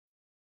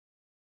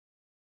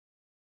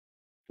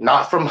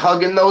Not from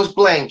hugging those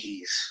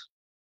blankies.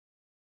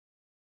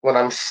 When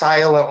I'm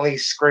silently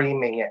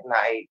screaming at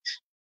night.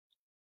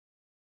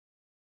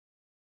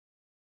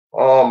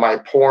 Oh, my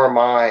poor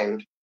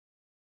mind.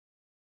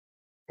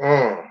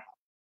 But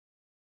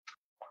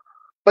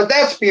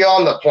that's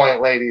beyond the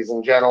point, ladies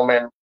and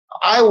gentlemen.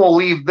 I will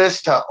leave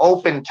this to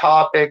open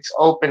topics,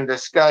 open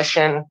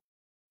discussion.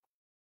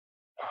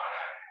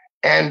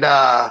 And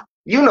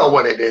you know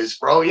what it is,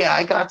 bro. Yeah,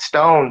 I got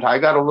stoned. I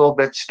got a little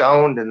bit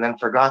stoned and then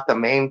forgot the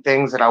main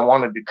things that I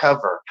wanted to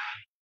cover.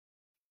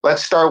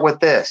 Let's start with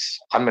this.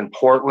 I'm in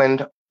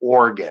Portland,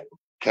 Oregon.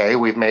 Okay,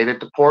 we've made it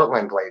to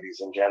Portland, ladies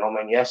and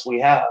gentlemen. Yes, we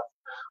have.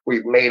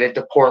 We've made it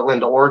to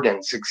Portland,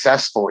 Oregon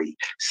successfully,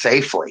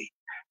 safely.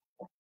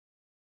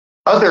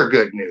 Other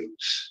good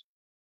news.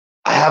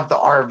 I have the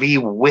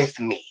RV with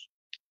me.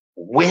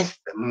 With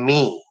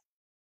me.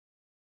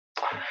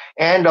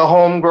 And a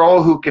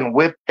homegirl who can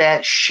whip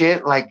that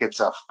shit like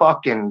it's a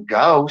fucking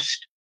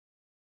ghost.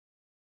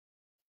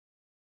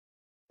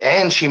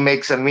 And she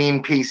makes a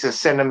mean piece of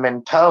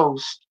cinnamon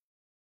toast.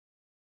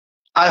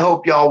 I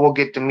hope y'all will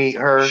get to meet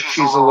her.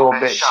 She's a little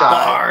bit shy.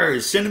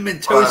 Bars, cinnamon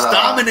toast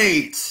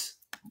dominates.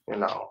 You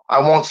know, I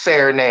won't say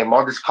her name.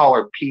 I'll just call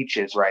her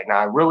Peaches right now.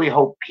 I really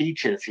hope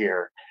Peaches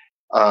here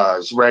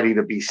is ready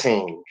to be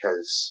seen,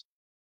 because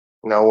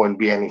no one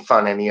be any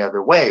fun any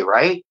other way,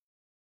 right?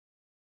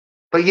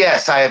 But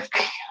yes, I have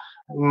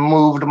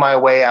moved my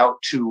way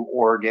out to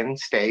Oregon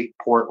State,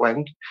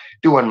 Portland,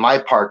 doing my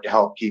part to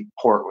help keep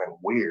Portland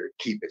weird,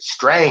 keep it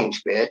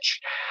strange, bitch.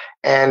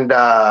 And,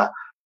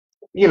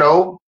 you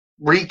know,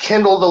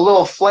 rekindled a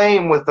little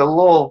flame with a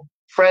little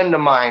friend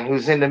of mine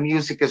who's into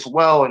music as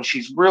well, and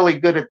she's really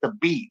good at the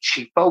beat.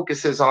 She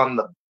focuses on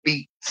the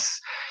beats,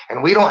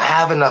 and we don't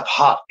have enough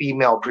hot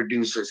female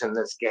producers in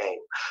this game.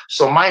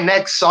 So my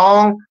next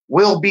song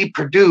will be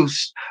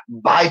produced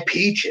by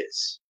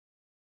Peaches.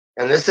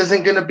 And this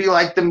isn't going to be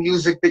like the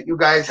music that you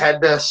guys had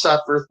to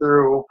suffer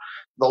through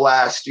the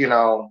last,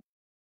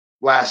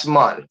 last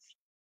month.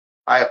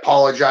 I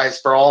apologize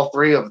for all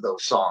 3 of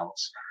those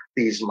songs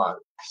this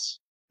month.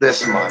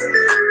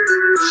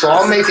 So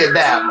I'll make it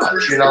that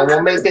much,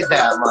 we'll make it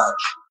that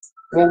much.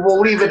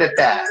 We'll leave it at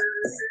that.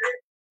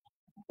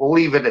 We'll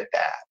leave it at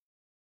that.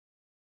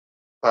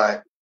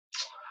 But,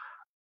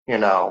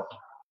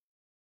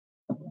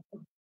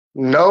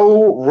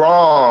 no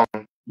wrong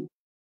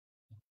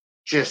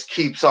just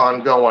keeps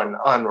on going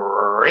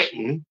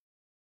unwritten.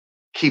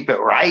 Keep it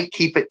right,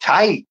 keep it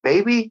tight,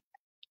 baby.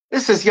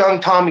 This is young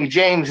Tommy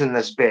James in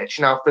this bitch.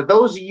 Now, for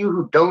those of you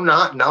who do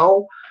not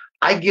know,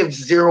 I give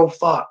 0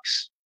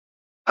 fucks.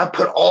 I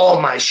put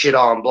all my shit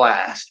on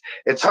blast.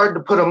 It's hard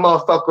to put a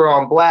motherfucker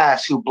on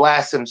blast who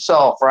blasts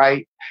himself,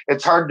 right?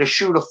 It's hard to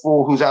shoot a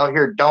fool who's out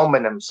here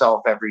doming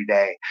himself every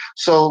day.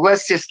 So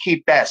let's just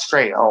keep that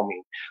straight,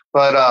 homie.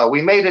 But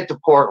we made it to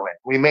Portland.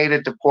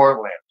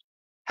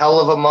 Hell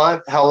of a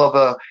month, hell of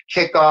a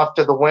kickoff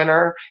to the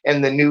winter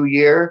and the new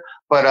year.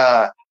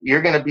 But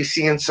you're going to be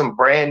seeing some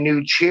brand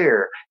new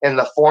cheer in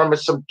the form of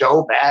some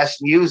dope-ass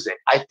music.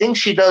 I think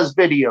she does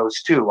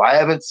videos, too. I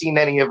haven't seen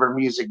any of her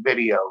music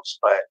videos,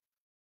 but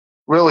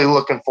really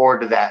looking forward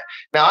to that.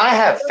 Now, I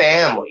have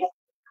family.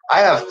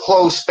 I have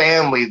close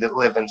family that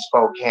live in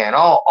Spokane.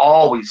 I'll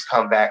always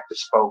come back to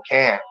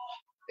Spokane,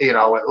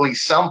 at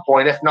least some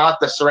point, if not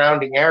the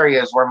surrounding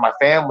areas where my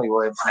family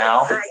lives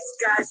now.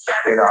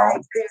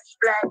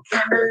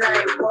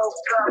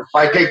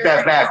 I take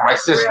that back. My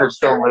sister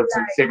still lives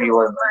in city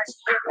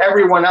limits.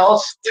 Everyone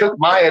else took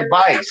my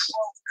advice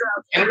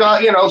and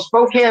got,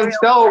 Spokane's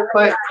dope,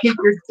 but keep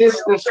your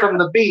distance from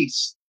the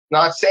beast.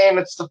 Not saying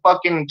it's the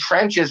fucking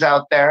trenches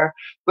out there,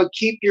 but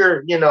keep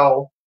your,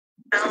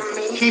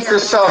 keep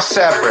yourself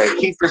separate.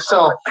 Keep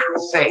yourself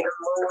safe.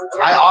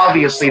 I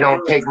obviously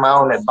don't take my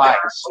own advice,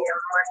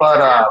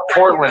 but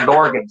Portland,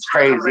 Oregon's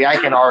crazy. I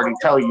can already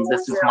tell you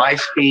this is my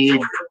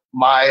speed,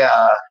 my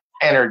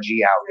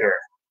energy out here.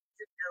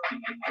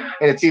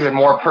 And it's even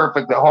more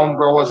perfect that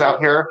homegirl was out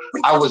here.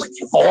 I was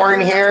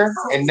born here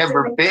and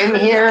never been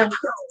here.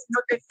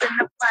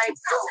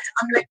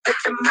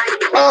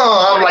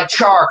 Oh, I'm like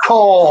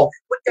charcoal.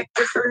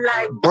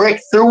 Break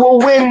through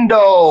a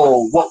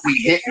window. What we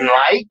hitting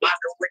like?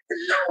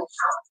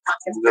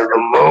 The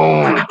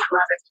moon.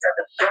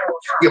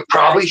 You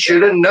probably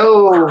should have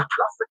known.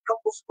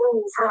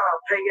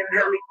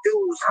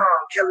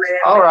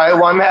 All right,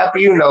 well, I'm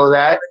happy you know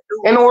that.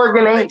 And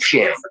Oregon ain't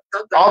shit.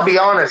 I'll be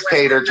honest,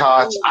 Tater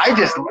Tots.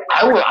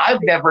 I've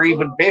never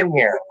even been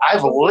here. I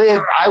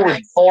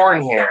was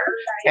born here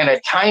in a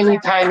tiny,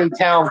 tiny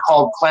town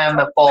called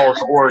Klamath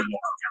Falls, Oregon.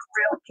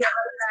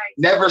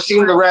 Never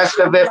seen the rest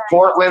of it.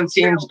 Portland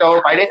seems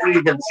dope. I didn't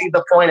even see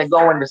the point of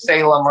going to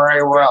Salem or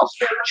anywhere else.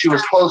 She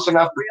was close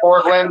enough to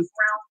Portland.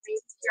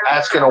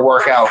 That's going to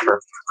work out for me.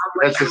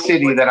 That's a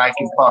city that I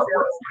can fuck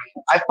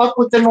with. I fuck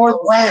with the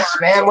Northwest,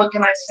 man. What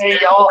can I say,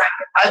 y'all?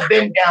 I've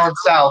been down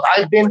south.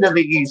 I've been to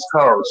the East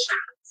Coast.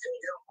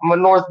 I'm a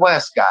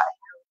Northwest guy.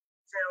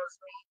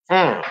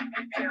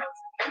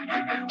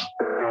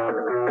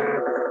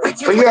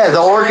 But yeah,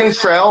 the Oregon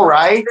Trail,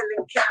 right?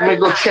 Let me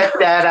go check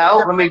that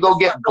out. Let me go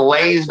get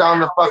blazed on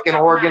the fucking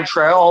Oregon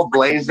Trail. I'll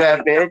blaze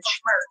that bitch.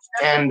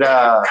 And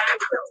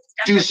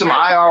do some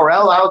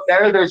IRL out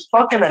there. There's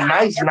fucking a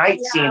nice night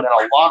scene and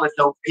a lot of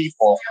dope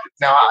people.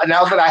 Now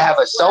that I have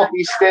a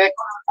selfie stick,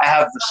 I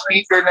have the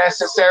speaker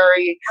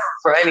necessary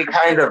for any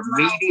kind of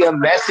media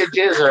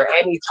messages or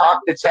any talk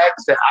to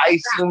text that I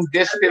seem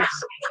distant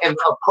and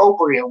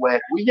appropriate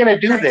with. We're gonna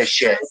do this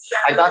shit.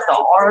 I got the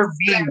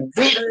RV with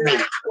me.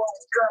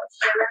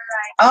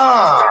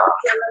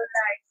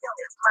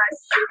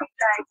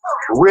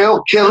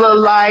 Real killer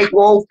like,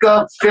 woke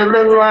up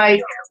feeling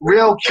like,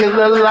 real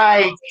killer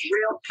like.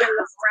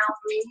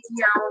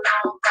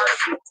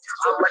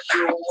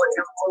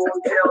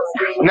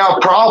 Now,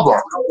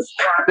 problem.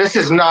 This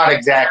is not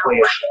exactly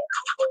a shit.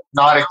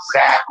 Not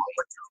exactly.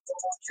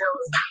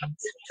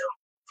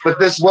 But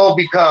this will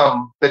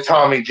become the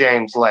Tommy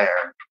James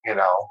lair, you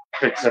know,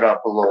 fix it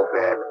up a little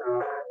bit.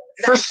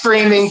 For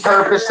streaming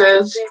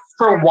purposes,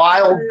 for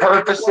wild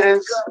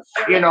purposes,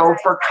 you know,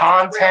 for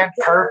content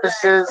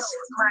purposes.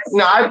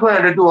 Now, I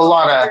plan to do a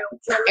lot of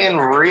in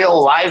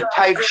real life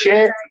type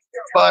shit,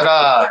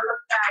 but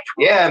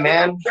yeah,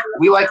 man,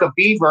 we like a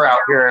beaver out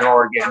here in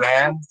Oregon,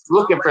 man.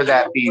 Looking for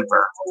that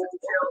beaver.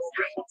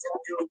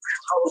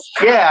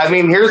 Yeah, I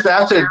mean,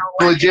 that's a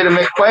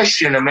legitimate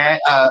question.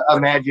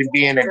 Imagine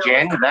being a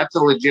Jen. That's a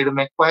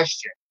legitimate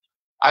question.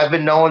 I've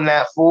been knowing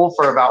that fool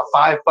for about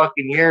 5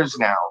 fucking years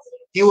now.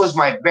 He was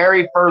my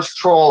very first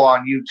troll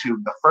on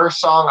YouTube. The first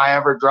song I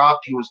ever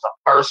dropped, he was the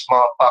first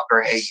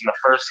motherfucker hating, the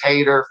first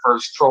hater,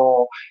 first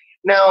troll.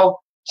 Now,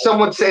 some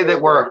would say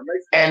that we're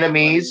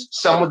enemies.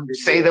 Some would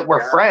say that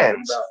we're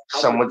friends.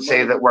 Some would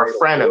say that we're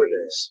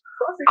frenemies.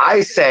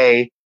 I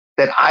say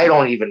that I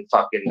don't even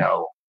fucking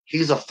know.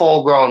 He's a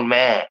full-grown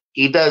man.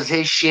 He does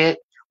his shit,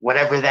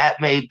 whatever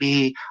that may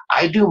be.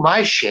 I do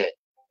my shit,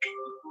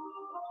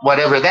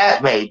 whatever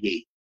that may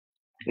be.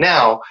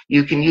 Now,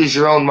 you can use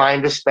your own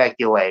mind to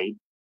speculate.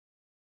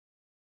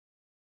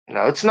 You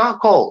know, it's not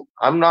cold.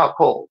 I'm not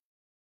cold.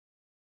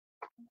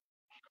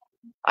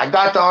 I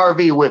got the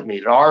RV with me.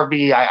 The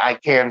RV I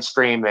can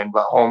stream in,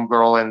 but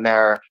homegirl in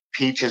there,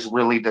 Peaches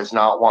really does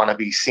not want to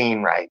be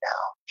seen right now.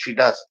 She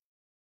doesn't.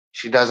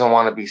 She doesn't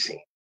want to be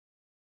seen.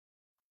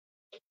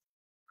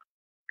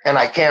 And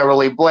I can't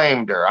really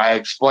blame her. I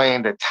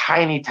explained a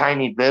tiny,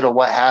 tiny bit of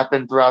what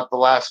happened throughout the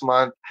last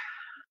month.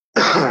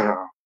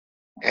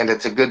 And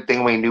it's a good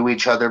thing we knew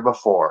each other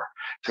before,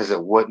 because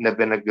it wouldn't have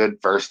been a good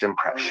first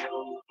impression.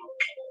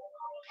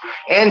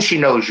 And she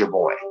knows your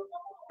boy.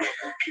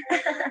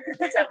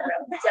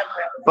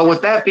 But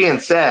with that being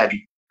said,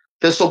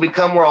 this will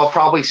become where I'll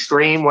probably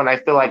stream when I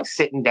feel like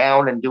sitting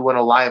down and doing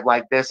a live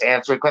like this,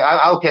 answering.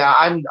 Okay,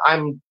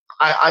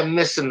 I'm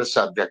missing the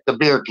subject. The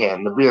beer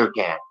can.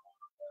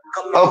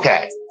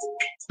 Okay,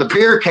 the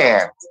beer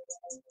can.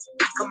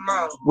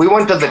 We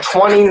went to the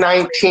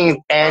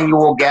 2019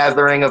 annual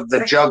gathering of the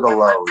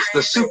Juggalos,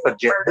 the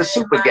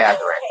super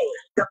gathering.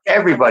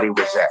 Everybody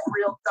was there.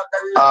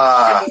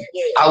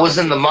 I was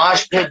in the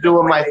mosh pit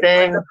doing my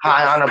thing,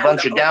 high on a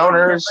bunch of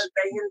downers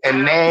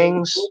and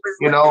nangs,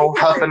 you know,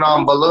 huffing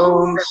on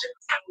balloons.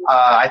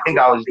 I think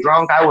I was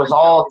drunk. I was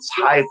all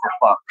type of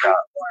fucked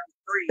up.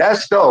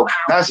 That's dope.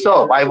 That's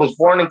dope. I was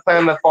born in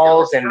Klamath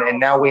Falls, and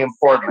now we in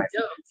Portland.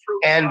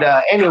 And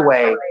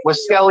anyway, with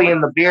Skelly in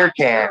the beer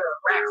can,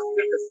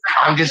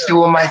 I'm just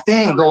doing my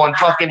thing, going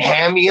fucking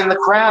hammy in the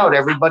crowd.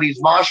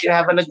 Everybody's moshing,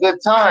 having a good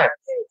time.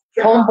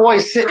 Homeboy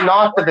sitting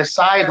off to the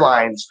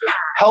sidelines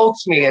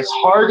pelts me as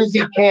hard as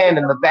he can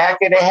in the back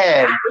of the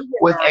head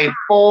with a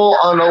full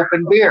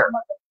unopened beer.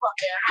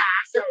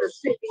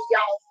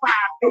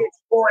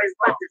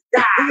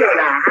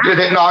 Did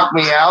it knock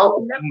me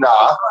out?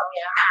 Nah.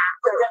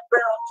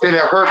 Did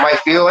it hurt my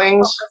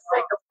feelings?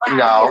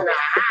 No.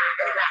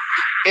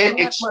 It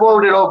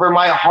exploded over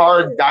my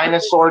hard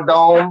dinosaur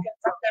dome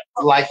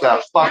like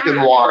a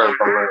fucking water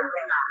balloon.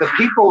 The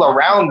people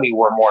around me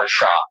were more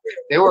shocked.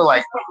 They were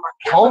like,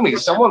 homie,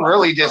 someone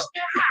really just,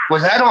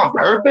 was that on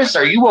purpose?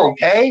 Are you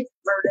okay?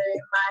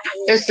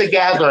 It's the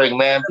gathering,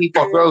 man.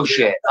 People throw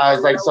shit. I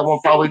was like, someone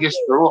probably just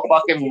threw a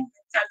fucking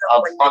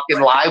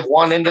live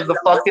one into the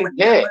fucking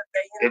pit.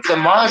 It's a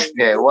mosh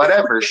pit,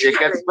 whatever. Shit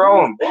gets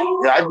thrown.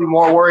 I'd be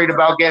more worried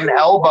about getting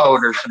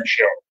elbowed or some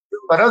shit.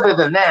 But other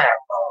than that,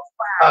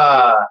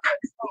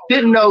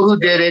 didn't know who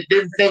did it,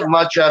 didn't think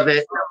much of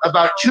it.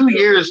 About 2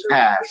 years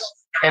passed,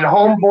 and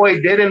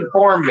homeboy did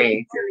inform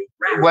me,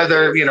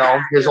 whether, you know,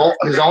 his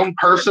own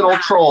personal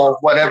troll,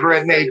 whatever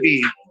it may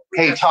be.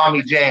 Hey,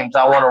 Tommy James,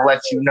 I want to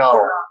let you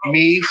know,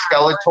 me,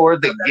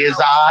 Skeletor, the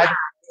Gizzard,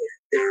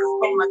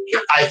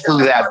 I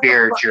flew that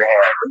beer at your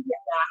head.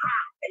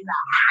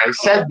 I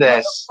said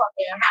this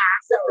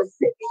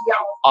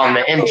on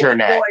the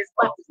internet.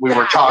 We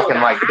were talking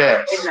like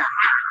this.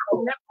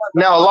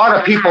 Now, a lot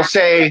of people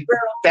say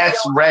that's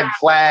red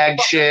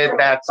flag shit,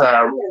 that's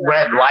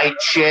red light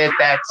shit,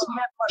 that's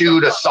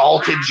dude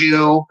assaulted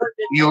you,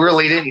 you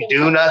really didn't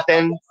do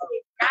nothing.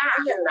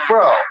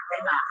 Bro,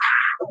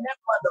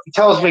 He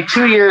tells me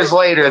 2 years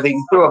later that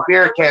you threw a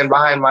beer can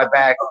behind my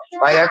back.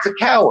 Like, that's a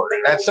coward.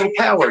 That's some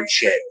coward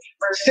shit.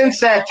 Since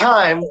that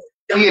time,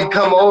 he had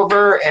come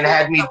over and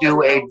had me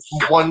do a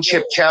one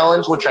chip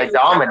challenge, which I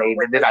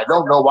dominated it. I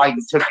don't know why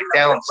you took it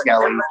down,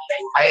 Skelly.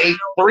 I ate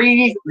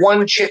 3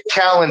 one chip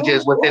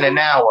challenges within an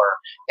hour,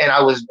 and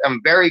I'm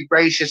very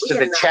gracious to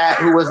the chat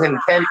who was in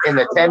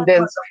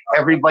attendance,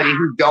 everybody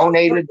who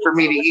donated for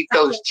me to eat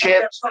those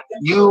chips.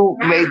 You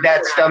made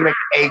that stomach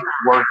ache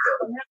worth it.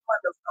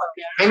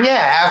 And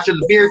yeah, after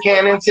the beer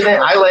can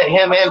incident, I let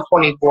him and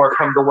 24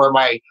 come to where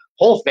my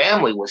whole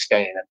family was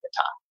staying at the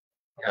time.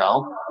 You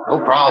know, no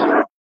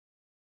problem.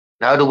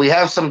 Now, do we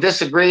have some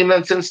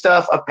disagreements and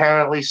stuff?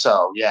 Apparently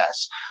so,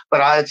 yes.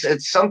 But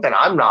it's something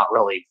I'm not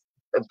really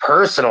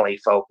personally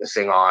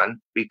focusing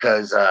on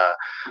because,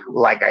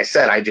 like I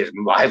said,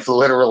 I've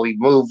literally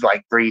moved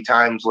like 3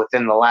 times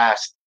within the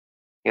last,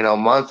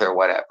 month or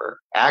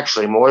whatever.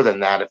 Actually, more than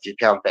that if you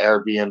count the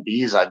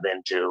Airbnbs I've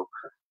been to.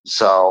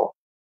 So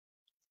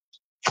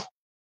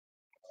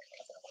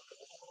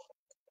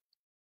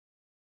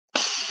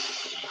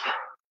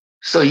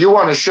you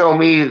want to show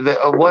me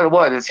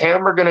what is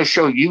Hammer going to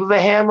show you the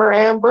hammer,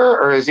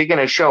 Amber, or is he going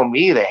to show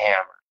me the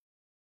hammer?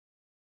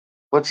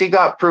 What's he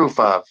got proof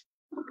of?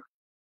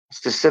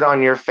 It's to sit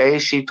on your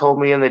face. She told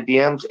me in the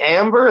DMs.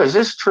 Amber, is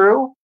this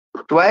true?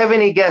 Do I have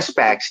any guests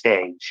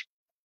backstage?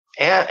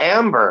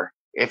 Amber,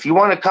 if you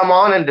want to come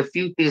on and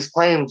defute these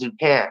claims, you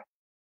can.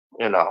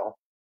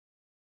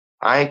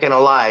 I ain't gonna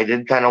lie. I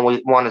did kind of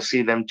want to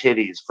see them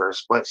titties for a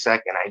split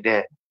second. I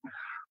did,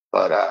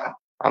 but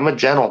I'm a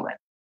gentleman.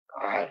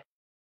 All right.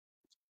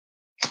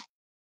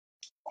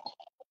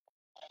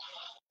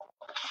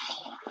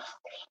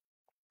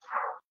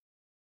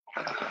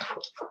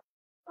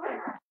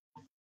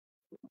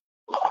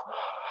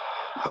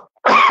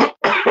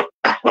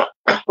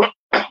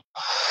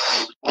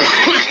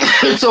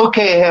 It's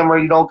okay, Hammer.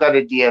 You don't got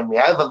to DM me.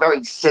 I have a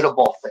very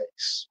sittable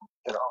face.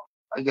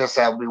 I guess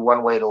that would be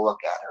one way to look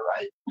at it,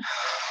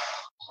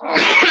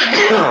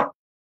 right?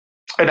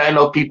 And I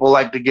know people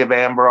like to give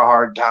Amber a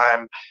hard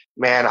time.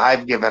 Man,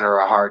 I've given her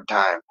a hard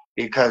time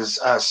because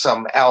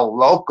some El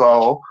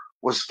Loco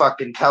was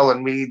fucking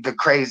telling me the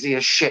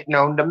craziest shit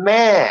known to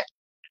man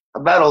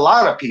about a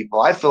lot of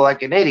people. I feel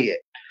like an idiot.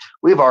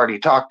 We've already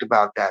talked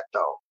about that,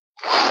 though.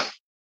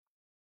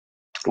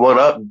 What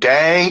up,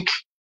 Dank?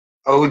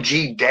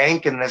 OG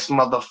Dank and this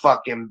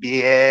motherfucking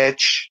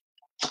bitch.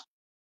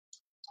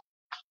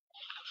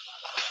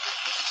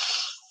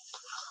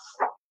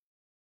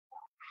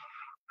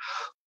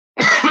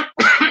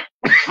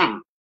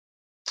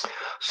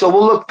 So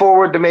we'll look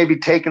forward to maybe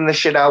taking the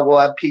shit out. We'll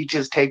have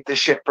Peaches take the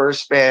shit for a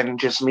spin,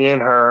 just me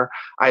and her.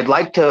 I'd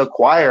like to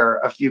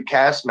acquire a few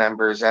cast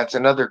members. That's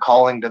another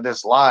calling to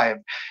this live.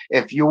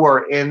 If you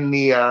are in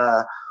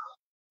the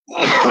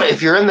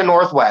if you're in the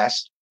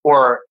Northwest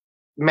or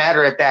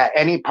matter at that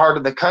any part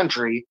of the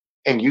country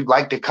and you'd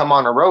like to come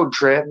on a road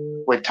trip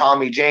with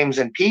Tommy James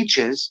and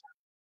Peaches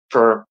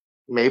for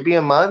maybe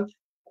a month,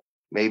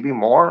 maybe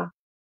more.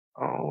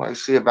 Oh, I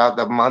see about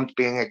the month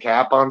being a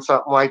cap on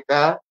something like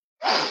that.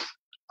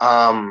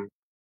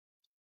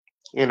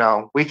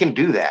 We can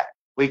do that.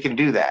 We can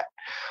do that.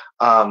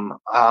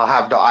 I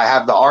have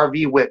the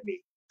RV with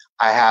me.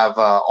 I have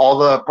all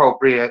the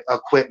appropriate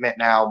equipment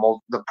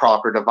now, the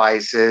proper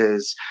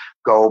devices,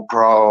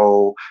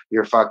 GoPro,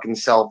 your fucking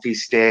selfie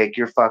stick,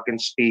 your fucking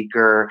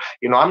speaker.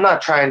 I'm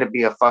not trying to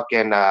be a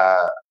fucking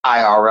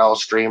IRL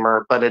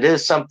streamer, but it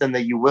is something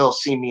that you will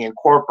see me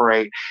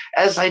incorporate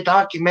as I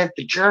document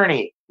the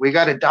journey. We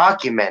got to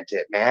document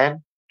it,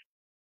 man.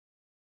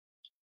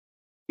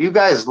 You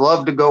guys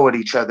love to go at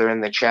each other in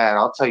the chat.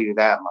 I'll tell you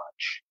that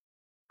much.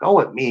 Go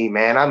at me,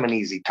 man. I'm an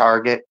easy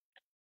target.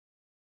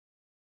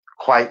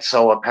 Quite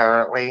so,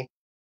 apparently.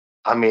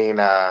 I mean,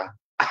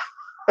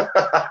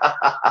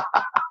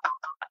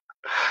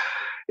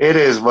 it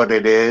is what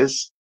it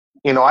is.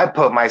 I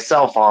put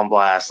myself on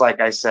blast, like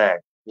I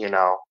said,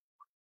 Yeah,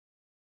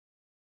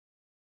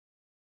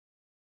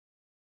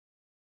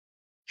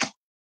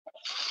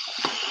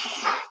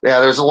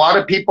 there's a lot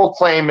of people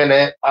claiming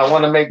it. I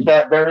want to make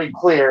that very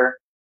clear.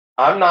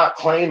 I'm not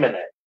claiming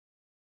it.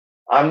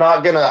 I'm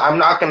not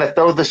gonna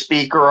throw the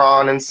speaker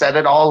on and set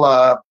it all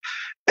up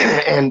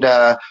and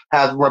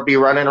be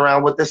running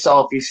around with the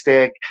selfie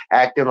stick,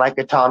 acting like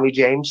a Tommy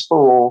James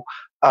fool,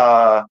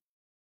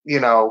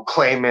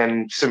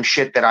 claiming some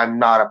shit that I'm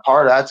not a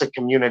part of. That's a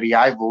community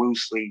I've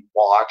loosely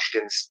watched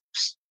and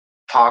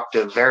talked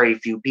to very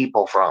few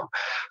people from.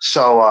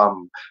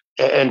 So,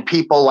 and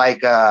people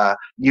like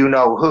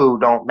who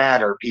don't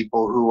matter.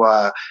 People who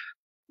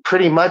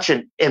pretty much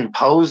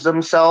impose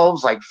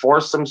themselves, like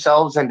force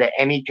themselves into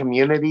any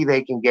community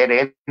they can get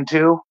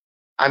into.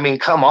 I mean,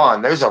 come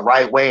on, there's a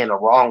right way and a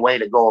wrong way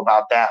to go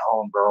about that,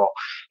 homegirl.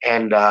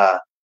 And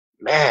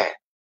man,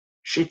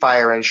 she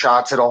firing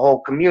shots at a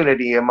whole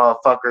community of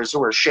motherfuckers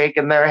who are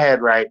shaking their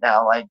head right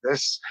now like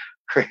this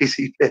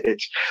crazy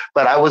bitch.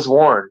 But I was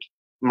warned.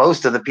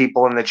 Most of the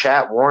people in the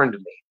chat warned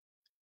me.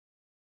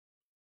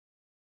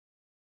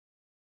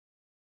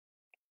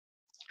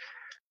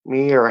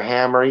 Me or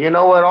Hammer? You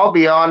know what? I'll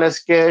be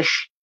honest,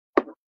 Gish.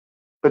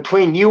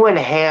 Between you and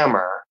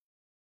Hammer,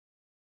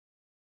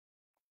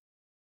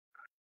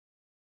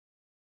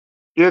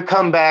 your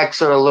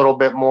comebacks are a little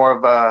bit more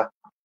of a,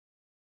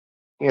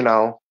 you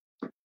know,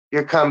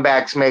 your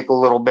comebacks make a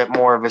little bit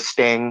more of a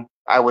sting.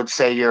 I would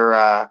say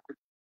you're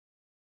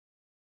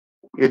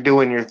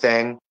doing your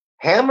thing.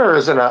 Hammer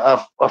is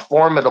a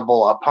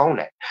formidable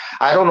opponent.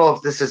 I don't know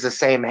if this is the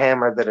same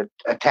Hammer that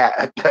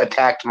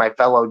attacked my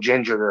fellow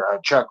Ginger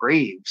Chuck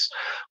Reeves,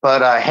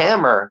 but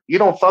Hammer, you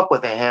don't fuck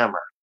with a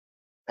Hammer.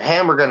 A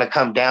Hammer gonna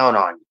come down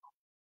on you,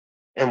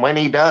 and when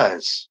he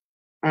does,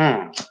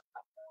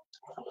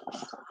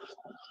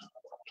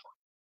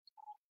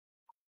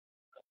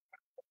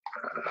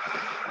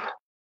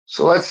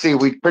 So let's see.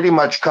 We pretty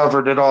much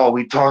covered it all.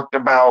 We talked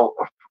about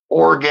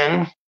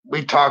Oregon.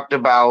 We talked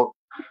about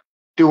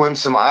doing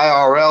some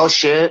IRL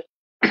shit.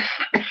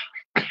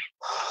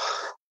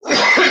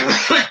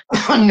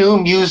 New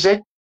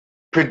music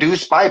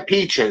produced by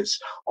Peaches.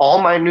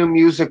 All my new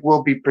music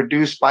will be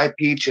produced by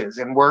Peaches,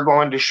 and we're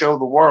going to show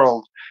the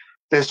world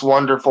this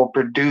wonderful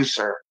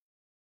producer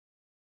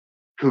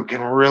who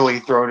can really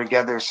throw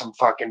together some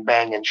fucking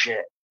banging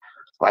shit.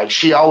 Like,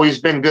 she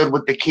always been good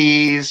with the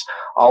keys,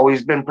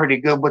 always been pretty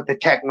good with the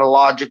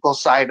technological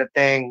side of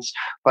things,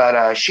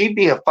 but she'd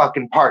be a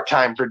fucking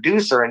part-time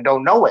producer and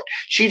don't know it.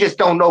 She just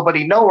don't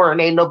nobody know her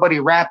and ain't nobody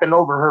rapping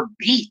over her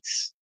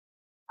beats.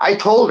 I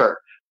told her,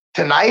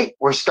 tonight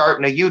we're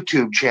starting a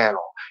YouTube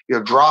channel.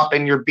 You're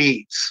dropping your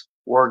beats.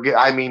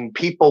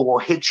 People will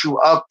hit you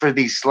up for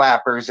these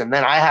slappers, and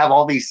then I have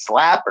all these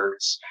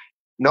slappers,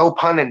 no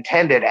pun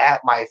intended,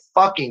 at my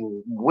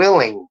fucking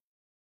willing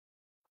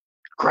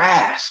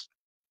grasp.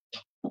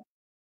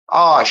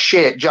 Oh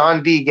shit,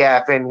 John D.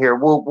 Gaff in here.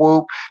 Whoop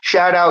whoop.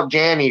 Shout out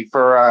Janny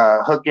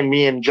for hooking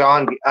me and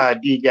John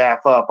D.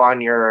 Gaff up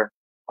on your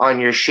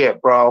shit,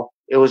 bro.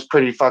 It was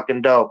pretty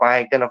fucking dope. I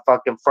ain't gonna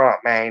fucking front,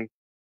 man.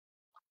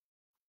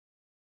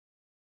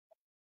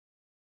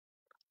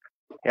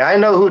 Yeah, I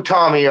know who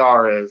Tommy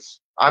R is.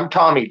 I'm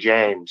Tommy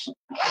James.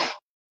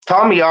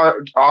 Tommy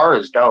R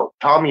is dope.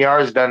 Tommy R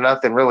has done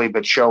nothing really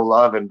but show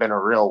love and been a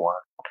real one.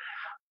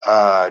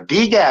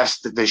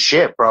 D-Gaff's the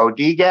shit, bro.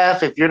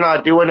 D-Gaff, if you're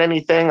not doing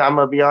anything, I'm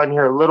gonna be on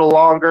here a little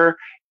longer.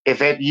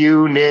 If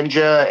you,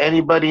 Ninja,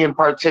 anybody in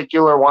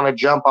particular want to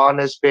jump on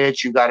this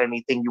bitch, you got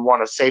anything you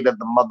want to say to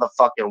the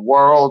motherfucking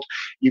world,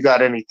 you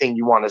got anything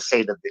you want to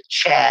say to the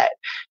chat,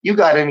 you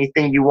got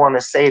anything you want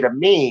to say to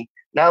me,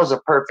 now's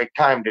a perfect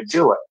time to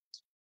do it.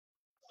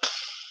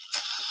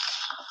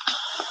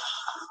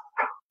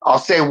 I'll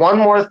say one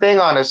more thing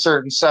on a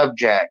certain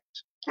subject.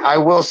 I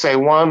will say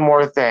one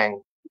more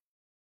thing.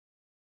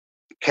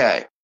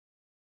 Okay.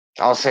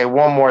 I'll say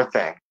one more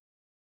thing.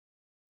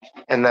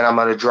 And then I'm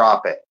going to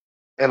drop it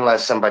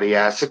unless somebody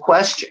asks a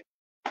question.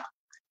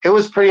 It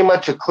was pretty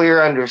much a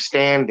clear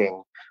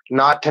understanding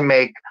not to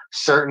make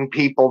certain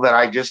people that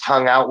I just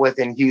hung out with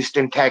in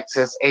Houston,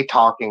 Texas, a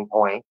talking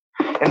point,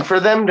 and for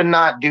them to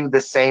not do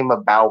the same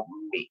about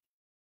me.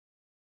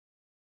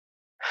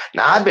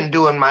 Now, I've been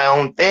doing my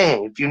own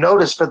thing. If you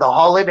notice, for the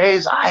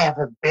holidays, I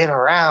haven't been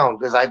around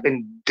because I've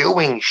been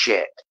doing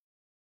shit.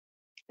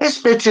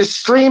 This bitch is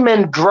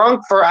streaming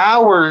drunk for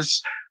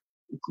hours,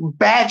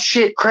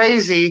 batshit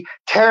crazy,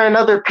 tearing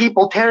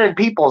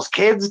people's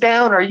kids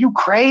down. Are you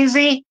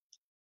crazy?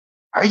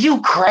 Are you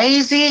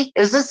crazy?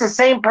 Is this the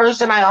same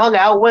person I hung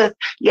out with?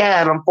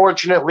 Yeah, it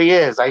unfortunately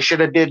is. I should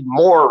have did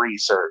more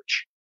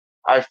research.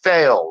 I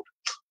failed.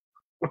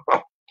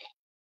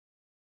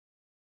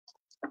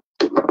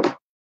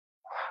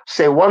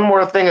 Say one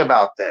more thing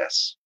about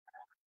this.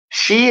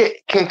 She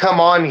can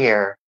come on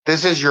here.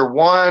 This is your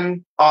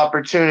one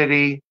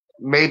opportunity.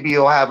 Maybe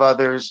you'll have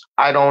others.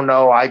 I don't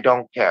know. I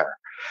don't care.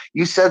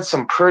 You said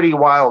some pretty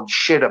wild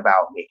shit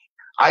about me.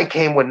 I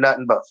came with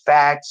nothing but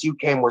facts. You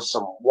came with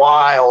some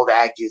wild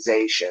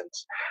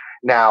accusations.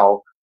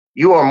 Now,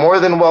 you are more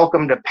than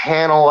welcome to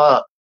panel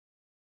up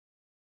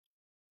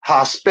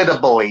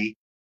hospitably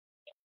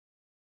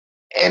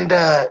and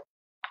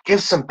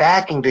give some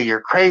backing to your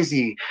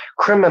crazy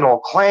criminal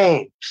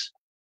claims,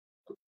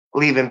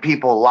 leaving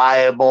people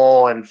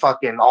liable and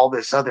fucking all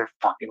this other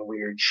fucking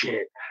weird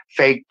shit.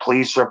 Fake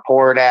police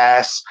report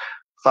ass.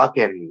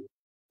 Fucking,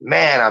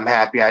 man, I'm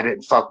happy I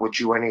didn't fuck with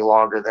you any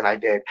longer than I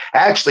did.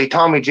 Actually,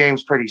 Tommy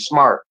James pretty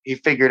smart. He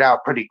figured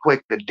out pretty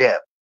quick the dip.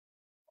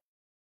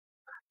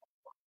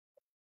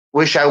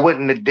 Wish I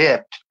wouldn't have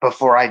dipped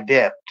before I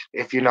dipped,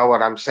 if you know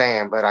what I'm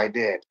saying, but I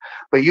did.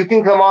 But you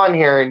can come on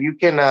here and you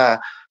can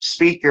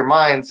speak your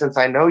mind, since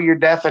I know you're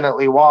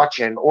definitely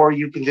watching, or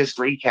you can just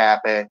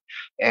recap it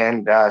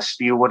and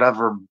spew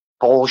whatever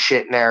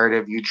bullshit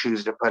narrative you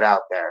choose to put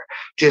out there.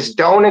 Just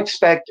don't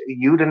expect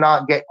you to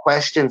not get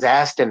questions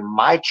asked in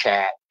my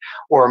chat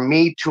or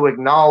me to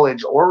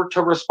acknowledge or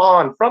to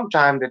respond from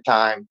time to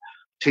time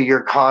to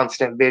your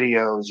constant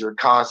videos, your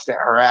constant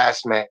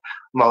harassment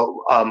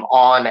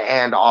on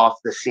and off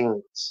the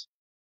scenes.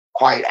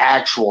 Quite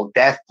actual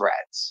death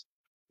threats.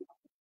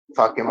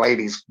 Fucking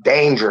ladies,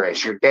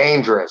 dangerous. You're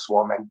dangerous,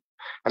 woman.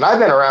 And I've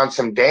been around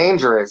some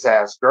dangerous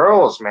ass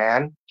girls,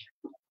 man.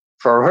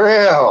 For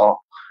real.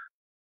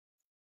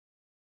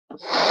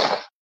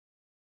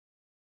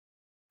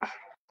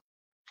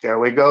 There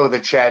we go. The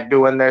chat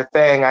doing their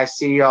thing. I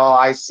see y'all.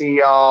 I see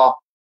y'all.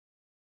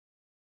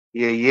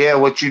 Yeah, yeah.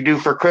 What you do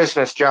for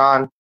Christmas,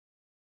 John?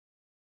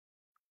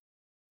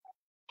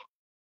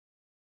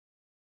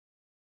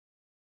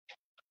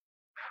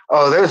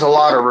 Oh, there's a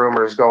lot of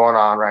rumors going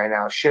on right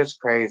now. Shit's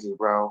crazy,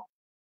 bro.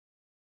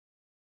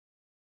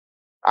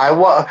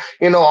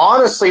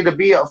 Honestly, to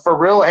be a for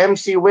real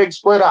MC Wig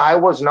Splitter, I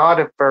was not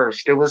at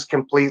first. It was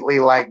completely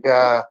like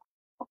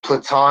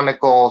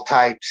platonical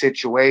type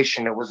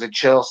situation. It was a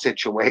chill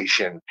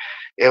situation.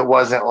 It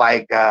wasn't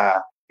like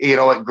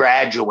it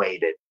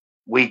graduated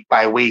week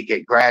by week.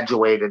 It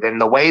graduated,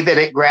 and the way that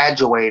it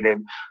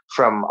graduated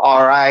from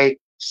all right,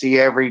 see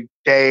every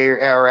day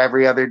or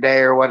every other day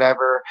or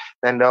whatever,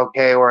 then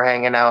okay, we're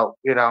hanging out,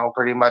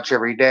 pretty much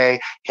every day.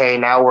 Okay,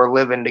 now we're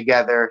living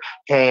together.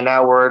 Okay,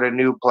 now we're at a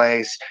new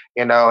place.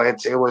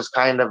 It was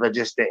kind of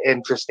just an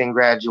interesting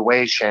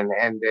graduation,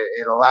 and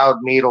it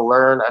allowed me to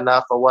learn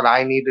enough of what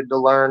I needed to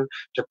learn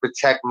to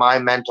protect my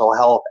mental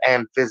health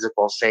and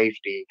physical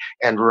safety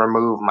and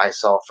remove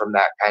myself from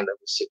that kind of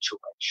a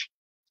situation.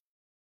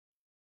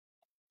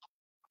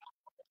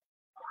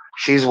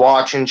 She's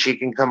watching. She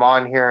can come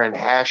on here and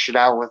hash it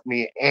out with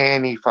me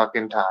any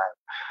fucking time.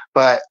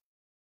 But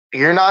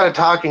you're not a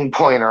talking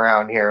point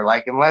around here.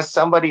 Like, unless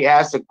somebody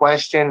asks a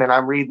question and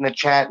I'm reading the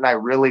chat and I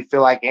really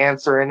feel like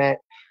answering it,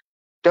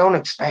 don't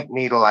expect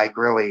me to like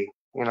really,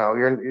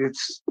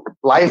 it's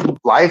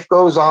life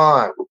goes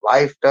on.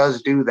 Life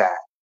does do that.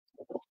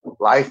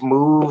 Life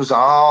moves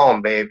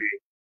on, baby.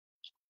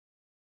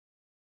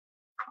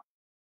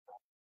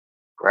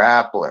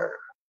 Grappler.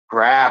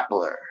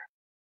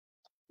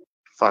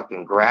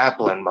 Fucking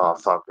grappling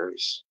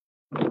motherfuckers.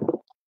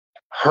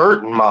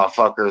 Hurting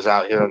motherfuckers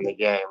out here in the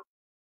game.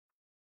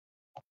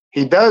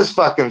 He does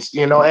fucking,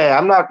 hey,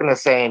 I'm not going to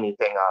say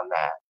anything on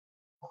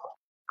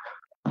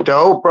that.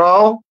 Dope,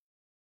 bro.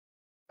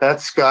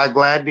 That's God.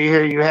 Glad to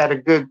hear you had a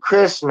good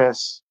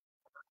Christmas.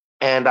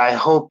 And I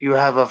hope you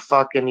have a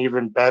fucking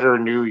even better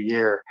new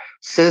year.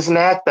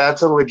 Siznak,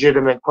 that's a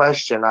legitimate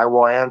question. I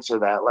will answer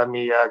that. Let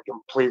me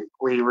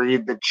completely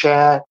read the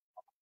chat.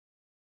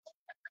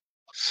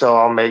 So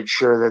I'll make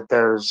sure that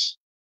there's,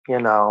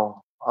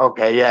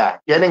 okay, yeah,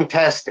 getting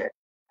tested.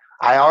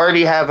 I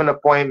already have an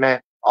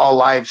appointment. I'll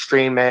live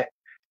stream it,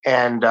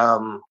 and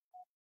I'll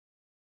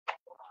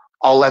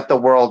let the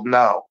world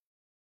know.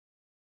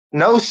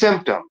 No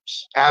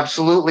symptoms,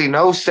 absolutely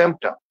no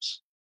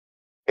symptoms.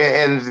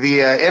 And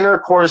the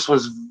intercourse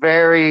was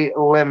very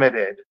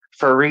limited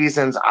for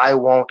reasons I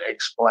won't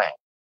explain.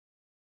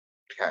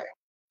 Okay.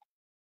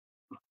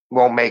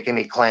 Won't make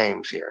any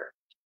claims here.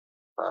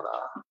 But,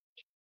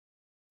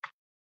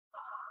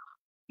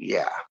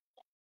 yeah.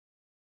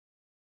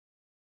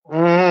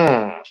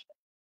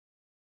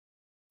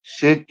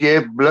 Shit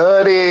get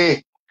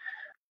bloody.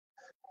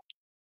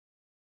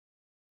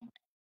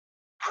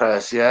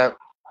 Press, yep.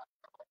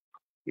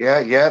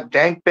 Yep.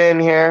 Dank been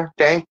here.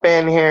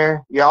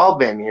 Y'all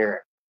been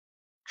here.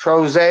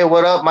 Troze,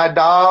 what up, my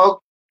dog?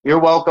 You're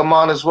welcome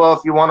on as well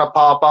if you want to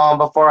pop on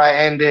before I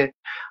end it.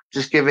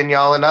 Just giving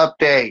y'all an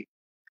update.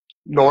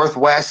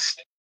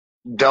 Northwest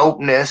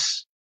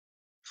dopeness.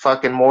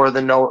 Fucking more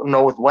than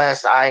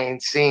Northwest I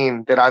ain't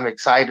seen that I'm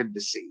excited to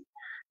see.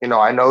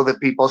 I know that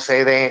people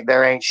say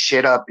there ain't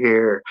shit up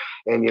here,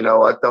 and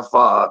what the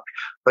fuck.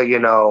 But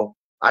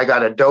I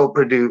got a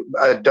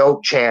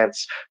dope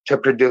chance to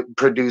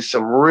produce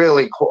some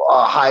really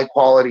high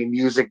quality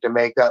music to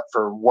make up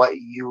for what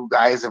you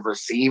guys have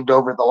received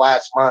over the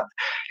last month.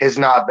 Has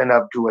not been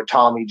up to a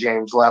Tommy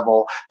James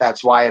level.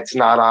 That's why it's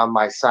not on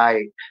my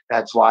site.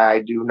 That's why I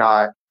do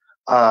not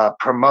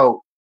promote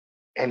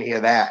any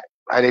of that.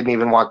 I didn't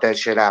even want that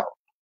shit out.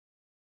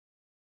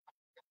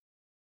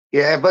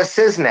 Yeah, but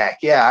Siznak,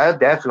 yeah, I'll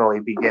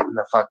definitely be getting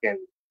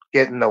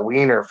the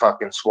wiener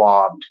fucking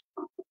swabbed.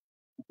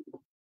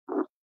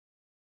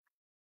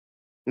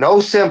 No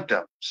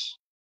symptoms.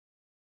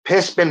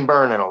 Piss been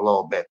burning a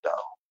little bit though,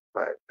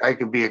 but I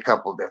could be a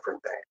couple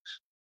different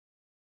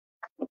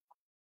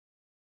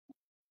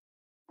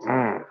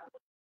things.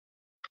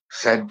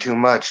 Said too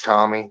much,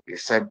 Tommy. You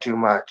said too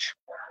much.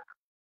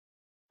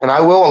 And I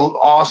will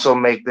also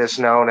make this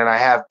known, and I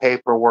have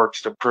paperwork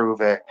to prove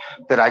it,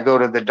 that I go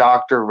to the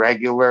doctor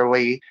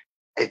regularly,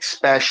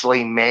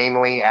 especially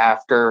mainly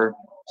after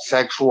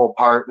sexual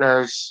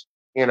partners,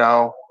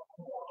 for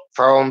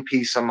own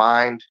peace of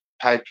mind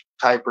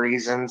type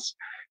reasons.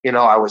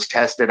 I was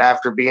tested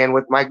after being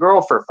with my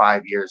girl for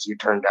 5 years, who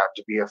turned out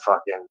to be a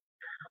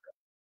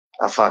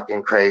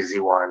fucking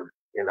crazy one,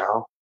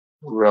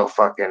 real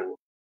fucking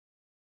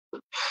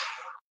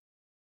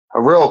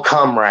a real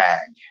cum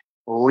rag.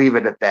 We'll leave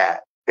it at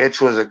that.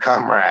 Bitch was a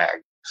cum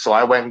rag. So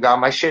I went and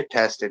got my shit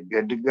tested.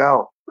 Good to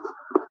go.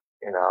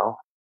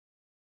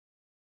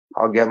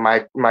 I'll get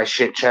my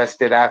shit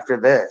tested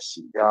after this.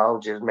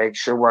 Just make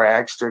sure we're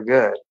extra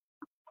good.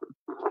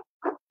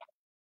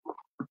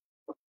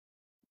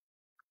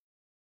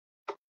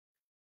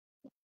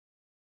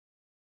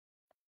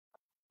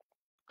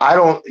 I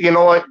don't, you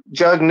know what,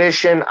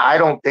 Jugnition, I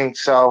don't think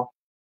so.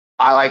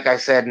 Like I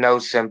said, no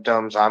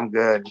symptoms. I'm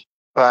good.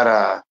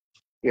 But,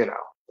 you know,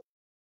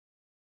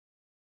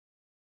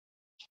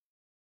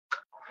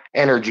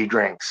 energy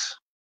drinks.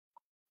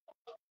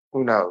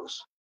 Who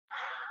knows?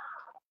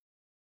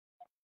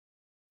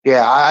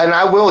 Yeah, and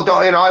I will,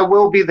 and I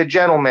will be the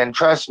gentleman,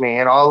 trust me,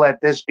 and I'll let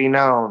this be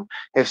known.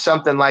 If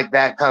something like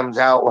that comes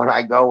out when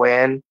I go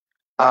in,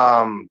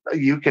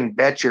 you can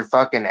bet your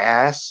fucking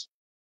ass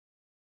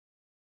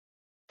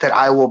that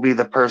I will be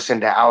the person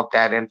to out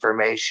that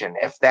information.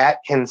 If that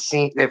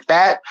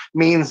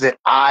means that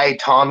I,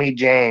 Tommy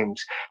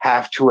James,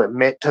 have to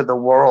admit to the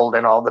world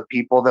and all the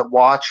people that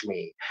watch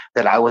me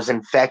that I was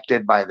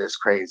infected by this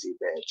crazy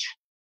bitch,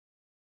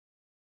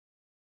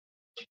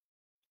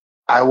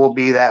 I will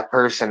be that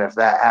person if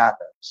that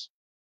happens.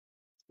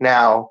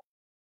 Now,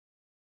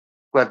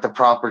 let the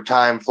proper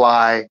time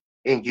fly,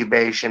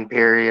 incubation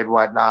period,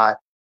 whatnot.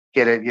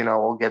 Get it,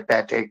 we'll get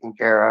that taken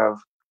care of.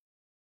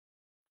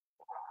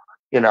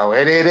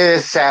 It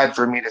is sad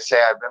for me to say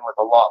I've been with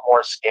a lot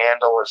more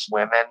scandalous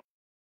women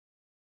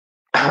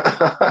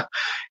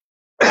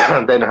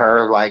than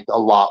her, like a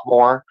lot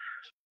more.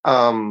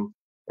 And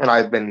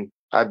I've been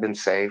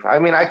safe. I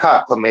mean, I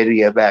caught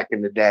chlamydia back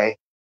in the day.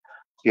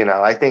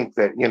 I think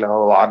that, a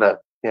lot of,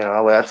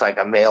 that's like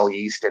a male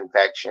yeast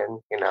infection,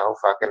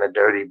 fucking a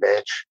dirty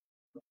bitch.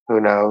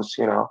 Who knows,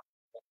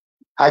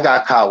 I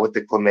got caught with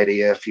the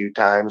chlamydia a few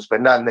times,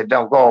 but nothing that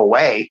don't go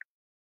away.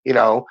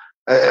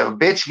 A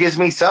bitch gives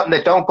me something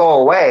that don't go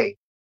away.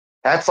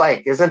 That's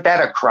like, isn't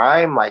that a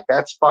crime? Like,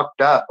 that's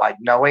fucked up. Like,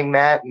 knowing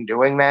that and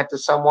doing that to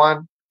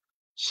someone.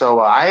 So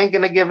I ain't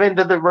going to give in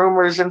to the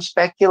rumors and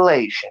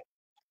speculation.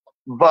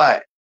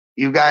 But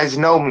you guys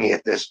know me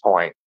at this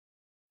point.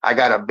 I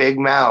got a big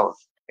mouth.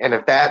 And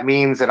if that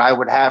means that I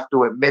would have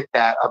to admit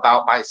that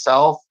about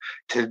myself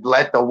to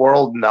let the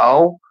world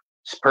know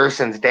this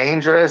person's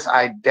dangerous,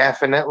 I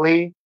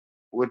definitely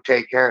would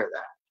take care of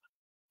that.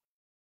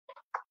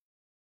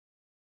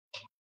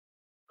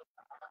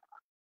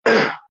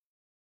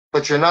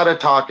 But you're not a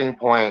talking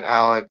point,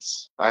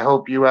 Alex. I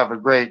hope you have a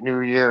great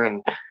new year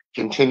and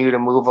continue to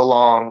move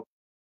along,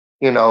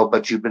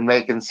 but you've been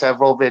making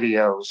several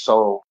videos.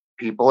 So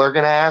people are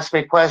going to ask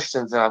me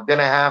questions and I'm going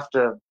to have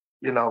to,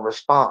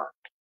 respond,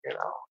 you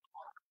know.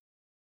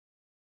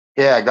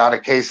 Yeah, I got a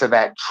case of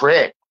that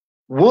trick.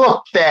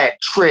 Whoop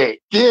that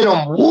trick. Get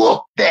him.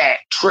 Whoop that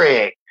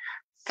trick.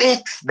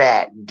 Fix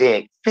that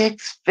dick.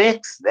 Fix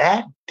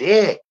that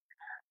dick.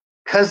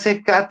 Because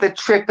it got the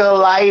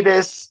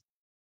tricholitis.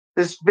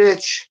 This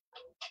bitch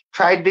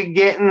tried to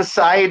get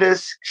inside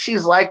us.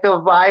 She's like a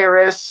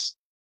virus.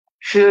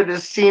 Should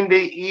have seen the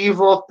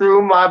evil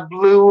through my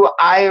blue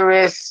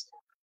iris.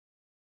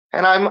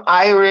 And I'm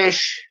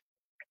Irish.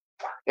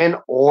 An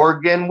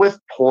organ with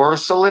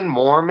porcelain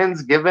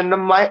Mormons given to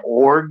my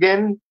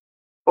organ.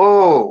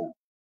 Oh,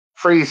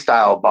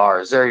 freestyle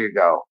bars. There you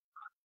go.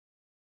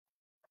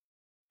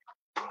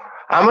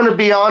 I'm going to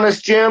be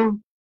honest,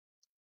 Jim.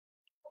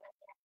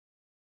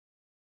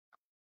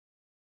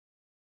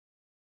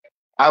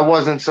 I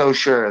wasn't so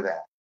sure of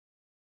that.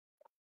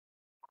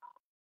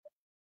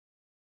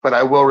 But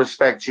I will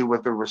respect you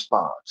with a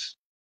response.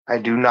 I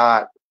do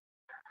not,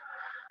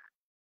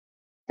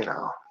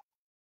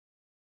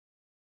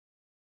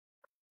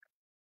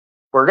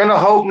 we're going to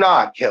hope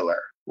not,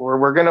 killer.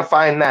 We're going to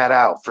find that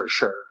out for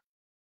sure.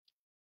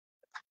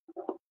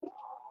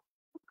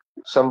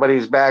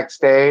 Somebody's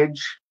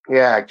backstage.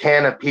 Yeah, a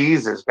can of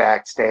peas is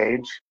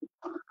backstage.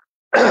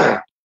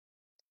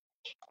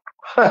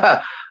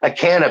 A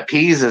can of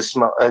peas is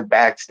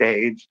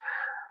backstage.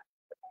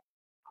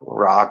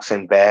 Rocks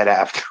in bed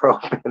after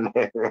opening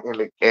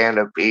a can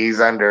of peas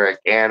under a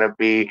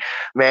canopy.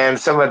 Man,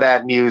 some of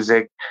that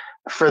music,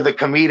 for the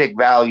comedic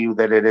value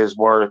that it is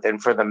worth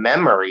and for the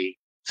memory,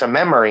 it's a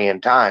memory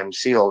in time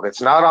sealed.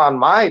 It's not on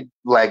my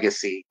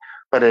legacy,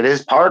 but it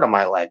is part of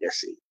my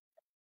legacy.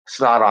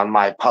 It's not on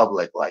my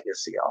public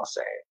legacy, I'll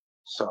say.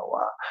 So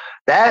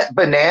that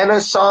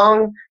banana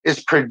song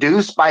is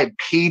produced by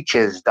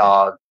Peaches,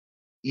 dog.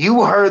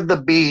 You heard the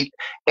beat,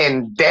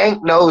 and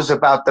Dank knows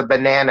about the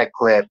banana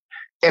clip.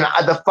 And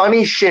the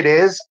funny shit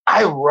is,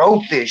 I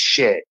wrote this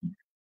shit.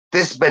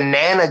 This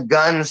banana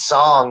gun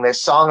song,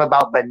 this song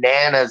about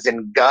bananas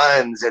and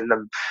guns and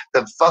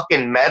the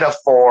fucking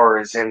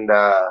metaphors and,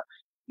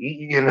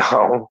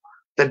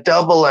 the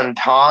double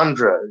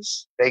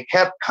entendres. They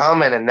kept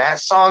coming, and that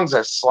song's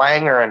a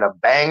slanger and a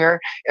banger,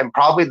 and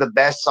probably the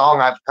best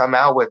song I've come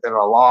out with in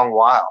a long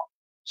while.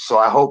 So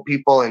I hope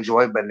people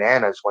enjoy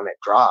bananas when it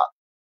drops.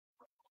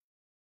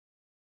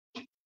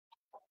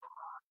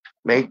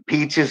 Make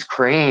peaches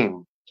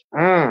cream.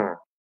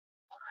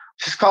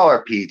 Just call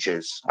her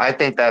Peaches. I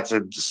think that's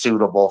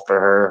suitable for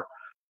her.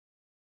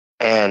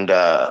 And,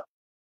 I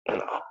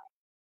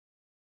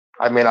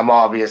mean, I'm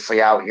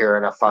obviously out here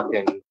in a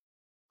fucking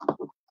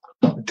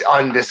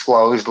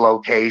undisclosed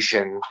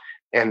location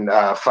in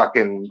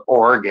fucking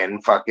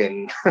Oregon,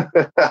 fucking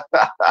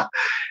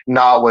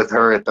not with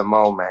her at the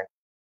moment.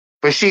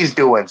 But she's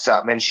doing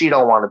something and she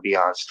don't want to be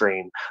on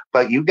stream.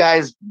 But you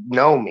guys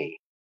know me.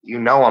 you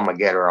know I'm gonna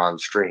get her on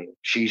stream.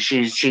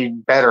 She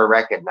better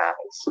recognize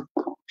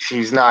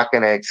she's not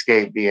gonna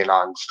escape being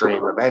on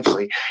stream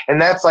eventually.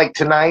 And that's like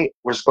tonight.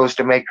 We're supposed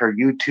to make her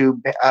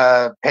YouTube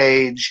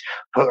page,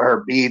 put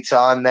her beats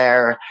on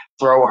there,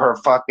 throw her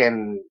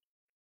fucking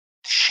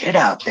shit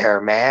out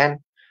there, man.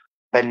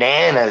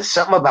 Bananas,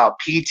 something about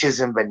peaches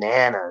and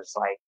bananas,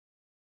 like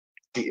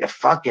the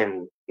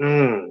fucking.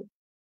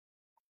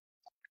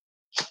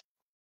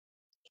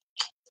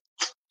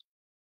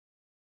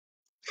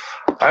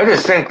 I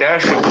just think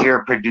that should be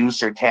your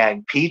producer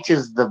tag.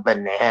 Peaches the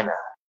banana.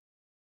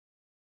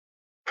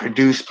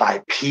 Produced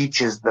by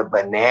Peaches the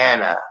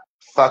banana.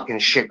 Fucking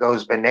shit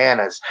goes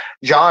bananas.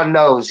 John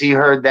knows. He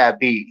heard that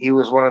beat. He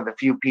was one of the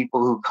few people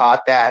who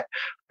caught that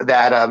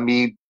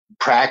me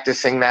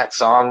practicing that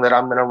song that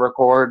I'm gonna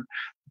record.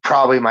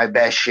 Probably my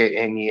best shit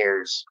in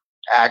years.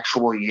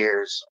 Actual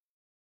years.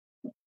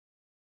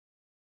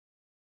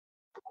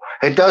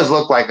 It does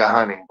look like a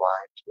hunting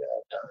blind. Yeah,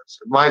 it does.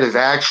 Mine is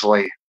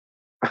actually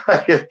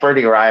it's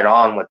pretty right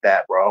on with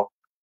that, bro.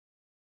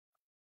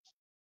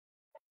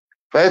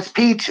 But it's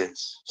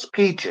peaches. It's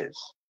peaches.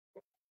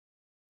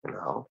 You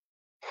know.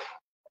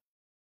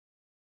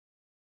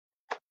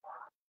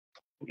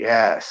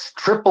 Yes.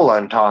 Triple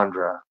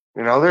entendre.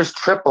 You know, there's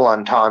triple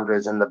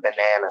entendres in the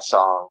banana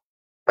song.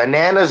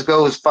 Bananas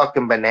goes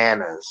fucking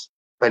bananas.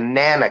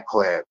 Banana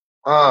clip.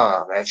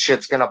 That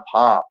shit's gonna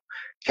pop.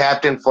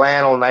 Captain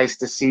Flannel, nice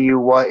to see you.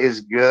 What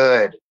is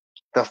good?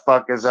 The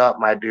fuck is up,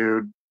 my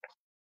dude?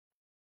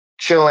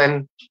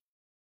 Chillin'.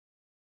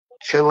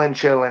 Chillin',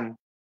 chillin'.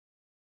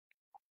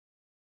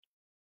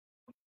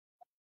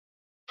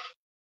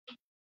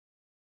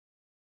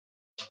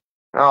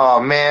 Oh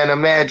man,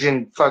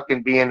 imagine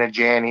fucking being a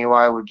Janny.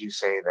 Why would you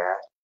say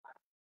that?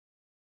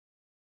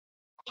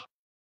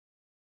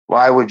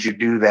 Why would you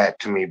do that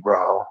to me,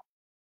 bro?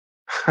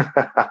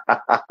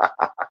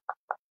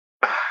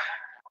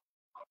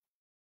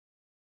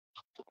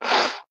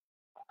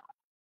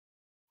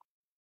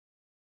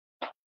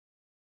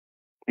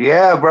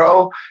 Yeah,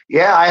 bro.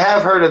 Yeah, I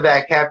have heard of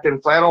that,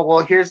 Captain Flannel. Well,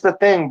 here's the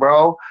thing,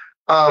 bro.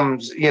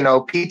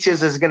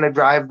 Peaches is gonna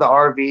drive the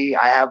RV.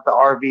 I have the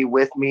RV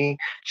with me.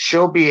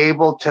 She'll be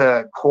able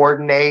to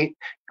coordinate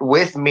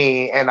with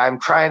me, and I'm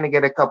trying to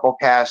get a couple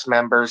cast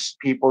members,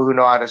 people who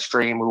know how to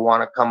stream, who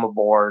want to come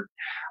aboard,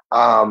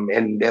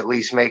 and at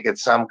least make it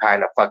some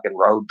kind of fucking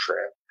road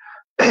trip.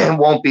 It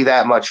won't be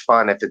that much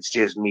fun if it's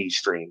just me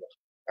streaming.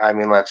 I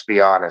mean, let's be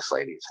honest,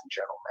 ladies and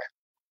gentlemen.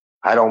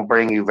 I don't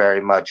bring you very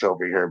much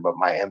over here but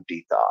my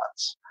empty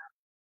thoughts.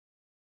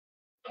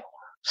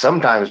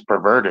 Sometimes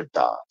perverted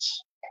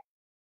thoughts.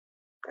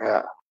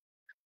 Yeah.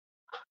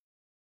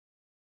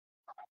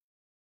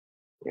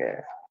 Yeah.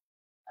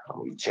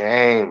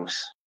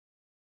 James.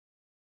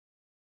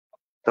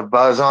 The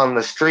buzz on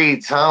the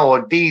streets, huh?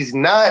 Well, these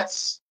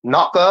nuts,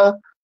 knocker.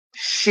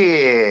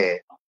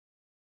 Shit.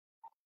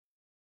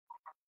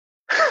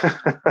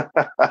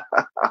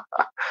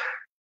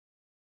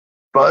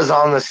 Buzz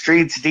on the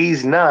streets,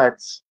 these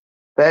nuts.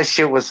 That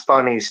shit was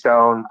funny,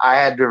 Stone. I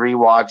had to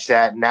rewatch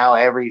that. Now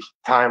every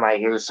time I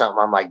hear something,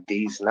 I'm like,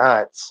 these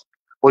nuts.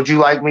 Would you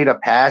like me to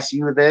pass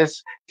you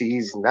this?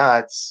 These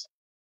nuts.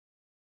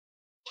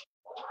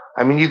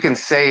 I mean, you can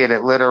say it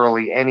at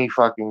literally any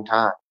fucking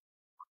time.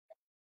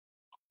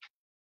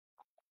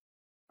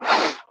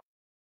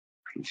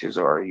 Peaches,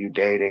 or are you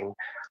dating?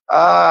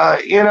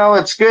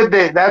 It's good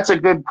that's a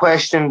good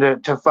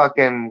question to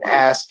fucking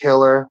ask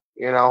Killer.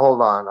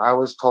 Hold on. I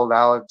was told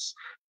Alex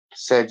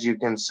said you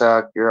can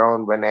suck your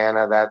own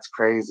banana. That's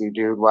crazy,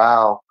 dude.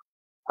 Wow.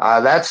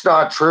 That's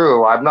not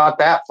true. I'm not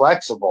that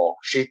flexible.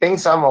 She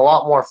thinks I'm a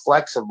lot more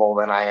flexible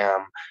than I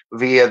am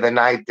via the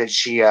night that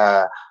she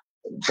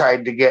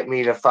tried to get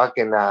me to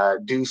fucking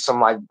do some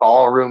like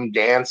ballroom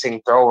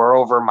dancing, throw her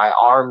over my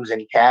arms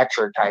and catch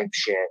her type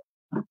shit.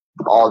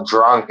 All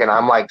drunk, and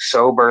I'm like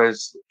sober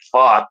as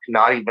fuck,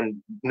 not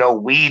even no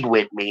weed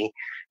with me.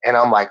 And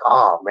I'm like,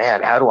 oh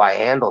man, how do I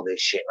handle this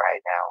shit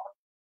right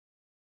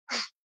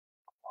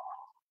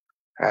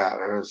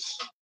now?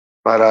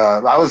 But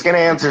I was gonna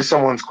answer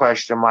someone's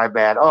question, my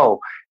bad. Oh,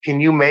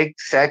 can you make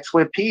sex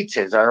with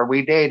Peaches? Are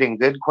we dating?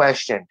 Good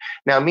question.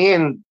 Now, me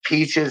and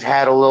Peaches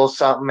had a little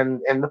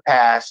something in the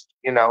past,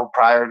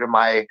 prior to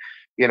my,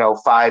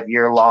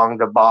 5-year long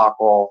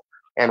debacle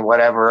and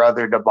whatever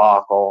other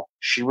debacle.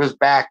 She was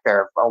back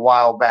there a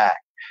while back,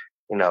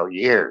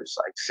 years,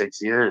 like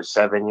 6 years,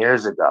 7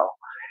 years ago.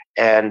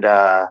 And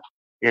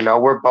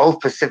we're both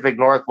Pacific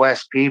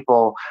Northwest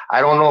people.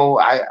 I don't know.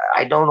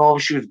 I don't know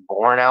if she was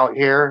born out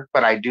here,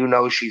 but I do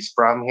know she's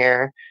from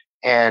here.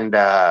 And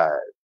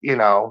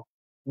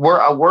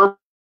we're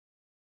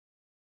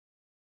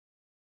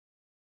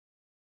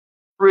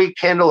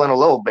rekindling a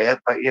little bit,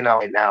 but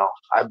now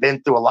I've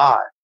been through a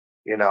lot.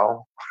 You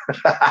know,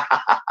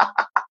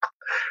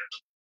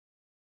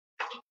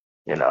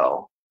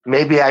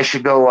 maybe I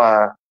should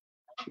go.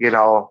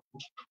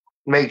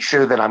 make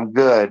sure that I'm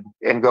good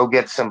and go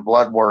get some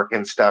blood work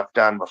and stuff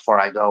done before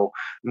I go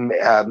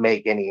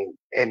make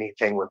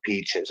anything with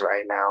Peaches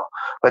right now.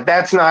 But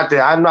that's not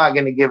I'm not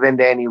going to give in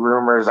to any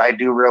rumors. I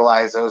do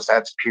realize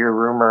that's pure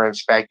rumor and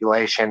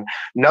speculation.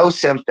 No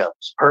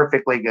symptoms.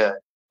 Perfectly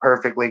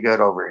good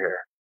over here.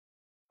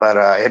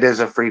 But it is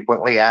a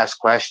frequently asked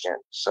question,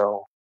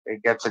 so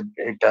it gets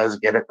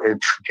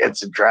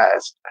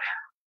addressed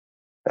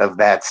of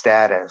that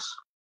status.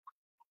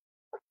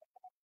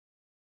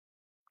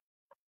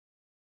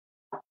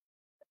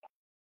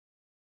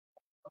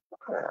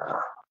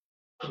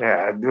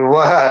 Yeah,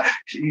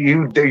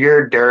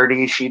 you're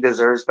dirty. She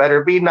deserves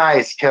better. Be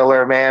nice,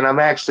 killer, man. I'm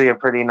actually a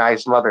pretty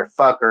nice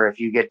motherfucker if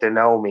you get to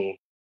know me.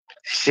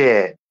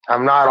 Shit,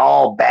 I'm not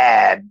all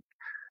bad.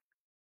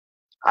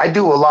 I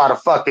do a lot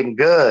of fucking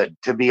good,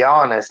 to be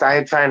honest. I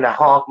ain't trying to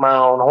honk my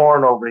own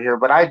horn over here,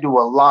 but I do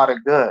a lot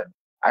of good.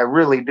 I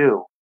really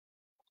do.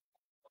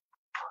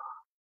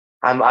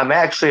 I'm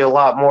actually a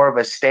lot more of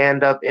a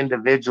stand-up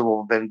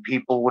individual than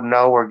people would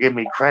know or give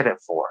me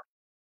credit for.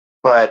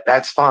 But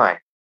that's fine.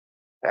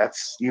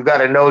 You got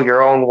to know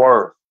your own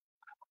worth.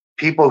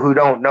 People who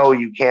don't know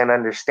you can't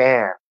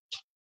understand.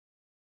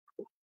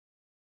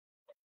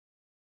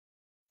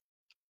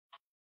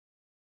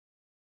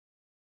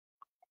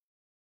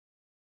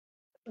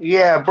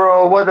 Yeah,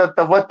 bro, what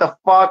the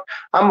fuck?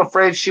 I'm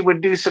afraid she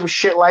would do some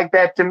shit like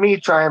that to me,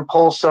 try and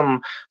pull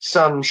some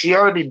she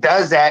already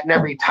does that in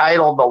every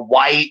title, the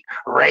white,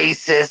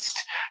 racist,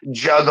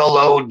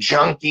 juggalo,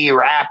 junkie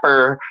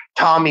rapper,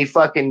 Tommy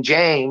fucking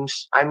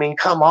James. I mean,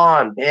 come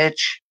on,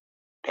 bitch.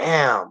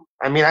 Damn.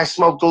 I mean, I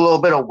smoked a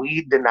little bit of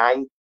weed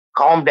tonight.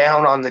 Calm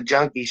down on the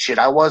junkie shit.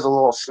 I was a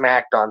little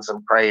smacked on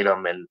some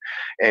kratom and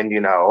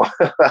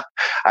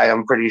I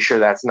am pretty sure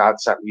that's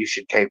not something you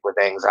should take with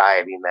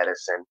anxiety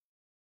medicine.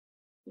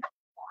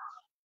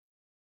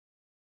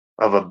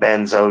 Of a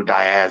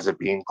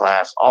benzodiazepine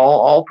class,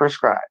 all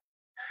prescribed.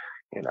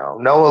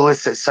 No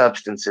illicit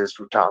substances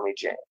for Tommy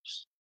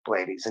James,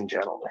 ladies and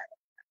gentlemen.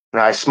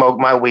 And I smoke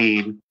my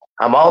weed.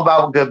 I'm all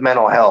about good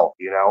mental health.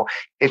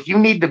 If you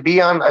need to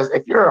be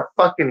if you're a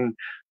fucking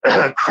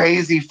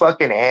crazy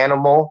fucking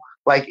animal,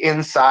 like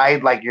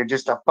inside, like you're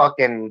just a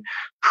fucking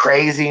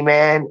crazy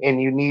man,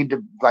 and you need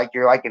to, like,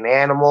 you're like an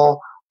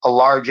animal, a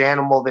large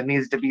animal that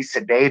needs to be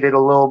sedated a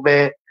little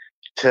bit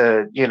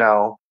to,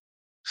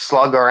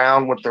 slug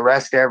around with the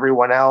rest of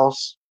everyone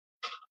else.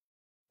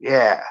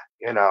 Yeah,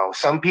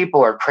 some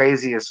people are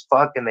crazy as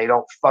fuck and they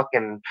don't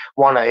fucking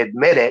want to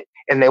admit it,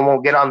 and they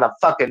won't get on the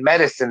fucking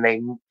medicine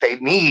they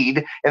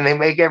need, and they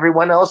make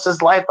everyone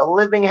else's life a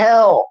living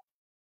hell.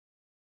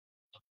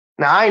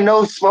 Now I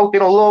know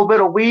smoking a little bit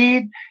of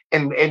weed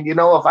and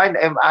if I'm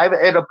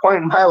at a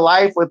point in my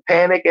life with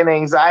panic and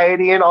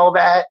anxiety and all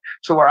that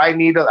to where I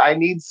need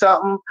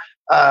something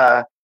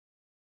to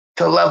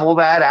level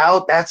that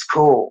out, that's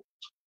cool.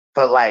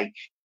 But like,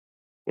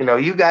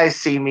 you guys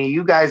see me.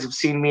 You guys have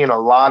seen me in a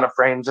lot of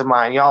frames of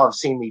mind. Y'all have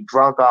seen me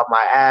drunk off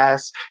my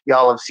ass.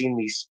 Y'all have seen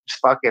me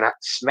fucking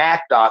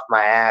smacked off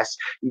my ass.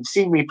 You've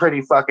seen me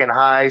pretty fucking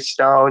high,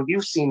 stoned.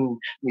 You've seen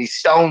me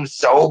stone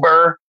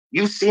sober.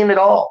 You've seen it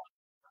all.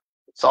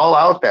 It's all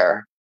out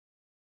there.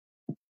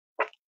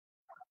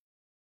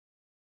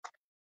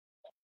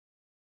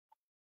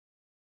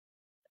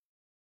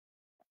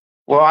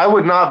 Well, I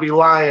would not be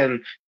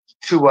lying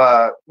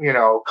to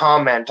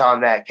comment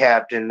on that,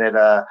 Captain,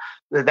 that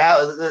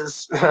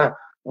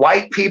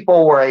white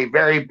people were a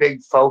very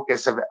big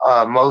focus of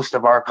most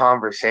of our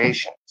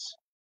conversations.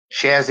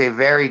 She has a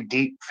very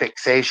deep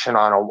fixation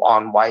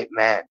on white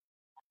men,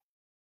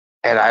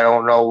 and I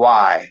don't know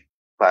why.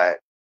 But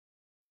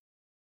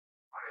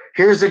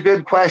here's a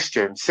good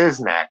question,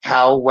 Siznak.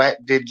 How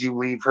wet did you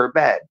leave her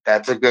bed?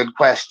 That's a good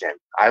question.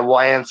 I will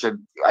answer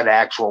an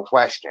actual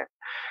question.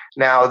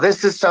 Now,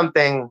 this is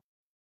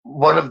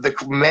one of the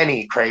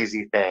many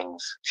crazy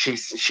things. She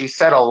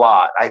said a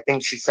lot. I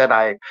think she said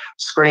I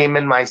scream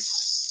in my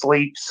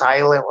sleep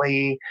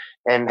silently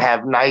and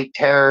have night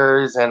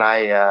terrors, and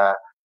I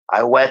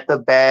wet the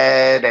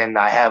bed, and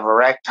I have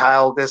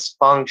erectile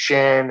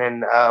dysfunction,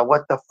 and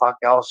what the fuck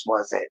else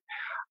was it?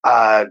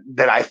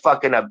 That I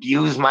fucking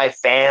abuse my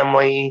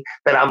family,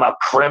 that I'm a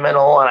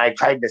criminal, and I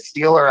tried to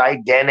steal her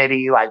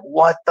identity. Like,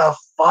 what the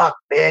fuck,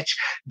 bitch?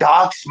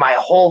 Doxed my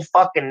whole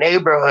fucking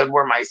neighborhood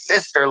where my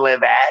sister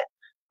live at.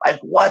 Like,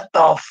 what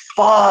the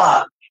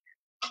fuck?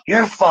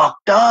 You're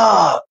fucked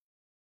up.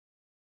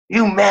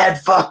 You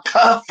mad fucked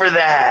up for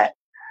that.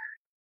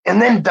 And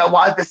then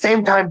while at the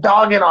same time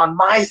dogging on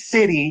my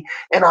city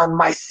and on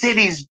my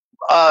city's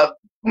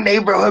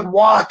neighborhood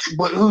watch,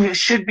 who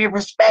should be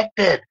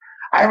respected.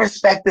 I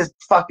respect this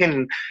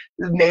fucking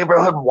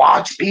neighborhood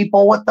watch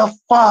people. What the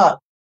fuck?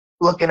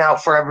 Looking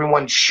out for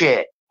everyone's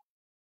shit.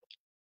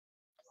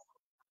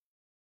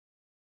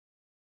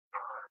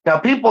 Now,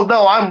 people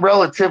know I'm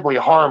relatively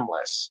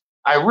harmless.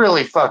 I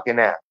really fucking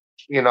am.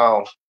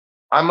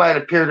 I might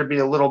appear to be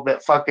a little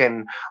bit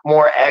fucking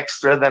more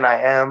extra than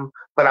I am,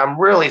 but I'm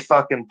really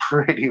fucking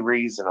pretty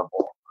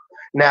reasonable.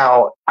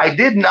 Now, I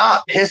did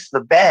not piss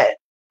the bed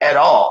at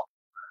all.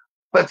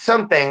 But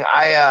something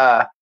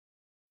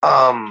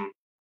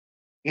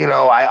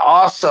I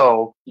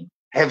also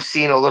have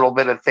seen a little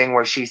bit of thing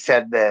where she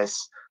said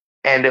this,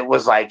 and it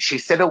was like she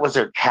said it was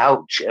her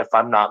couch, if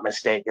I'm not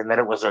mistaken, that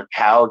it was her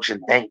couch,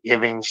 and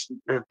Thanksgiving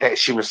that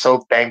she was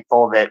so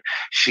thankful that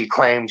she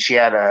claimed she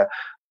had a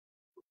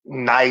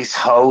nice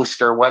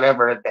host or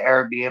whatever at the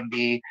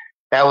Airbnb.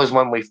 That was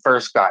when we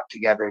first got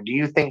together. Do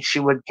you think she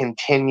would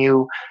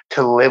continue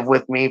to live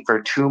with me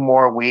for 2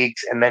 more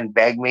weeks and then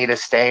beg me to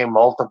stay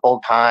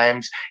multiple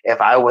times if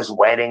I was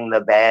wetting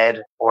the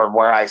bed or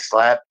where I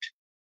slept?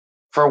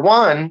 For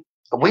one,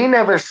 we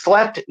never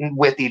slept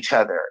with each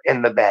other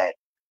in the bed.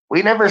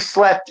 We never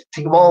slept,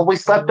 well, we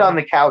slept on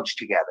the couch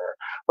together,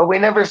 but we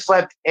never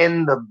slept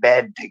in the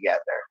bed together.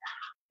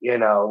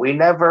 We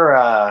never,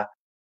 I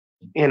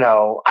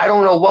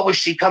don't know what was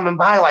she coming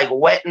by, like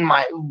wetting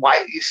my,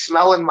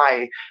 smelling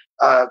my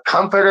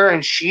comforter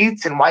and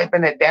sheets and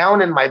wiping it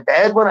down in my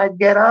bed when I'd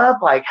get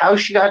up. Like, how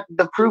she got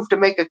the proof to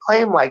make a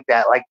claim like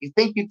that? Like, you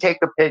think you'd take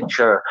a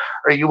picture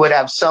or you would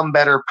have some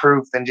better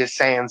proof than just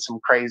saying some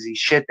crazy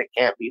shit that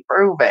can't be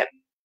proven.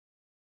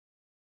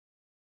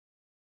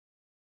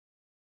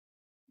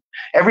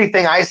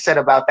 Everything I said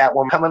about that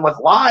woman coming with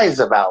lies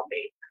about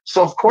me.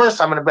 So of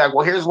course I'm going to be like,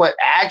 well, here's what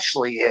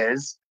actually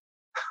is.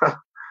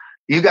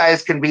 You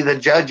guys can be the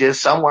judges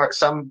somewhere.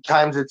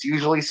 Sometimes it's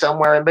usually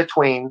somewhere in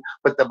between,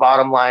 but the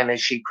bottom line is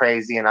she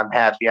crazy, and I'm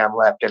happy I'm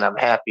left, and I'm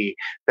happy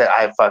that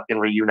I fucking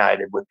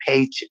reunited with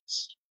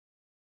Pages.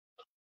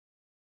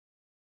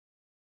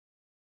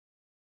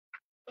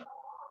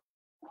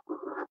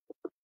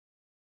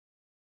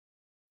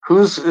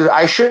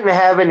 I shouldn't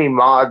have any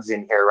mods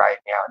in here right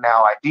now.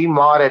 Now I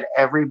demodded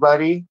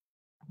everybody,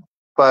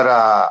 but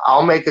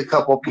I'll make a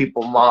couple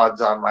people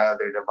mods on my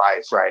other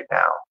device right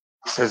now.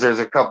 Because there's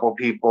a couple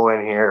people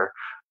in here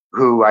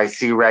who I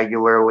see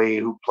regularly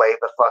who play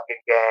the fucking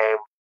game.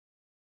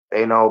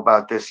 They know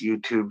about this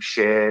YouTube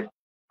shit.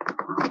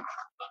 I'll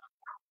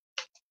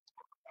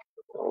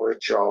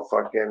let y'all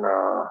fucking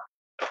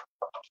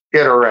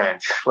get a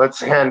wrench.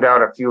 Let's hand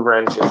out a few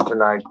wrenches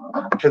tonight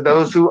to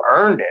those who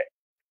earned it.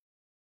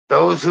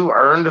 Those who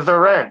earned the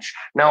wrench.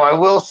 Now, I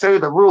will say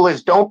the rule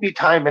is don't be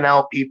timing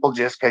out people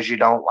just because you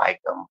don't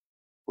like them.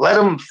 Let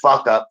them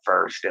fuck up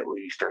first, at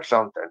least, or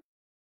something.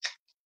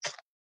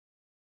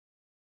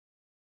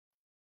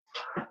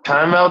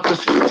 Time out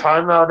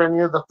any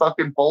of the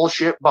fucking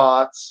bullshit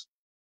bots.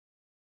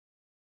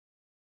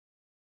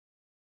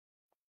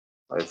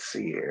 Let's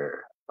see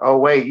here. Oh,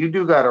 wait, you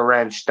do got a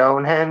wrench.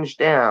 Stonehenge?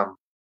 Damn.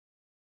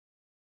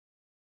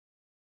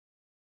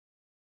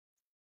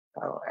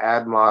 Oh,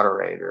 add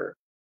moderator.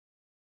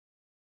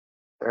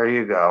 There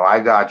you go. I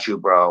got you,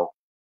 bro.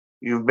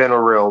 You've been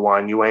a real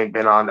one. You ain't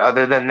been on.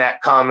 Other than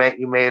that comment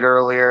you made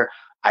earlier,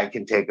 I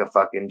can take a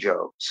fucking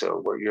joke.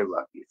 So you're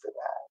lucky for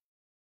that.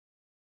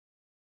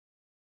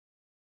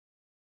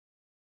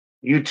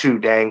 You too,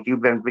 Dank.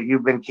 You've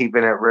been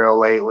keeping it real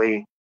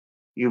lately.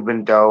 You've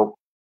been dope.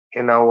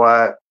 You know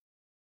what?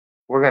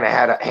 We're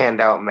gonna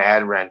hand out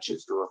mad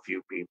wrenches to a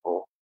few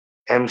people.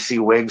 MC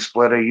Wig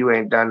Splitter, you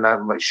ain't done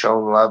nothing but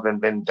shown love and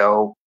been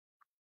dope.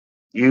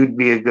 You'd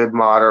be a good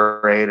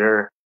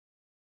moderator.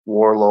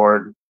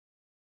 Warlord.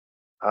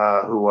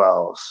 Who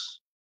else?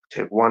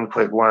 Take one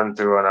quick run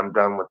through and I'm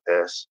done with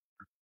this.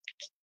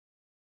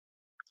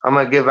 I'm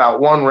gonna give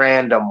out one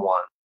random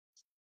one.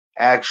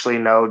 Actually,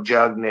 no,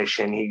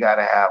 Jugnition, he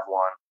gotta have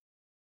one.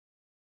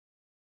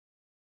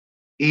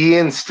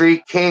 Ian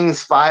Street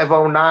Kings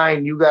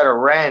 509, you got a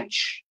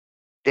wrench.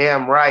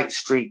 Damn right,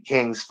 Street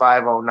Kings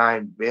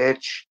 509,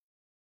 bitch.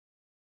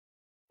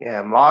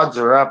 Yeah, mods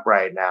are up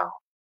right now.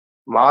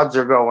 Mods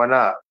are going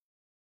up.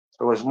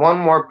 There was one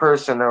more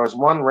person. There was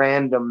one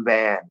random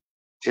ban,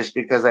 just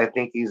because I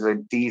think he's a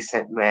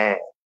decent man,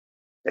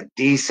 a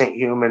decent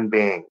human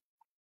being.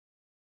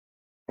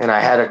 And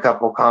I had a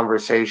couple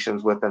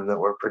conversations with him that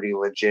were pretty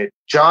legit.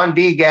 John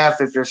D. Gaff,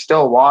 if you're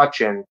still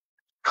watching,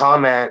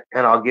 comment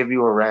and I'll give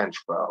you a wrench,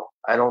 bro.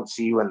 I don't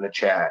see you in the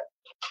chat.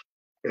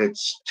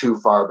 It's too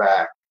far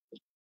back.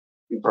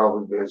 You're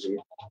probably busy.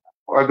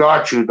 I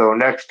got you, though,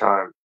 next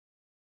time.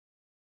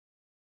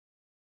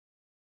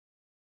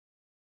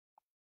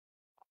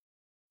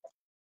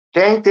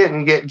 Dank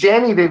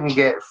Jenny didn't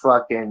get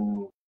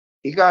fucking,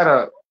 he got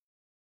a,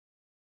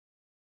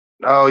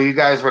 oh, you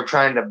guys were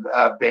trying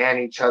to ban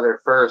each other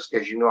first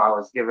because you knew I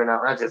was giving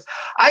out wrenches.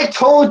 I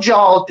told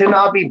y'all to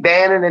not be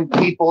banning and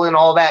people and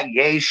all that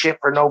gay shit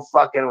for no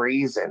fucking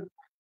reason.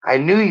 I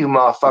knew you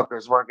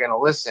motherfuckers weren't going to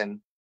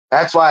listen.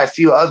 That's why a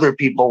few other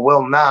people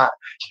will not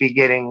be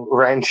getting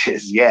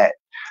wrenches yet.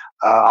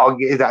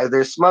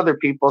 There's some other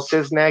people.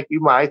 Siznak,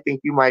 I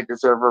think you might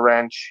deserve a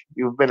wrench.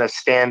 You've been a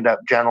stand-up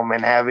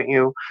gentleman, haven't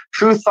you?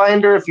 Truth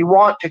Finder, if you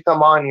want to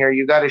come on here,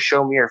 you got to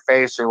show me your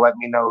face or let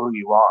me know who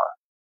you are.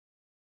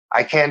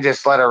 I can't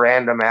just let a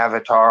random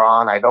avatar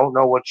on. I don't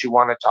know what you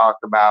want to talk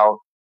about.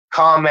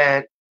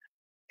 Comment.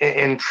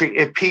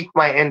 It piqued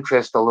my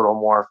interest a little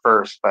more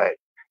first, but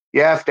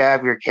you have to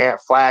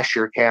have flash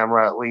your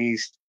camera at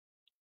least.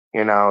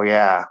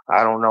 Yeah.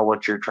 I don't know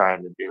what you're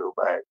trying to do,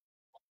 but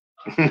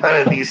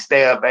none of these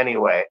stay up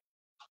anyway.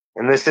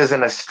 And this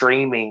isn't a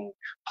streaming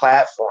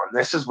platform.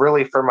 This is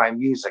really for my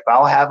music.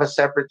 I'll have a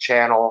separate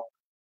channel,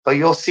 but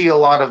you'll see a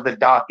lot of the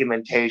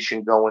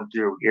documentation going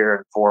through here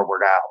and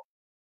forward out.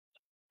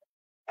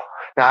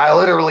 Now, I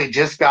literally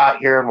just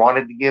got here and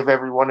wanted to give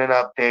everyone an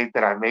update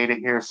that I made it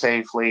here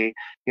safely.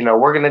 You know,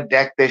 we're going to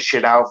deck this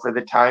shit out for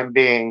the time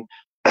being,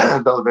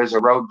 though there's a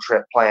road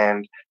trip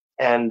planned.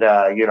 And,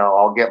 you know,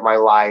 I'll get my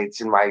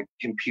lights and my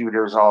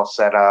computers all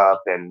set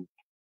up and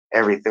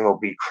everything will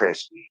be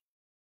crispy.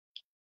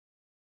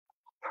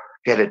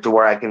 Get it to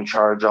where I can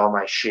charge all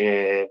my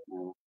shit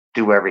and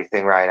do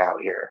everything right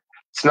out here.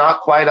 It's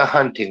not quite a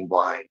hunting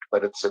blind,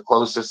 but it's the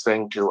closest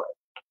thing to it.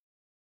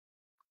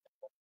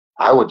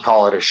 I would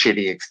call it a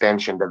shitty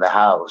extension to the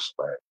house,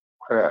 but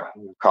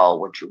you call it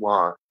what you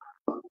want.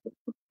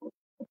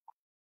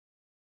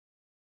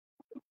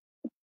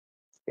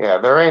 Yeah,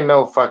 there ain't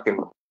no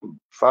fucking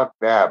fuck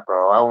that,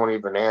 bro. I won't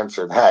even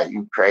answer that,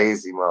 you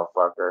crazy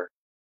motherfucker.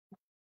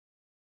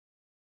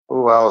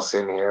 Who else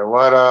in here?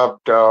 What up,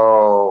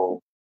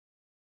 though?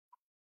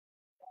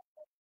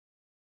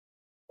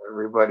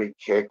 Everybody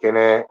kicking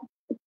it.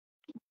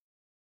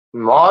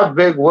 Mod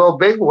Big Will.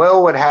 Big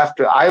Will would have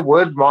to, I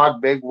would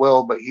mod Big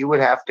Will, but he would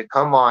have to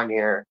come on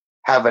here,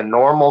 have a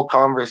normal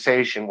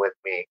conversation with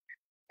me,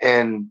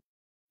 and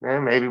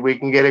maybe we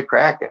can get it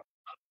cracking.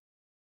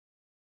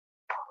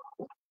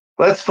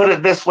 Let's put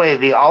it this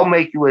way: I'll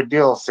make you a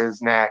deal,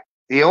 says Knack.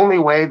 The only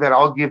way that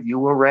I'll give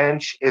you a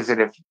wrench is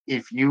that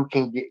if you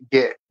can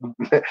get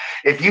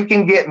if you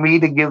can get me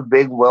to give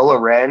Big Will a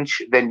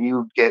wrench, then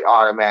you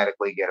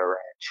automatically get a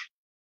wrench.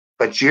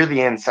 But you're the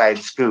inside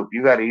scoop.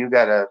 You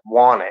gotta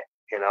want it,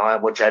 you know,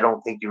 which I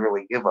don't think you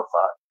really give a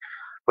fuck.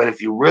 But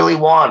if you really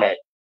want it,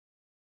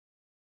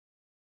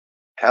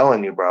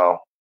 telling you, bro,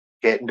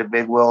 get into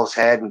Big Will's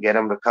head and get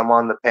him to come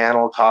on the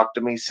panel, talk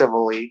to me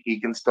civilly. He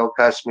can still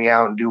cuss me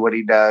out and do what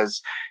he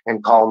does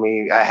and call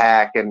me a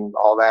hack and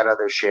all that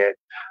other shit.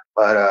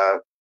 But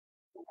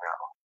you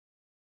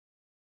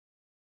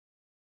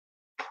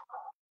know,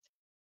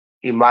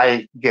 he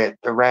might get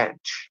the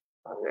wrench.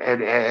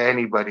 And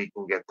anybody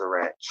can get the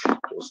wrench.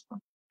 Just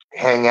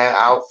hang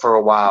out for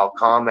a while,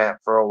 comment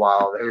for a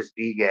while. There's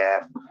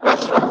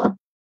DGAF.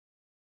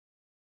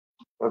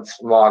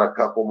 Let's mod a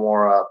couple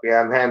more up.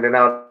 Yeah, I'm handing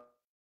out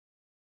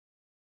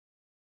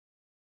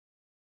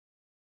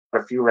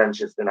a few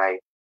wrenches tonight.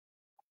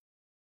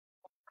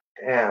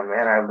 Damn,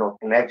 man, I have no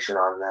connection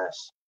on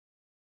this.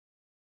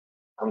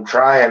 I'm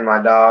trying,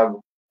 my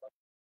dog.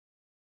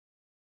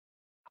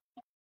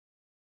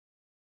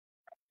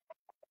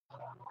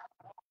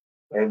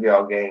 Maybe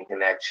I'll gain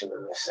connection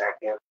in a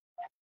second.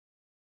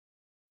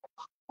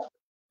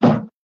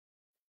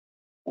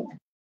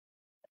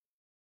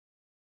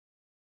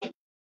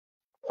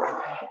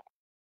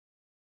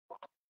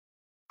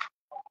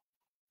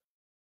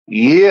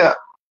 Yeah,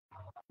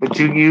 but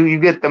you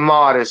get the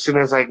mod as soon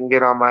as I can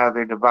get on my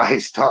other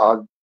device,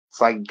 dog. It's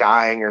like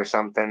dying or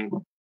something.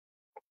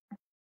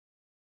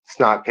 It's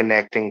not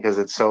connecting because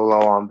it's so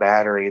low on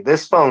battery.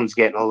 This phone's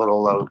getting a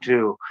little low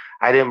too.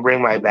 I didn't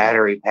bring my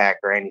battery pack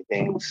or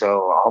anything,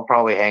 so I'll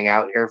probably hang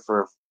out here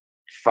for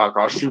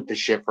I'll shoot the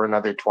shit for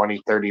another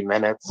 20, 30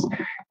 minutes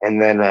and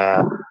then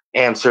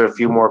answer a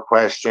few more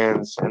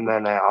questions and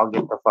then I'll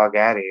get the fuck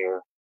out of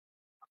here.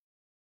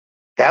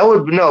 That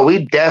would no,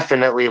 we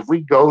definitely, if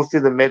we go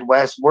through the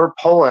Midwest, we're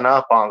pulling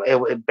up on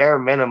it, bare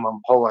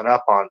minimum pulling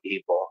up on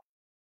people.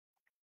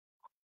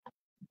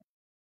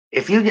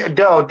 If you get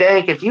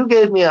Dank, if you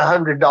gave me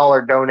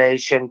 $100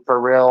 donation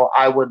for real,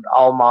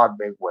 I'll mod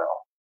Big Will.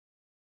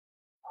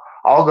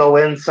 I'll go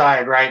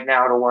inside right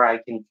now to where I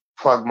can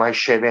plug my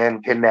shit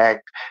in,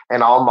 connect,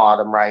 and I'll mod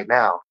him right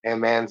now.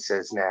 And man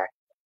says Knack.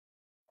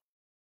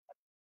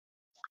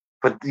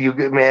 But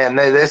man,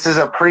 this is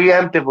a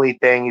preemptively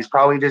thing. He's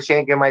probably just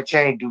yanking my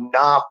chain. Do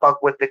not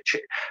fuck with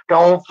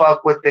don't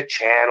fuck with the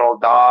channel,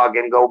 dog,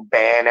 and go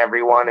ban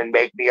everyone and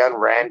make me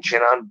unwrench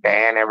and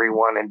unban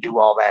everyone and do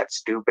all that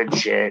stupid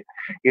shit.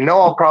 You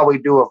know, I'll probably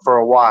do it for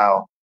a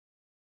while.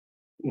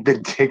 The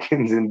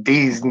Dickens and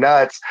D's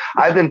nuts.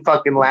 I've been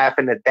fucking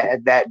laughing at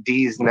that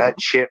D's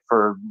nut shit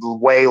for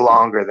way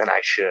longer than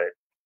I should.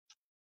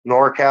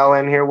 NorCal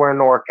in here? Where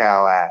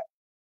NorCal at?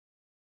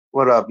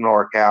 What up,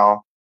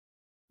 NorCal?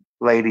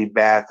 Lady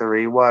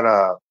Bathory, what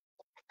up?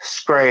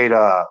 Straight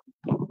up.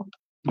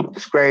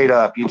 Straight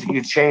up.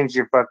 You changed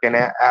your fucking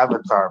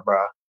avatar,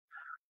 bro.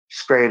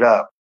 Straight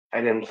up.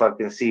 I didn't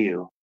fucking see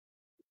you.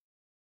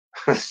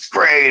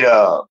 Straight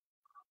up.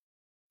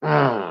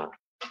 Yeah.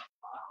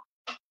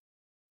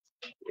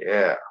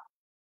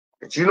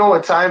 But you know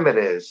what time it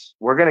is.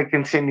 We're going to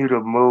continue to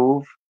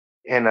move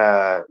in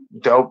a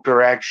dope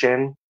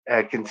direction.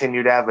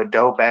 Continue to have a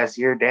dope ass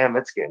year. Damn,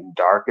 it's getting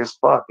dark as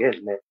fuck,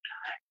 isn't it?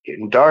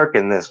 Getting dark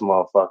in this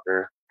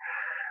motherfucker.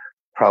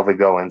 Probably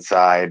go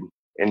inside,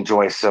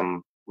 enjoy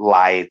some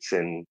lights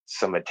and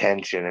some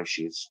attention if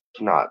she's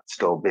not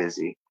still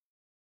busy.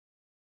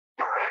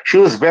 She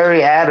was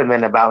very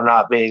adamant about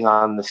not being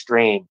on the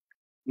stream.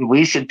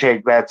 We should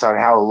take bets on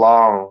how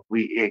long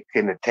it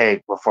can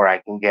take before I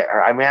can get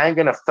her. I mean, I'm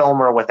gonna film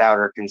her without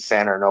her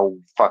consent or no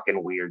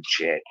fucking weird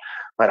shit.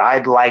 But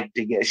I'd like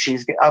to get.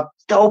 She's a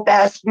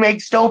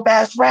makes dope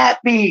ass rap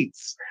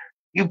beats.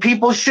 You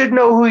people should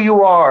know who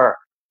you are.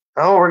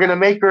 Oh, we're gonna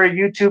make her a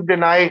YouTube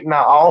tonight, and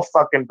I'll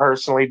fucking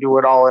personally do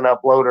it all and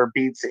upload her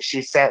beats that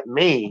she sent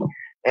me,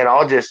 and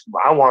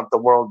I want the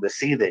world to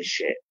see this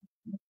shit.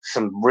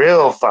 Some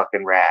real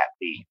fucking rap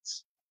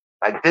beats.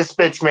 Like this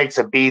bitch makes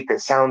a beat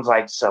that sounds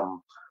like it's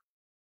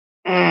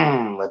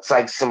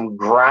like some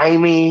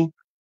grimy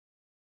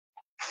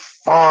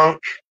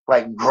funk,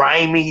 like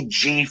grimy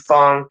G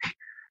funk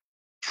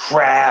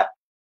trap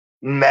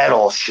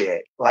metal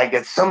shit. Like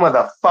it's some of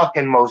the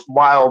fucking most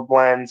wild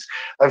blends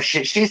of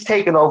shit. She's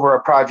taken over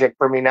a project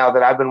for me now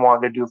that I've been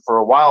wanting to do for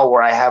a while,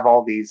 where I have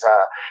all these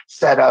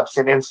setups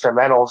and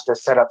instrumentals to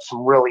set up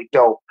some really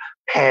dope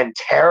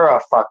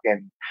Pantera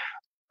fucking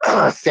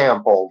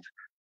sampled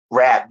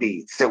rap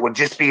beats that would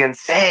just be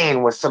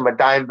insane with some of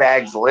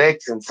Dimebag's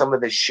licks and some of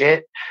the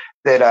shit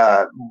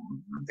that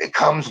it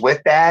comes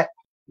with that.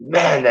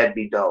 Man, that'd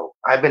be dope.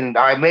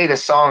 I made a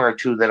song or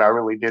two that I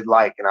really did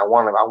like, and I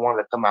want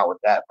to come out with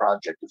that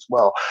project as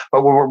well.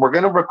 But we're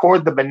gonna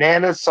record the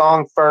Bananas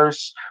song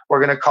first. We're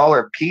gonna call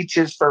her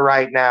Peaches for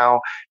right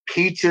now.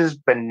 Peaches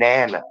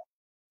Banana.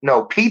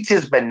 No,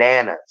 Peaches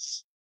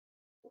Bananas.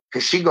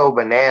 Cause she go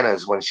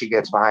bananas when she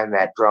gets behind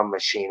that drum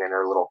machine and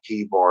her little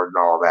keyboard and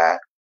all that.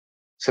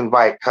 Let's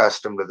invite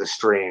Custom to the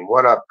stream.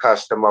 What up,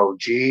 Custom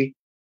OG?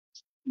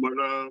 But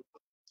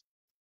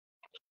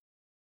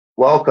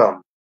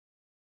Welcome.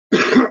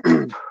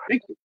 thank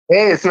you.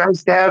 Hey, it's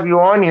nice to have you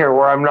on here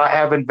where I'm not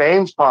having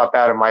veins pop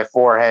out of my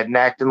forehead and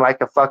acting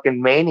like a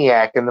fucking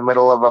maniac in the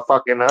middle of a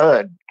fucking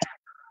hood,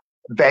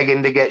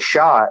 begging to get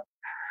shot.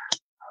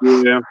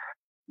 Yeah.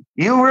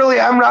 You really,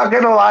 I'm not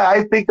gonna lie,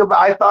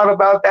 I thought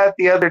about that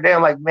the other day.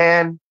 I'm like,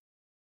 man,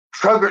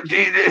 Trigger,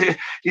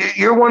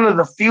 you're one of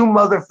the few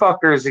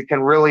motherfuckers that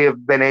can really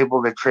have been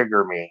able to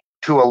trigger me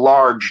to a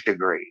large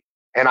degree.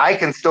 And I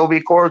can still be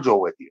cordial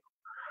with you.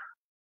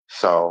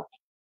 So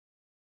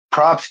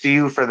props to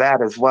you for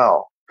that as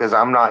well, because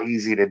I'm not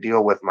easy to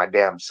deal with my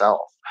damn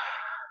self.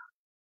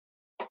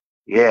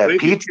 Yeah,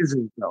 Thank Peaches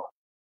is dope.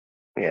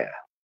 Yeah.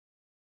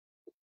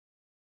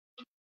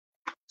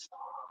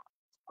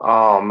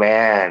 Oh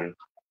man.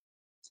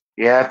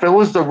 Yeah, if it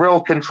was the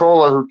real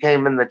controller who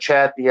came in the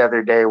chat the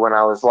other day when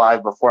I was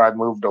live before I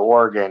moved to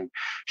Oregon,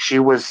 she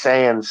was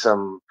saying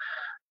saying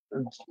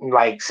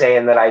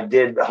that I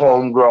did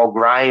homegirl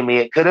grimy.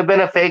 It could have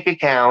been a fake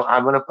account.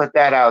 I'm gonna put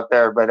that out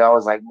there, but I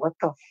was like, what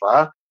the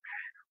fuck?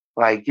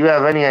 Like, you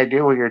have any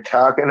idea what you're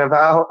talking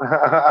about?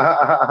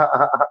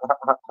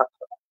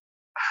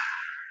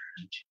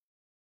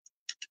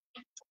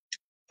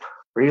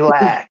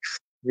 Relax.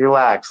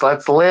 Relax.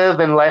 Let's live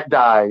and let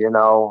die,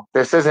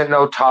 This isn't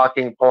no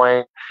talking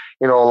point.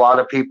 A lot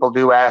of people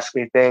do ask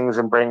me things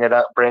and bring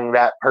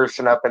that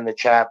person up in the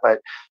chat, but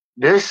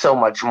there's so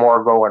much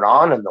more going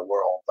on in the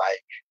world.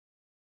 Like,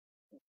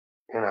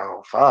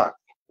 fuck.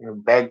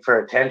 Beg for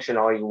attention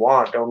all you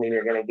want. Don't mean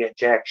you're gonna get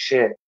jack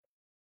shit.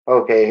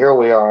 Okay, here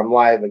we are. I'm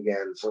live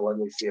again. So let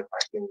me see if I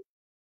can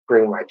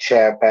bring my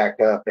chat back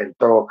up and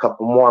throw a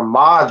couple more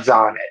mods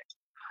on it.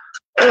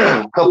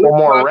 A couple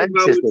more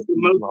wrenches. What's the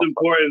most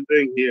important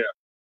thing here?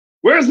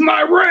 Where's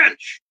my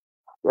wrench?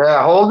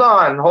 Yeah, hold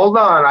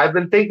on. I've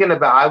been thinking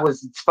about.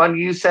 It's funny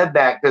you said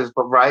that because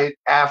right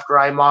after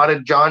I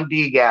modded John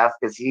Degaff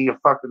because he a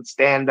fucking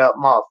stand-up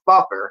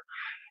motherfucker,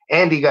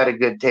 and he got a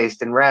good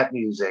taste in rap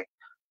music.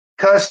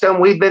 Custom,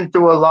 we've been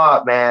through a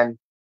lot, man,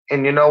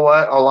 and you know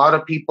what? A lot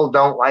of people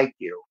don't like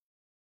you,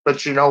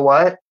 but you know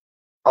what?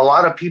 A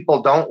lot of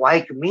people don't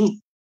like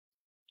me.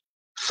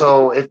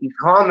 So if you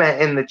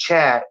comment in the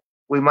chat,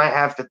 we might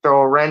have to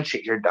throw a wrench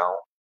at your dome.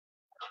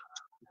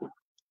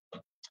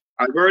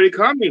 I've already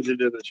commented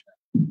in the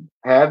chat.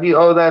 Have you?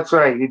 Oh, that's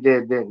right. You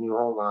did, didn't you?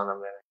 Hold on a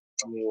minute.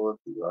 Let me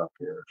look you up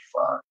here.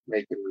 Fuck.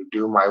 Making me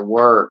do my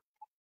work.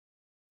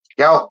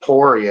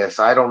 Galtorius.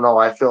 I don't know.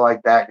 I feel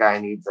like that guy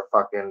needs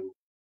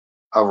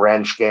a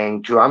wrench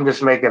gang too. I'm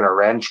just making a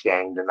wrench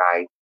gang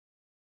tonight.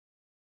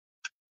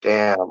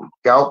 Damn.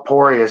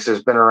 Galtorius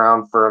has been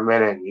around for a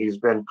minute. He's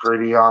been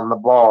pretty on the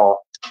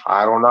ball.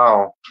 I don't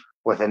know.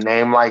 With a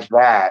name like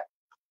that.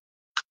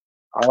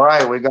 All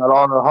right. We got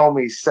all the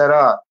homies set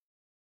up.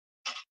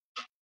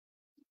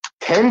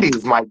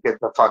 Tendy's might get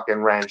the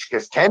fucking wrench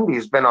because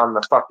Tendy's been on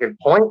the fucking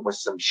point with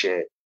some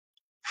shit.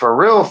 For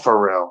real, for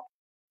real.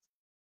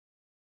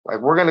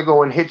 Like, we're going to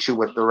go and hit you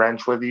with the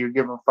wrench whether you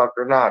give a fuck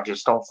or not.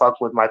 Just don't fuck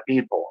with my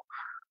people.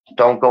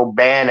 Don't go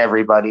ban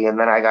everybody and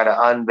then I got to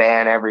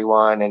unban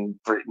everyone and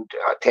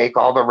take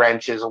all the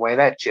wrenches away.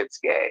 That shit's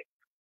gay.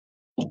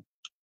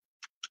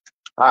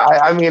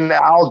 I mean,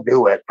 I'll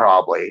do it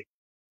probably.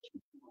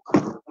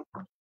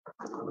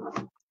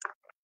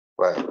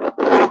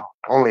 But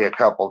only a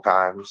couple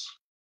times.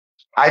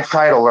 I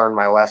try to learn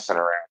my lesson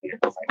around here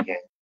if I can.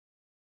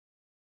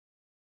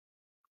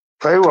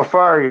 Play with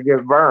fire, you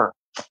get burned.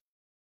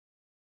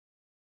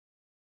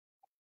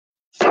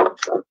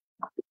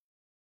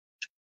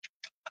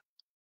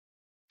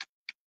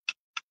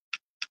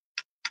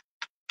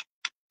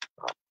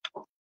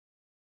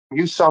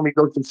 You saw me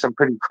go through some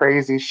pretty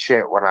crazy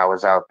shit when I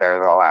was out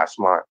there the last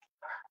month.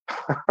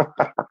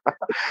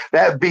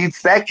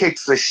 That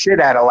kicks the shit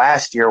out of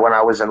last year when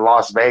I was in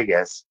Las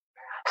Vegas.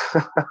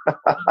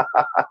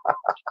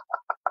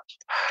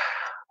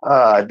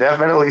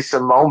 Definitely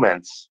some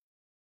moments.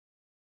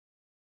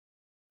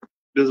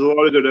 There's a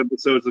lot of good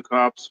episodes of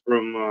Cops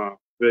from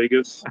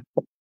Vegas.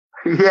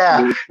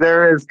 Yeah,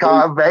 there is.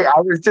 I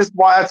was just.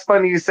 It's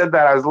funny you said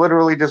that. I was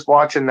literally just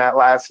watching that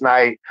last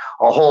night.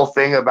 A whole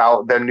thing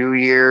about the New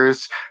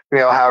Year's. You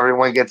know how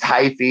everyone gets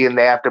hyphy and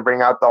they have to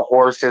bring out the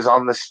horses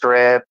on the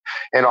strip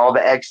and all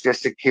the extra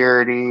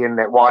security, and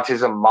it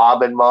watches them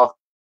mobbing motherfuckers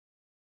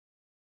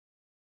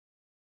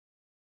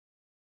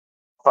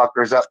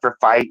up for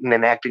fighting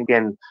and acting.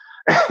 And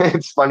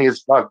it's funny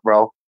as fuck,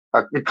 bro.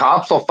 The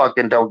cops will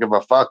fucking don't give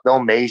a fuck.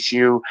 They'll mace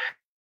you.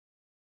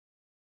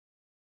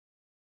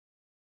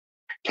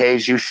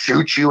 Case you,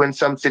 shoot you in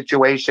some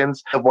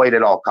situations, avoid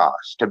at all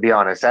costs, to be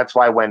honest. That's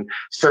why when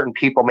certain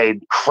people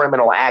made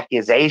criminal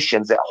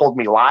accusations that hold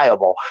me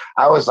liable,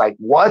 I was like,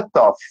 what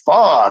the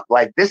fuck?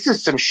 Like, this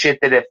is some shit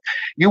that if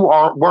you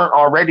weren't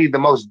already the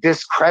most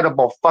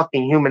discreditable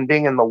fucking human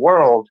being in the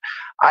world,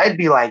 I'd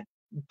be like,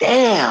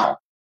 damn,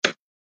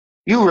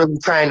 you really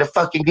trying to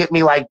fucking get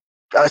me like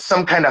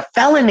some kind of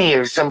felony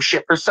or some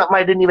shit for something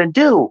I didn't even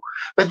do.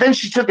 But then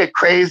she took it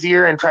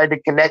crazier and tried to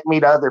connect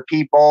me to other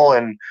people.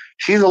 And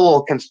she's a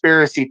little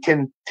conspiracy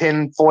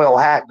tin foil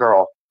hat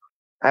girl.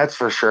 That's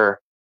for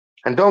sure.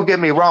 And don't get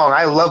me wrong,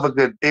 I love a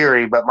good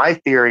theory, but my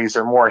theories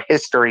are more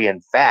history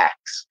and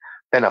facts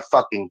than a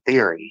fucking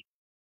theory.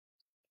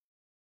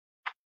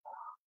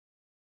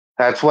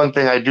 That's one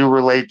thing I do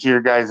relate to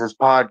your guys'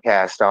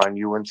 podcast on,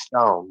 you and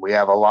Stone. We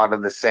have a lot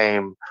of the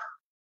same,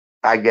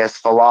 I guess,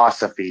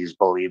 philosophies,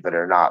 believe it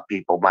or not.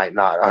 People might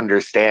not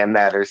understand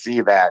that or see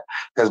that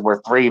because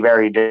we're three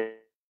very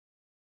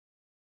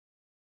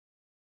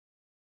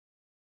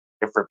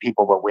different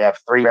people, but we have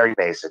three very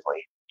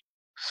basically.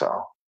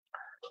 So,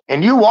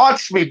 and you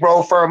watched me,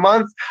 bro, for a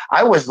month.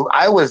 I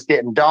was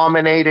getting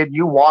dominated.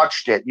 You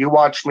watched it. You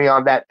watched me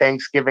on that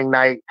Thanksgiving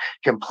night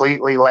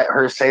completely let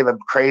her say the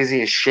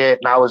craziest shit,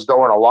 and I was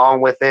going along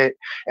with it,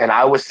 and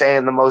I was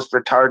saying the most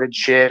retarded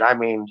shit. I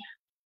mean,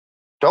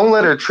 don't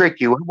let her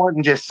trick you. It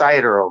wasn't just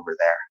cider over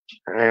there.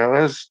 You know,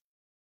 it was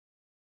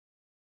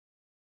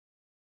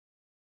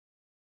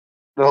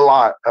a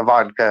lot of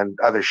vodka and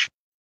other shit.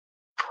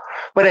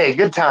 But hey,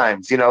 good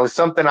times. You know,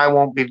 something I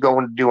won't be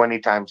going to do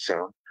anytime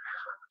soon.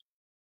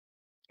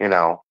 You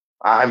know,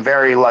 I'm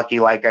very lucky.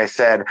 Like I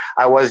said,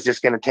 I was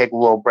just going to take a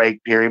little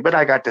break period, but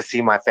I got to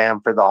see my fam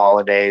for the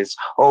holidays.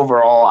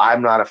 Overall,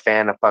 I'm not a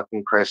fan of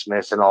fucking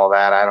Christmas and all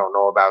that. I don't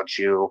know about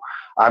you.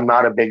 I'm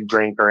not a big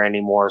drinker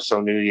anymore,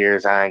 so New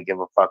Year's I ain't give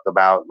a fuck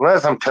about.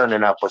 Unless I'm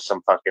turning up with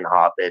some fucking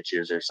hot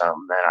bitches or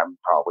something, then I'm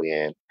probably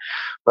in.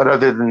 But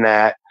other than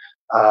that,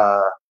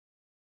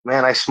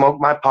 man, I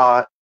smoke my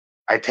pot.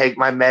 I take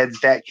my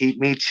meds that keep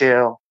me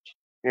chill,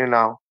 you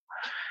know,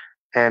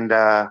 and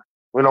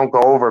we don't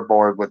go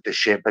overboard with the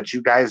shit. But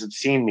you guys have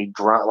seen me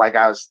drunk, like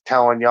I was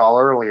telling y'all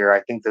earlier.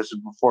 I think this was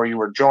before you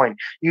were joined.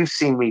 You've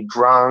seen me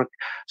drunk,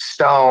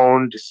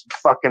 stoned,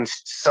 fucking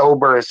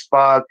sober as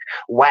fuck,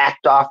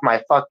 whacked off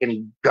my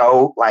fucking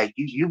goat. Like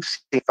you've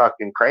seen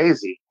fucking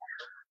crazy.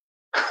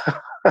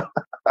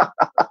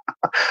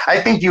 I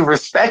think you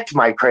respect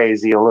my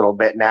crazy a little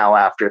bit now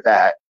after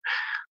that.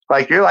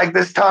 Like, you're like,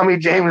 this Tommy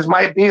James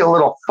might be a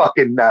little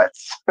fucking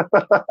nuts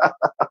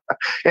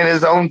in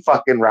his own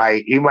fucking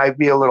right. He might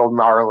be a little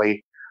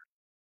gnarly.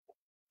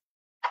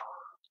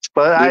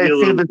 But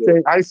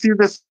I see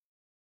this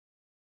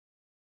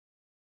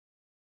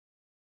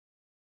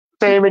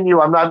same in you.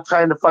 I'm not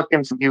trying to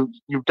fucking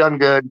you've done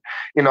good.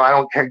 You know, I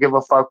don't care, give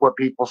a fuck what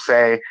people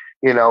say.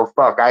 You know,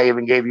 fuck, I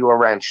even gave you a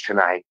wrench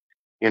tonight.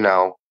 You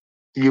know,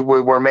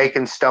 we're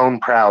making Stone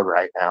proud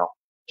right now.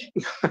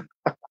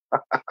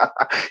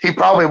 He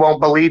probably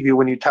won't believe you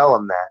when you tell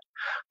him that.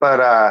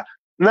 But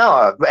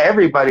no,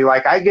 everybody,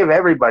 like, I give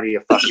everybody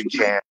a fucking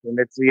chance. And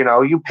it's, you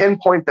know, you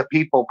pinpoint the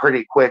people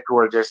pretty quick who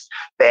are just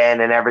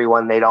banning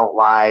everyone they don't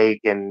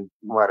like and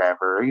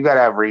whatever. You got to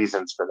have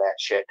reasons for that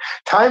shit.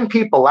 Time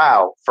people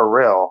out for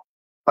real,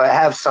 but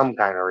have some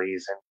kind of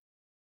reason.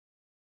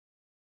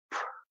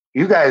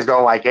 You guys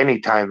don't like any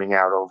timing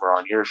out over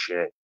on your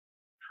shit.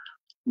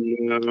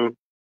 Yeah.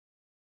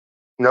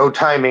 No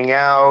timing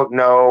out,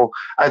 no.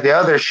 The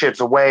other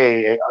shit's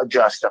way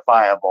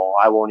justifiable.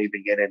 I won't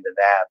even get into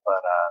that,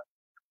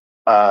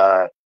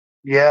 but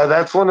yeah,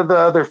 that's one of the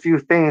other few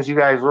things you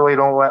guys really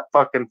don't let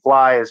fucking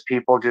fly is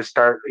people just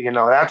start, you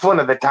know, that's one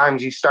of the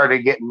times you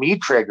started getting me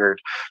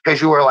triggered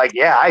because you were like,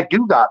 yeah, I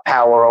do got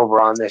power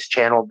over on this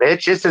channel,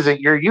 bitch. This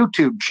isn't your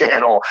YouTube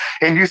channel.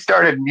 And you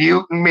started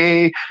muting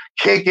me,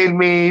 kicking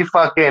me,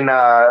 fucking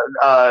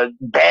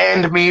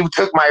banned me,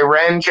 took my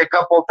wrench a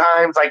couple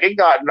times. Like, it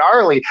got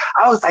gnarly.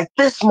 I was like,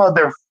 this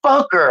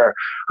motherfucker.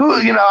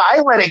 Who, you know,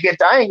 I let it get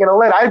to, I ain't gonna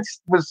let, I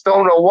was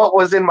don't know what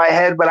was in my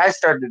head, but I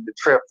started to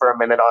trip for a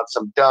minute on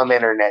some dumb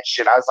internet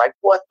shit. I was like,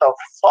 what the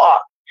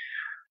fuck?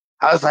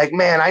 I was like,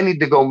 man, I need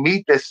to go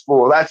meet this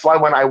fool. That's why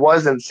when I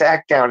was in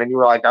Sacktown and you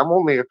were like, I'm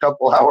only a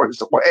couple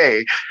hours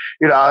away,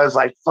 I was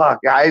like, fuck,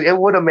 it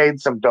would have made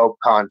some dope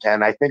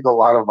content. I think a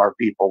lot of our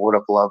people would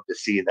have loved to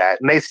see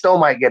that, and they still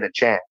might get a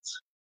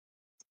chance.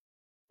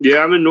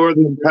 Yeah, I'm in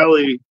Northern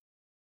Pelly.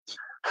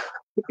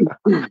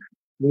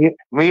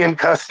 me and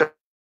Custom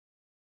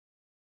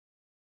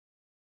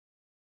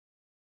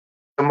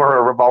are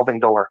a revolving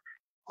door.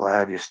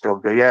 Glad you're still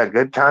good. Yeah,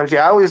 good times.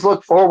 Yeah, I always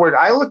look forward.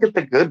 I look at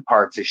the good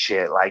parts of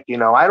shit. Like,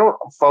 I don't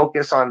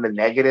focus on the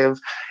negative,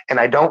 and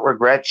I don't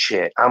regret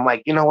shit. I'm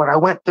like, you know what? I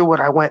went through what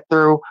I went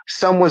through.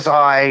 Some was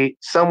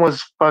some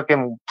was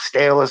fucking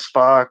stale as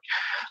fuck.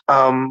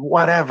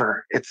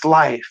 Whatever. It's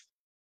life.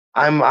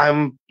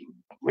 I'm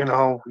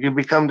you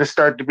become to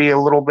start to be a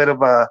little bit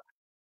of a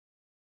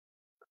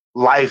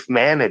life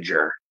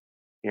manager,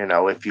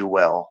 if you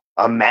will.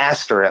 A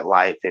master at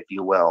life, if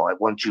you will.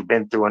 Once you've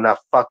been through enough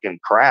fucking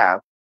crap.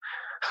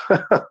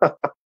 I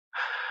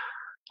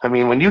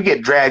mean, when you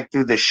get dragged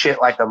through the shit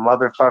like a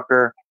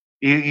motherfucker,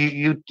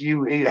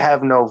 you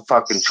have no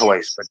fucking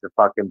choice but to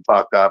fucking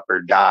fuck up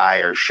or die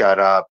or shut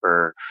up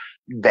or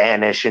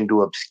vanish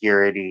into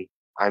obscurity.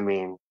 I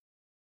mean,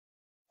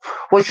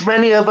 which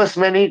many of us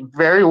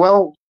very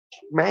well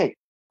may.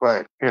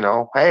 But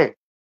hey,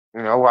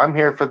 I'm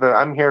here for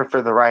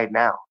the right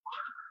now.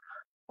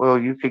 Well,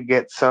 you could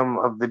get some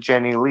of the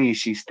Jenny Lee.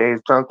 She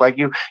stays drunk like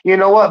you. You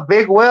know what,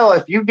 Big Will,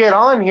 if you get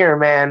on here,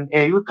 man,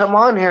 and you come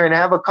on here and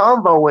have a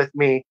combo with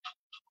me,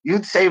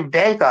 you'd save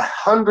Dank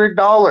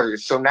 $100.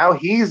 So now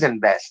he's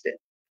invested.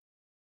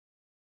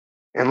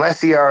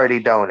 Unless he already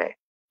donated.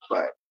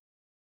 But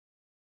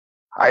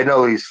I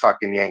know he's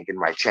fucking yanking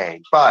my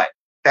chain. But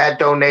that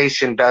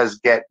donation does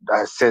get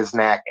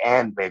Siznak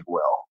and Big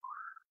Will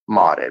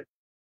modded.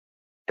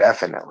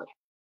 Definitely.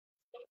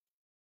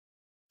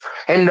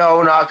 And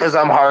no, not because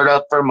I'm hard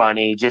up for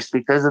money, just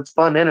because it's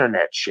fun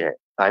internet shit.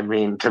 I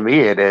mean, to me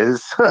it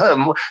is.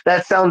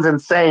 That sounds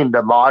insane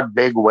to mod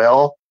Big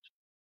Will.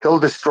 He'll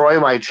destroy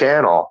my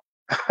channel.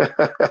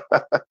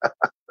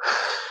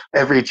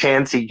 Every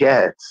chance he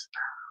gets.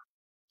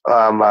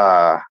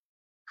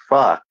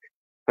 Fuck.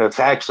 It's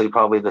actually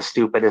probably the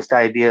stupidest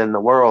idea in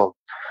the world.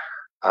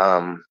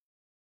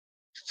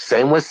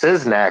 Same with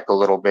Siznak a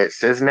little bit.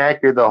 Siznak,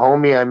 you're the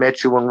homie. I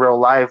met you in real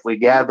life. We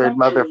gathered,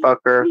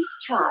 motherfucker.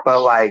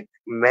 But like,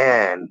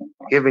 man,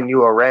 giving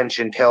you a wrench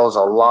entails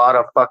a lot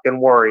of fucking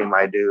worry,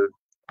 my dude.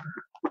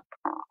 A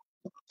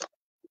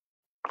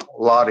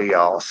lot of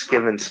y'all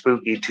giving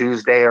Spooky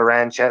Tuesday a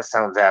wrench. That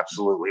sounds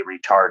absolutely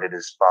retarded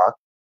as fuck.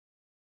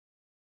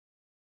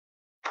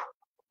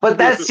 But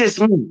that's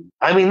just me.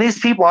 I mean, these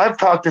people, I've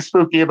talked to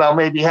Spooky about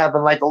maybe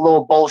having like a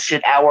little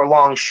bullshit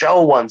hour-long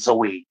show once a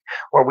week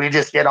where we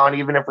just get on,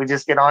 even if we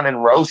just get on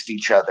and roast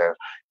each other.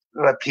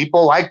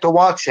 People like to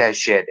watch that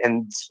shit.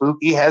 And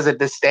Spooky has a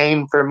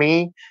disdain for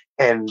me.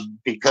 And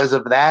because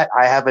of that,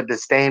 I have a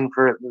disdain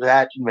for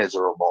that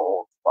miserable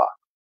old fuck.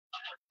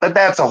 But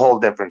that's a whole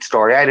different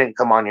story. I didn't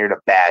come on here to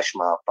bash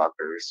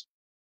motherfuckers.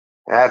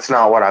 That's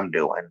not what I'm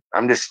doing.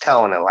 I'm just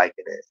telling it like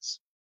it is.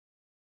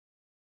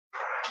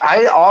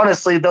 I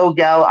honestly, though,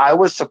 Gal, I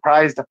was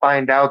surprised to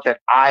find out that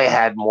I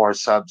had more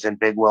subs than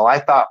Big Will. I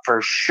thought for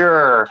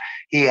sure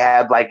he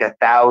had like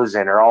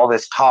 1,000 or all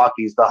this talk.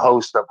 He's the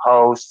host of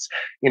hosts.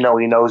 He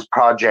knows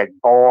Project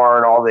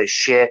Born, all this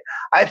shit.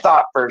 I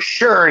thought for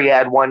sure he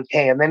had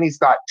 1K, and then he's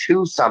got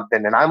 2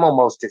 something, and I'm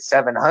almost at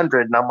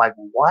 700. And I'm like,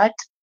 what?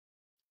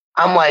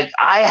 I'm like,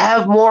 I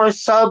have more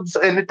subs,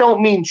 and it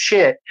don't mean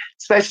shit,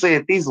 especially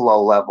at these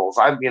low levels.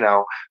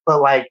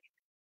 But like,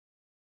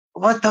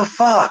 what the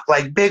fuck?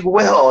 Like, Big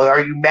Will, are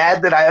you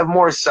mad that I have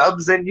more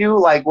subs than you?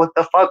 Like, what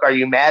the fuck? Are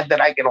you mad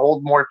that I can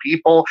hold more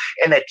people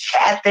in a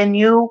chat than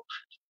you?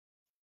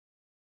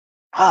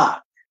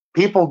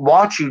 People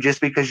watch you just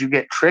because you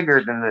get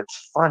triggered, and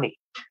it's funny.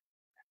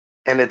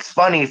 And it's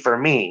funny for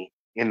me,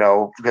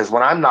 because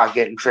when I'm not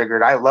getting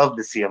triggered, I love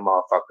to see a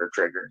motherfucker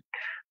triggered.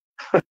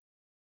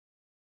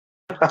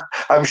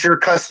 I'm sure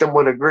Custom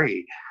would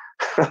agree.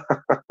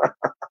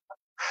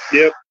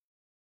 Yep.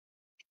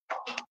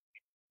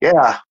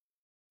 Yeah.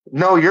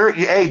 No,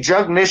 hey,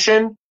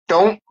 Jugnition,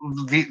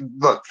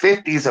 look,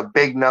 50 is a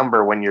big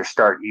number when you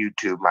start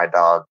YouTube, my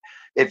dog.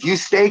 If you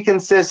stay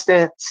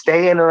consistent,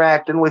 stay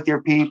interacting with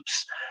your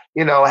peeps,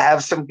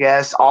 have some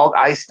guests.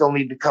 I still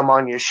need to come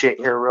on your shit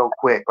here real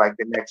quick. Like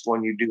the next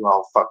one you do,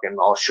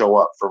 I'll show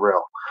up for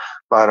real.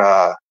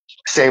 But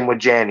same with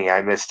Janny.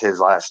 I missed his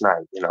last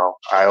night.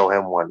 I owe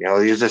him one.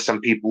 These are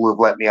some people who've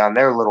let me on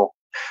their little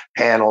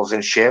panels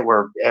and shit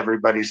where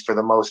everybody's for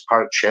the most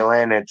part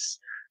chilling. It's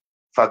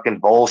fucking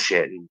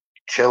bullshit and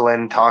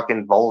chilling,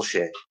 talking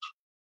bullshit.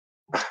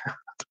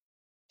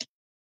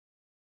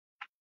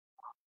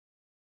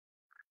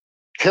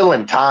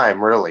 Killing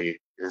time,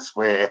 really, is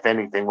if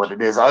anything what it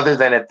is. Other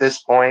than at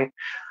this point,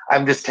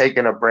 I'm just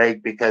taking a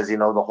break because the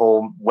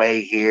whole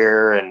way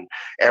here and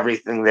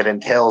everything that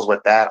entails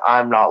with that.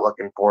 I'm not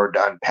looking forward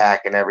to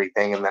unpacking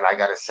everything, and then I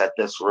got to set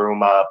this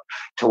room up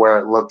to where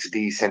it looks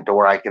decent, to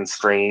where I can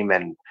stream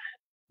and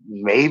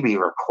maybe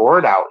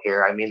record out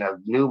here. I mean, a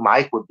new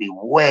mic would be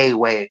way,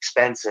 way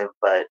expensive,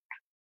 but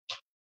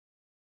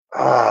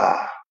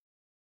uh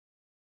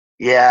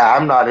yeah,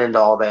 I'm not into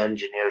all the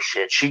engineer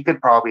shit. She could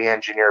probably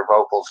engineer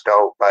vocals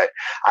dope, but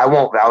I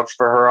won't vouch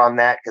for her on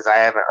that because I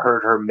haven't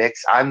heard her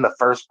mix. I'm the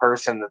first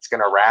person that's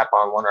gonna rap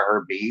on one of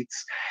her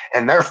beats,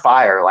 and they're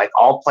fire. Like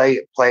I'll play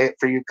it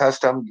for you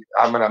custom.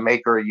 I'm gonna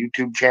make her a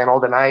YouTube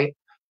channel tonight.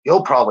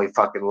 You'll probably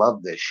fucking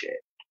love this shit.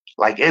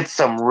 Like it's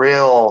some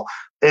real.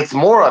 It's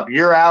more up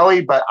your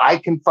alley, but I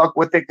can fuck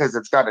with it because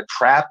it's got a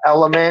trap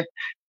element.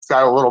 It's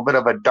got a little bit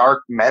of a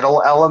dark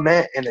metal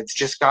element, and it's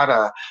just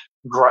got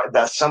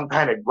some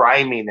kind of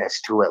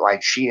griminess to it.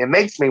 Like it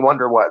makes me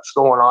wonder what's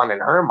going on in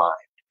her mind.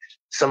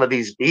 Some of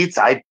these beats,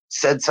 I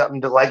said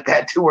something to like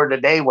that to her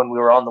today when we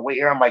were on the way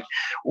here. I'm like,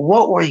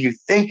 what were you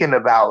thinking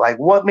about? Like,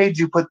 what made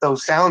you put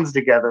those sounds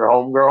together,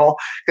 homegirl?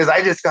 Because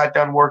I just got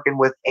done working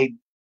with a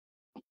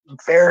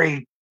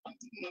very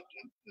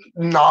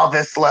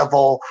novice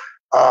level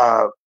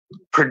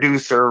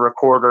producer,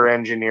 recorder,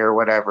 engineer,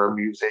 whatever,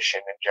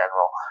 musician in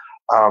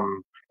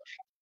general.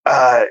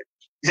 Uh,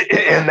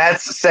 and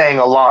that's saying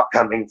a lot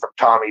coming from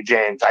Tommy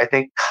James. I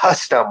think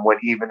Custom would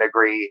even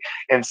agree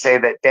and say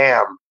that,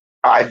 damn,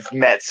 I've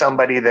met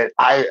somebody that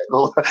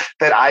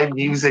I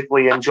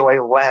musically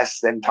enjoy less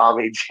than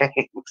Tommy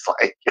James.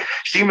 Like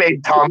she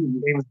made Tommy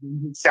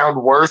James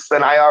sound worse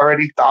than I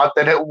already thought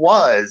that it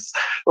was.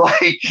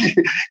 Like,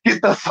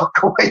 get the fuck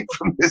away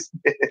from this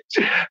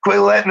bitch.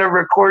 Quit letting her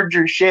record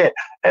your shit.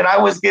 And I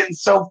was getting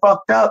so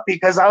fucked up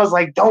because I was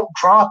like, don't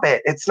drop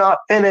it. It's not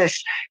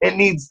finished. It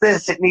needs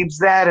this. It needs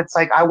that. It's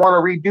like, I want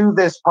to redo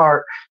this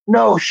part.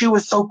 No, she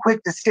was so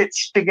quick to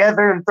stitch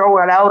together and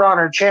throw it out on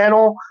her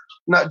channel.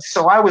 No,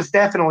 so I was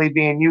definitely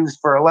being used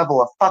for a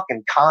level of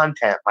fucking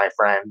content, my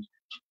friend.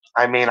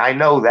 I mean, I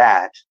know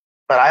that.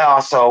 But I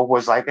also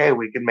was like, hey,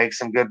 we can make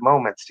some good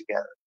moments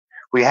together.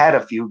 We had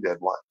a few good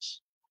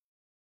ones.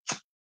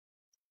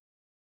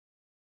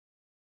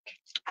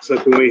 So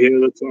can we hear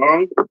the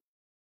song?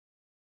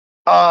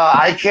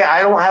 I can't.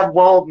 I don't have.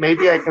 Well,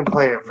 maybe I can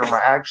play it from.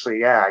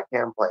 Actually, yeah, I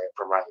can play it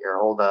from right here.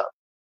 Hold up.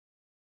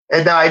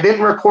 And now I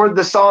didn't record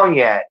the song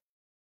yet,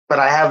 but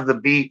I have the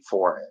beat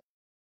for it.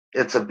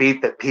 It's a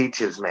beat that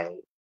Peaches made.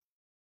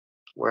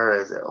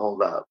 Where is it?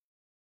 Hold up.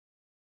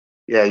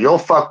 Yeah, you'll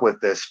fuck with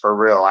this for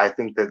real. I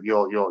think that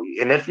you'll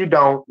and if you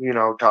don't,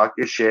 talk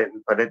your shit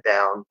and put it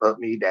down, put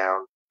me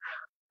down.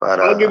 But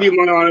I'll give you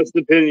my honest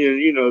opinion.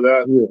 You know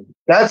that. yeah.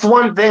 That's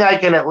one thing I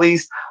can at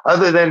least,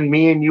 other than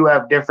me and you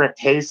have different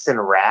tastes in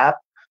rap.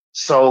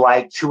 So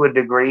like to a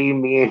degree,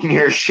 me and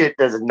your shit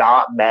does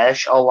not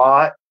mesh a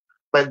lot.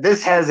 But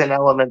this has an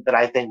element that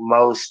I think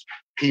most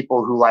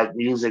people who like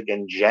music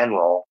in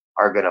general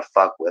are gonna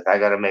fuck with. I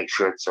gotta make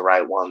sure it's the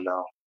right one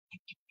though.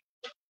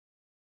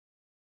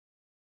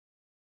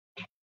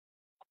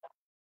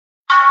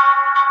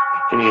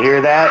 Can you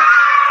hear that?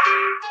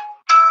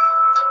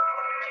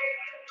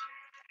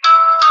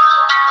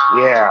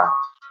 Yeah.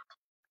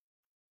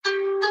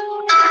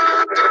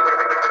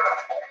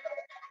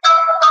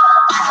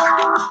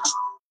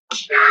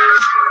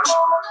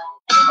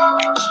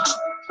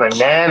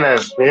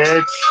 Bananas,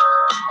 bitch.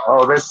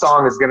 Oh, this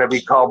song is gonna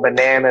be called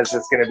Bananas.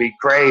 It's gonna be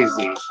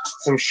crazy.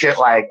 Some shit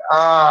like,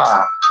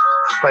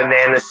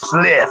 banana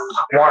spliff.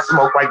 Want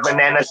smoke like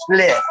banana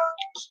spliff.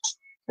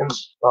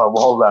 Oh,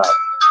 hold up.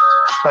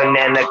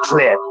 Banana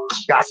clip.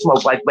 Got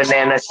smoke like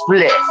banana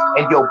split.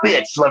 And your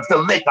bitch loves to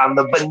lick on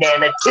the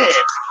banana tip.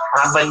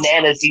 I'm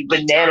bananas, eat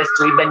bananas,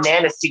 3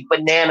 bananas, eat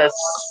bananas.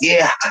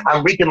 Yeah,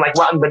 I'm reeking like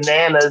rotten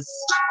bananas.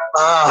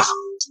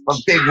 A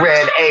big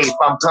red ape,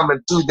 I'm coming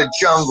through the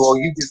jungle.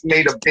 You just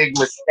made a big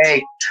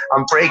mistake.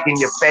 I'm breaking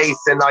your face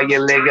and all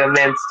your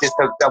ligaments. Just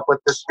hooked up with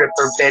the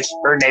stripper bitch.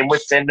 Her name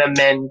was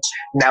Cinnamon.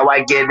 Now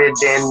I get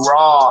it in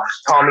raw.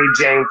 Tommy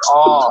James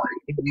all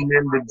hitting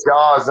in the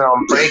jaws and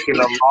I'm breaking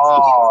them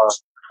all.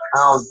 I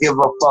don't give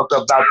a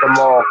fuck about the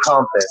moral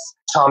compass.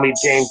 Tommy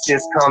James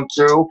just come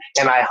through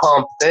and I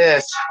hump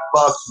this.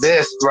 Fuck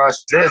this, rush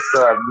this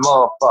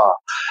motherfucker.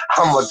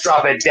 I'ma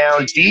drop it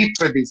down deep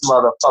for these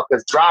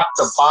motherfuckers. Drop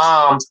the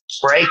bomb,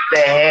 break the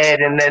head,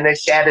 and then it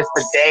shatters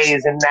for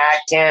days. And I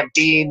can't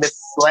be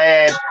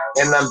misled.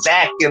 And I'm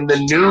back in the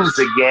news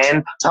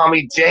again.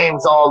 Tommy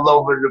James all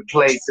over the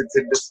place. It's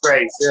a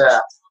disgrace, yeah.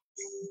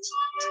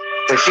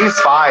 But she's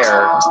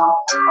fire.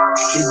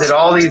 She did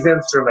all these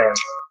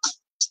instruments.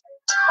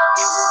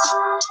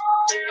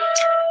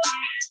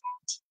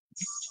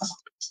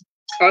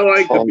 I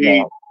like the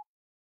beat.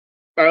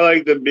 I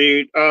like the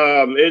beat.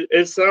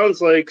 It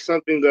sounds like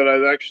something that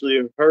I've actually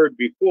heard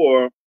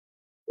before,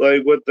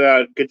 like with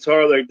that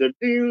guitar, like the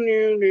doo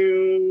doo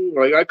doo.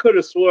 Like I could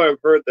have swore I've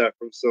heard that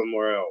from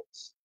somewhere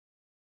else.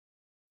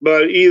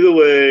 But either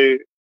way,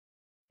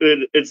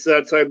 it's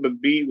that type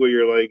of beat where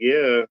you're like,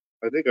 yeah,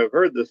 I think I've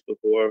heard this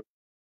before,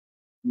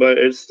 but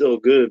it's still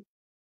good.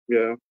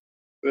 Yeah,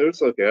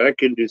 it's okay. I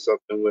can do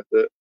something with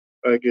it.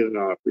 I can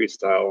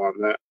freestyle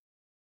on that.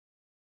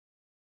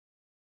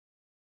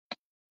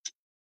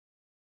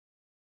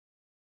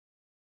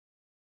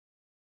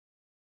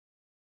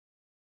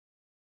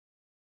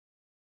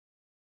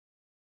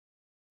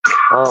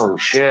 Oh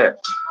shit.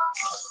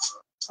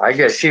 I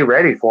guess she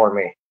ready for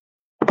me.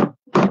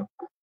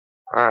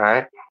 All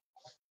right.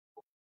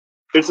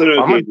 It's an I'm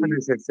okay gonna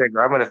finish this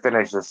cigarette. I'm gonna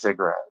finish this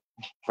cigarette.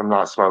 I'm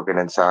not smoking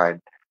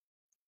inside.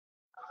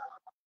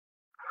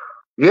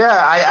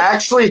 Yeah, I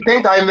actually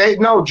think I made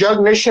no.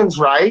 Jugnission's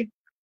right.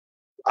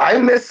 I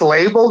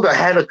mislabeled. I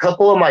had a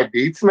couple of my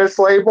beats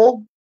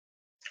mislabeled,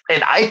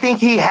 and I think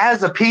he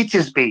has a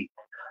Peaches beat.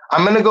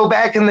 I'm gonna go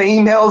back in the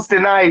emails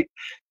tonight,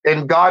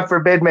 and God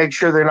forbid, make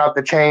sure they're not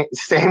the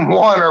same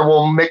one, or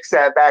we'll mix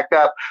that back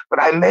up.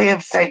 But I may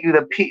have sent you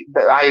the beat.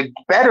 I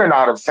better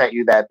not have sent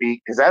you that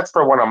beat because that's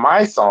for one of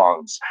my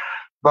songs.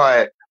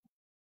 But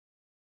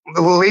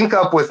link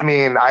up with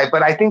me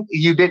but I think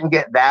you didn't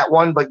get that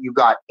one, but you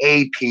got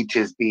a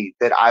Peaches beat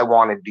that I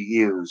wanted to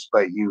use,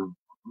 but you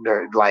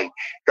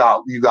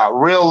got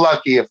real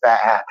lucky if that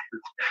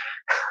happened.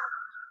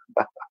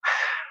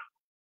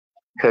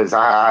 Because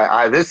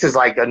I this is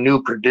like a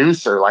new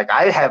producer. Like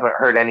I haven't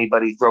heard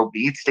anybody throw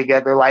beats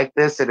together like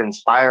this that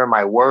inspire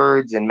my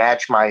words and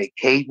match my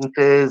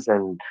cadences,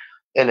 and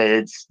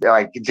it's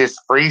like just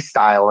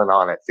freestyling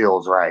on it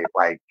feels right.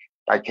 Like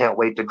I can't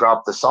wait to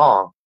drop the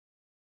song.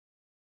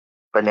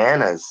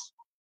 Bananas.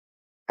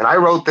 And I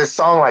wrote this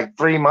song like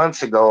 3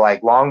 months ago,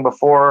 like long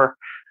before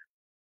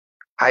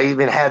I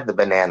even had the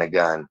banana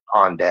gun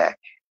on deck.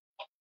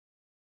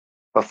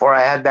 Before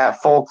I had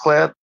that full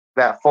clip,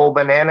 that full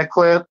banana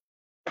clip,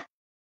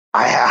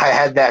 I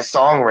had that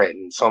song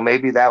written. So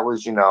maybe that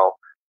was,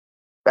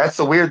 that's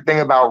the weird thing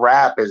about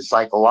rap is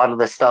like a lot of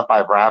the stuff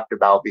I've rapped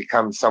about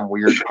becomes some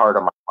weird part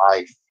of my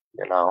life.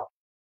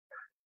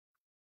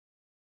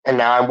 And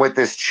now I'm with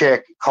this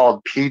chick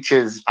called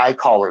Peaches. I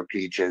call her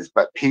Peaches,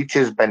 but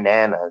Peaches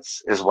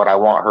Bananas is what I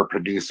want her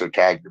producer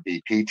tag to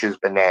be. Peaches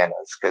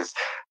Bananas. Because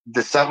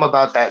there's something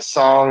about that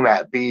song,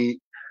 that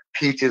beat,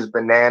 Peaches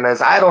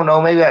Bananas. I don't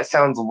know. Maybe that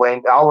sounds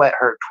lame. I'll let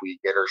her tweak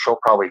it, or she'll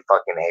probably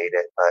fucking hate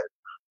it. But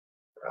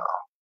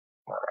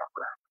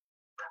whatever.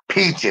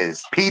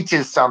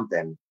 Peaches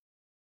something.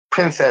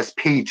 Princess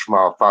Peach,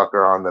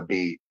 motherfucker, on the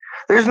beat.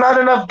 There's not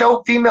enough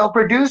dope female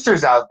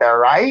producers out there,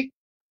 right?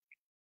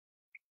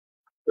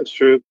 That's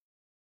true.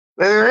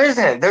 There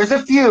isn't. There's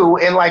a few,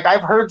 and like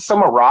I've heard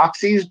some of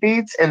Roxy's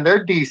beats, and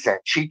they're decent.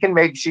 She can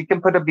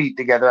put a beat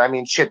together. I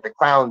mean, shit, the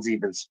Clowns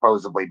even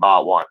supposedly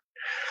bought one,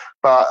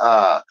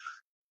 but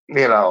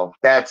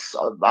that's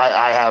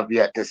I have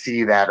yet to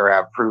see that or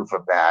have proof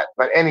of that.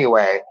 But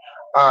anyway,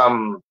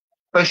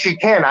 but she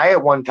can. I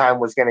at one time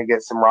was gonna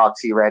get some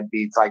Roxy Red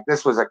beats. Like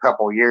this was a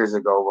couple years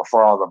ago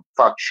before all the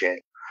fuck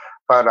shit.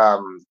 But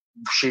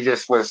she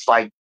just was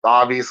like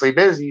obviously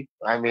busy.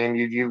 I mean,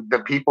 you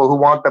the people who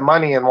want the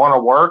money and want to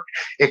work,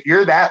 if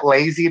you're that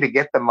lazy to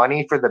get the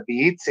money for the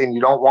beats and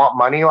you don't want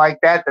money like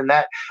that, then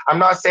that I'm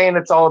not saying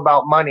it's all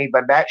about money,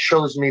 but that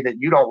shows me that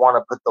you don't want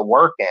to put the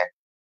work in.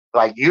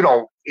 Like you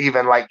don't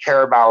even like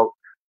care about,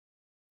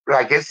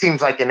 like it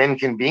seems like an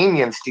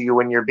inconvenience to you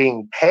when you're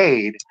being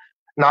paid.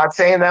 Not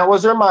saying that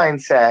was her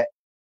mindset,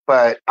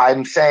 but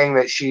I'm saying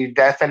that she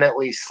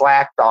definitely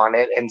slacked on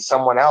it, and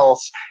someone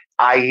else,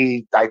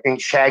 i.e., I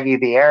think Shaggy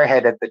the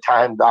Airhead at the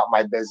time, got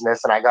my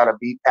business, and I got a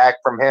beat pack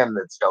from him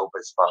that's dope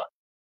as fuck.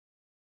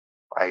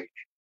 Like,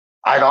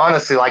 I'd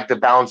honestly like to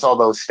bounce all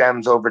those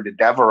stems over to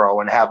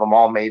Devereaux and have them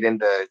all made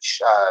into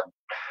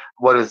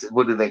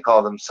what do they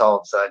call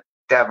themselves?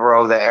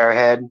 Devereaux the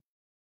Airhead.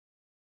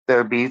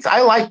 Their beats.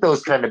 I like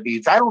those kind of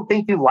beats. I don't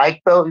think you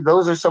like those.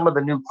 Those are some of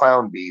the new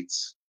clown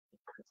beats.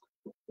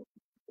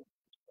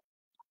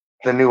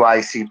 The new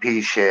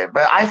ICP shit.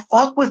 But I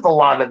fuck with a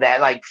lot of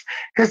that, like,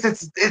 because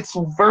it's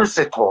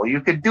versatile.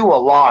 You could do a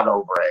lot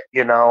over it,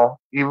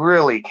 You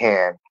really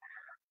can.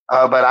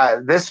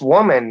 But this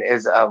woman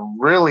is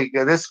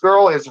this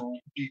girl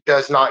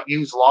does not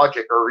use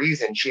logic or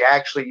reason. She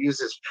actually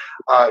uses,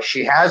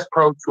 she has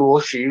Pro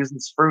Tools, she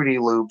uses Fruity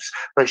Loops,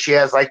 but she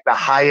has like the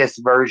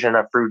highest version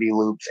of Fruity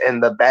Loops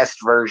and the best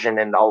version,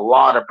 and a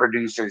lot of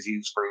producers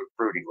use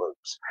Fruity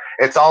Loops.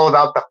 It's all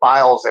about the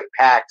files and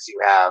packs you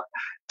have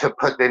to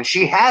put in.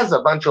 She has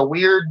a bunch of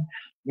weird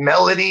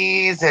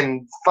melodies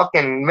and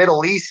fucking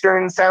Middle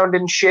Eastern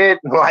sounding shit,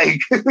 like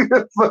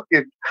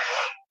fucking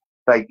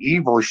like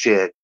evil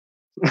shit.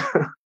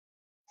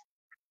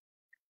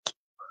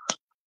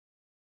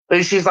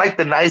 But she's like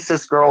the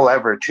nicest girl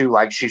ever too.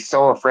 Like she's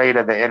so afraid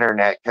of the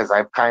internet because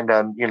I've kind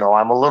of,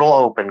 I'm a little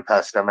open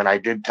custom, and I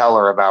did tell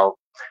her about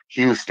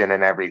Houston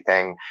and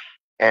everything.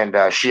 And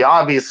she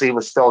obviously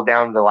was still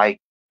down to like,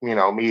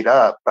 meet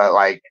up, but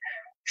like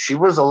she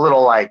was a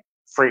little like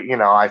freak,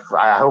 I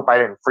hope I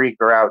didn't freak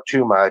her out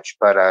too much,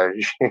 but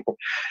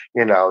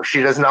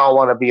she does not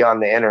want to be on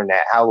the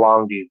internet. How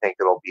long do you think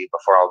it'll be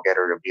before I'll get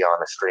her to be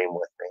on a stream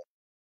with me?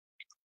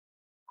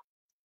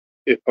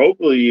 If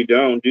hopefully you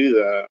don't do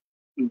that.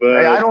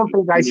 But I don't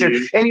think I should.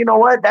 And you know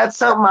what? That's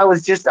something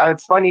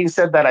it's funny you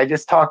said that. I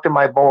just talked to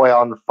my boy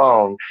on the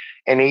phone,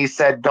 and he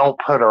said, don't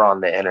put her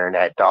on the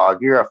internet,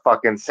 dog. You're a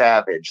fucking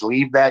savage.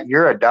 Leave that.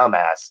 You're a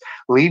dumbass.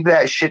 Leave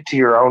that shit to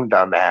your own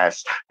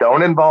dumbass.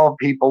 Don't involve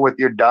people with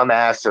your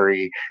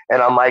dumbassery.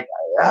 And I'm like,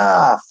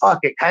 fuck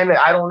it. Kind of,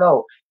 I don't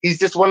know. He's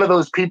just one of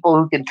those people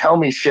who can tell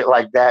me shit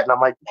like that. And I'm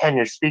like, man,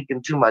 you're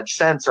speaking too much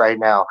sense right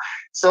now.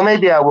 So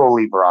maybe I will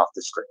leave her off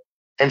the stream.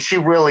 And she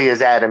really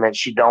is adamant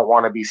she don't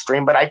want to be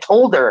streamed. But I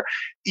told her,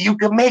 you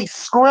can make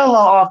Skrilla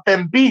off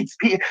them beats.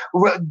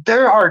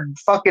 There are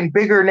fucking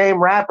bigger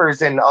name rappers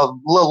than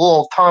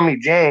little Tommy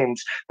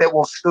James that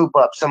will scoop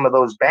up some of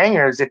those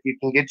bangers if you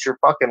can get your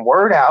fucking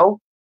word out.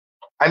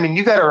 I mean,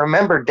 you got to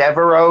remember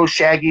Devereaux,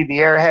 Shaggy the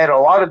Airhead,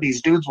 a lot of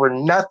these dudes were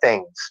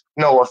nothings,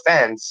 no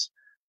offense,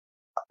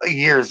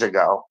 years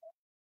ago.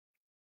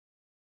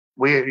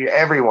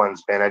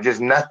 Everyone's been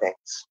just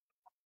nothings.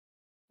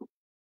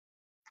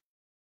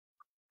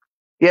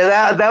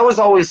 Yeah, that was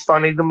always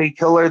funny to me,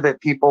 Killer, that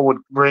people would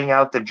bring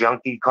out the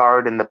junkie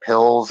card and the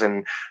pills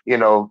and,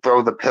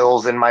 throw the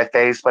pills in my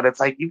face. But it's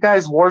like, you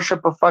guys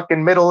worship a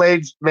fucking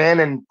middle-aged man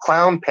in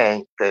clown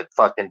paint that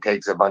fucking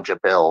takes a bunch of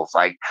pills.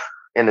 Like,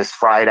 and is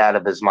fried out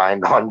of his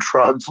mind on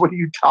drugs. What are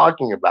you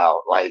talking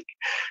about? Like,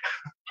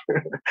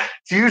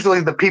 it's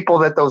usually the people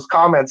that those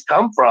comments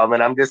come from.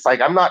 And I'm just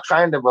like, I'm not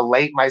trying to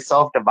relate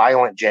myself to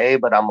Violent J,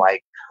 but I'm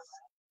like,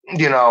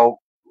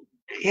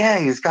 yeah,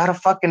 he's got a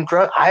fucking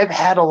drug. I've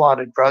had a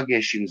lot of drug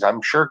issues.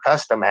 I'm sure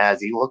Custom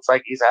has. He looks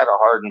like he's had a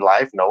hardened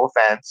life. No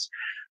offense,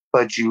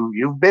 but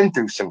you've been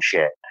through some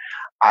shit.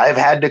 I've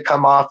had to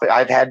come off.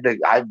 I've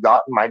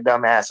gotten my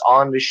dumb ass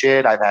on the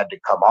shit. I've had to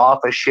come off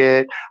of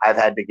shit. I've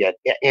had to get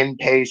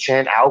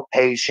inpatient,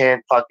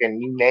 outpatient,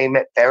 fucking you name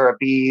it,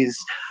 therapies,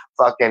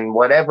 fucking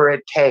whatever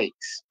it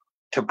takes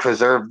to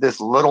preserve this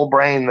little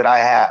brain that I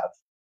have.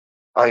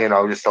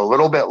 Just a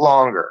little bit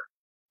longer,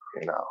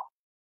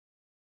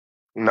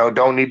 No,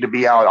 don't need to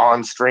be out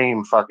on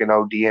stream fucking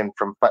ODing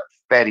from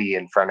Fetty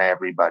in front of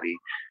everybody.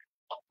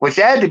 Which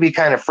had to be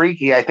kind of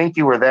freaky. I think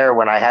you were there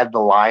when I had the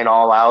line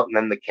all out and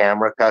then the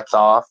camera cuts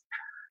off.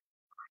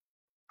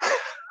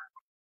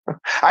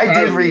 I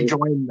did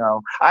rejoin,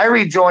 though. I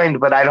rejoined,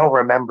 but I don't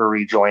remember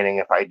rejoining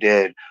if I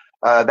did.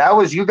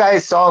 You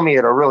guys saw me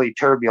at a really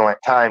turbulent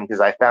time because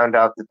I found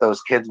out that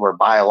those kids were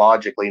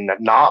biologically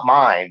not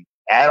mine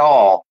at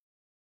all.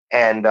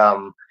 And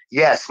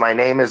yes, my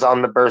name is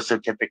on the birth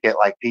certificate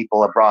like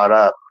people have brought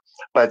up.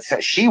 But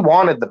she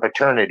wanted the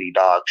paternity,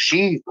 dog.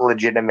 She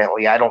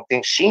legitimately, I don't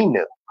think she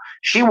knew.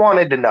 She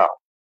wanted to know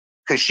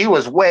because she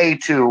was way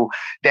too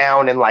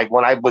down. And like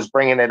when I was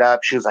bringing it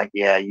up, she was like,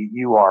 yeah,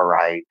 you are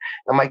right.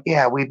 I'm like,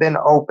 yeah, we've been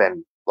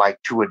open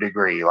like to a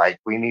degree. Like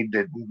we need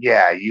to,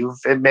 yeah, you've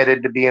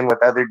admitted to being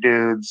with other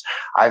dudes.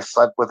 I've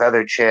slept with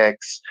other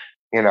chicks,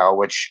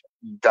 which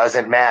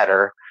doesn't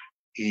matter.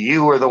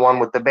 You were the one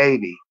with the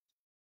baby.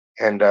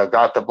 And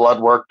got the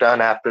blood work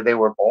done after they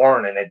were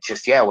born. And it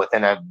just,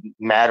 within a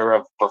matter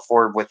of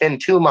within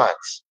 2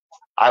 months,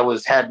 I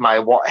had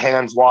my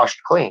hands washed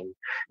clean.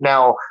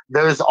 Now,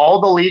 there's all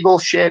the legal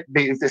shit.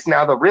 Because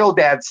now the real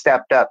dad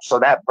stepped up. So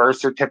that birth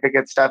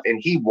certificate stuff, and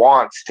he's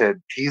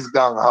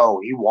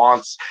gung-ho.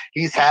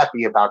 He's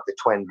happy about the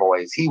twin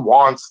boys. He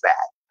wants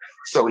that.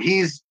 So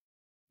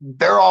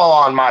they're all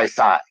on my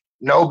side.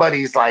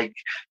 Nobody's like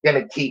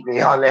going to keep me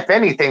on. If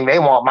anything, they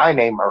want my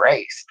name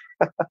erased.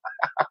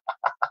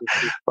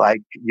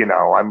 Like,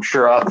 I'm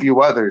sure a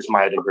few others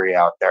might agree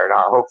out there.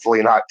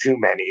 Hopefully not too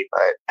many,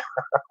 but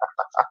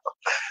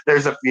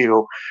there's a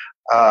few,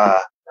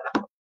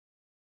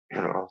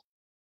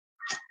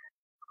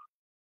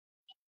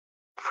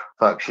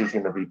 fuck, she's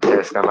going to be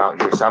pissed. I'm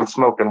out here. So I'm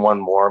smoking one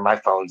more. My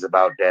phone's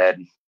about dead.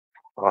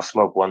 I'll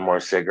smoke one more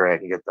cigarette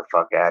and get the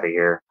fuck out of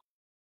here.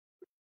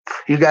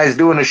 You guys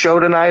doing a show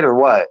tonight or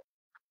what?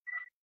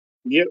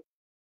 Yep.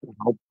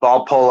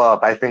 I'll pull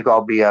up. I think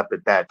I'll be up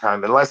at that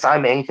time. Unless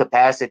I'm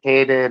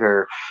incapacitated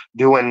or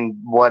doing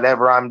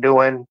whatever I'm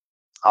doing,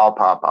 I'll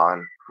pop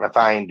on if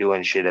I ain't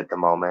doing shit at the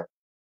moment.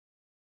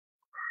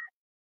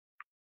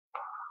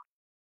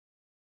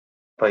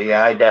 But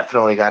yeah, I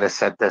definitely got to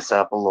set this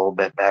up a little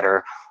bit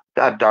better.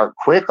 Got dark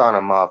quick on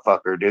a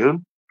motherfucker,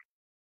 dude.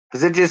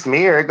 Is it just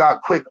me or it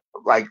got quick,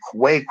 like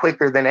way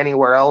quicker than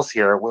anywhere else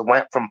here? We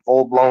went from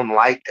full-blown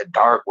light to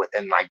dark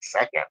within like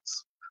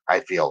seconds,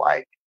 I feel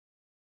like.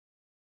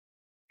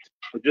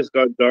 It just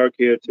got dark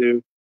here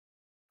too.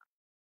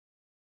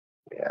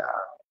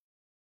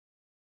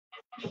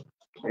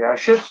 Yeah,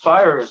 shit's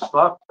fire as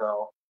fuck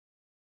though.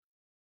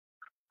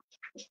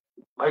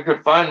 I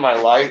could find my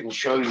light and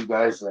show you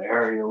guys the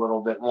area a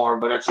little bit more,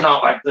 but it's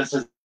not like this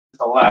is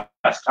the last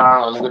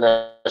time I'm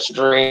gonna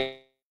stream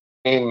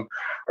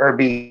or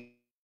be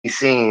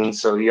seen.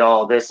 So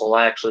y'all, this will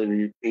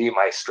actually be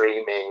my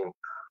streaming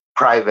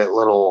private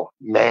little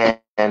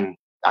man,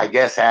 I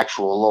guess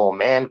actual little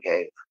man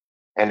cave.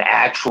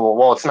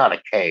 Well, it's not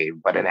a cave,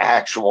 but an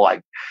actual,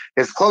 like,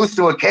 as close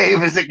to a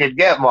cave as it could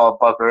get,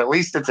 motherfucker. At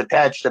least it's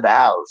attached to the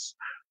house.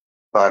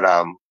 But,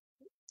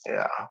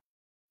 yeah.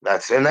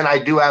 And then I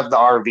do have the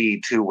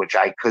RV, too, which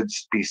I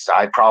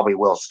probably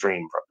will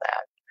stream from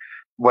that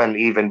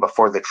even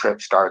before the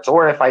trip starts,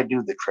 or if I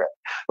do the trip.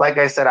 Like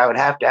I said, I would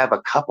have to have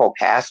a couple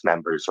cast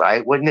members,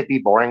 right? Wouldn't it be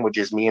boring with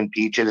just me and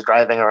Peaches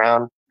driving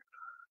around?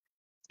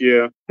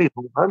 Yeah.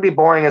 It'd be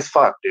boring as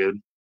fuck, dude.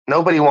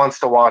 Nobody wants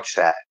to watch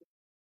that.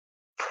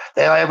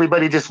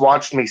 Everybody just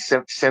watched me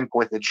simp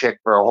with a chick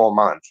for a whole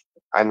month.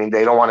 I mean,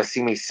 they don't want to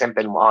see me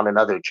simping on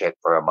another chick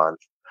for a month.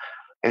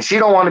 And she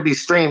don't want to be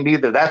streamed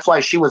either. That's why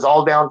she was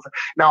all down for.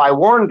 Now, I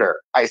warned her.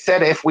 I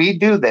said, if we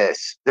do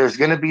this, there's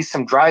going to be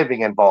some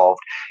driving involved.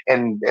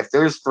 And if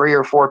there's 3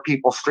 or 4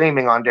 people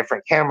streaming on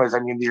different cameras, I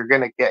mean, you're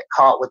going to get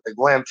caught with the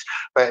glimpse.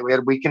 But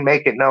we can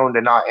make it known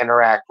to not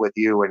interact with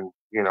you. And,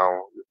 you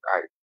know,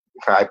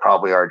 I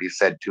probably already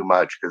said too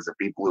much because the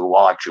people who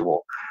watch you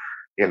will,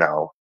 you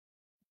know,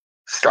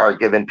 start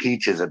giving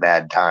Peaches a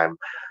bad time.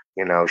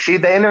 You know,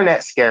 the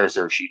internet scares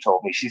her, she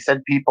told me. She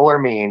said people are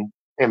mean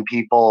and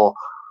people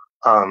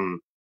are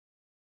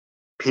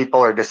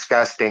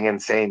disgusting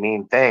and say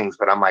mean things,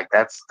 but I'm like,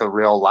 that's the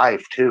real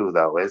life too,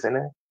 though, isn't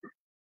it?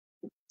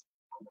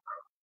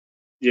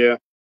 Yeah.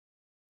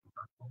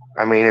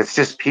 I mean, it's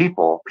just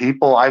people.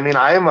 I mean,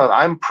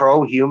 I'm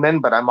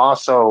pro-human, but I'm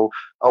also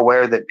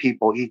aware that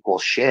people equal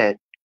shit.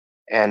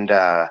 And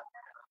I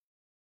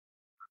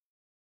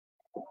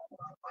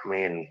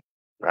mean,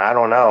 I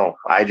don't know.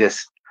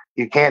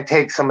 You can't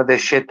take some of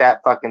this shit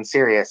that fucking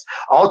serious.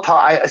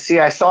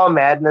 I saw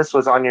Madness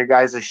was on your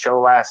guys'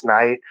 show last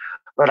night,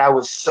 but I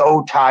was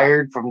so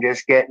tired from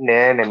just getting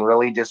in and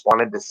really just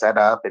wanted to set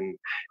up and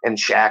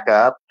shack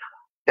up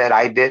that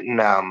I didn't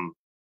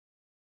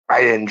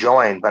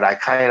join, but I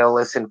kind of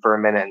listened for a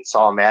minute and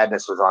saw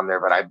Madness was on there.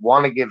 But I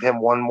want to give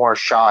him one more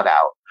shot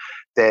out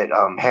that,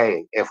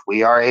 hey, if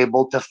we are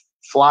able to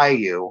fly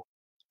you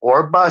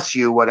or bus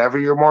you, whatever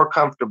you're more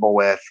comfortable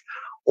with,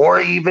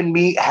 or even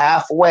meet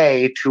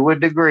halfway to a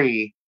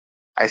degree,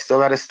 I still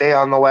got to stay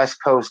on the West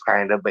Coast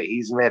kind of, but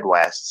he's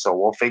Midwest, so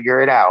we'll figure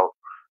it out.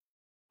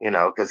 You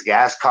know, because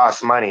gas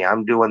costs money.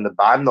 I'm the one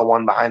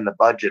behind the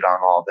budget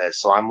on all this.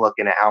 So I'm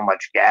looking at how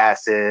much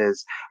gas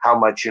is, how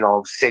much, you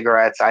know,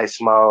 cigarettes I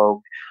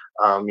smoke,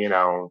 you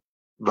know,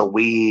 the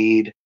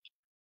weed.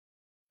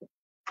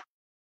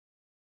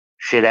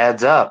 Shit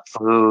adds up.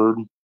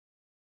 Food.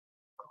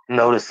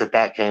 Notice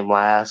that came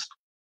last.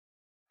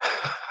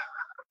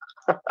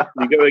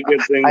 You gotta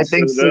get things. I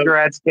think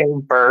cigarettes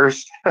came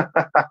first. The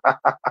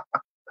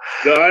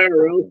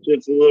IRL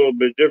shit's a little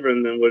bit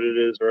different than what it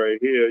is right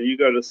here. You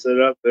got to set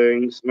up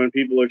things when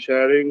people are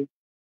chatting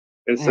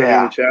and sending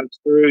the chats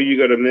through. You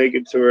got to make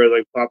it to where it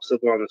like pops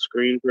up on the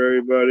screen for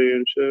everybody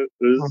and shit.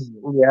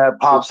 It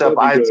pops up.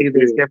 I see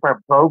there's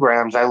different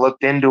programs. I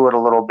looked into it a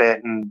little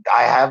bit, and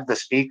I have the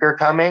speaker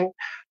coming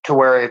to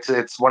where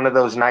it's one of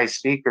those nice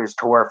speakers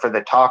to where for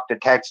the talk to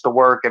text to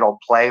work, it'll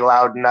play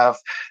loud enough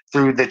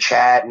through the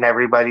chat and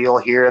everybody will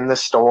hear in the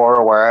store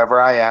or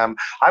wherever I am.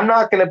 I'm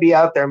not going to be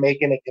out there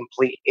making a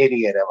complete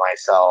idiot of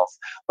myself,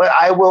 but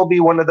I will be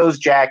one of those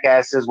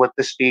jackasses with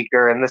the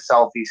speaker and the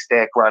selfie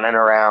stick running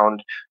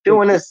around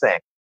doing his thing.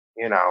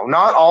 You know,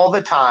 not all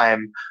the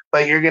time,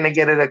 but you're going to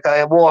get it.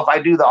 Well, if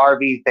I do the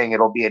RV thing,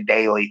 it'll be a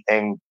daily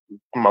thing,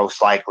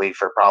 most likely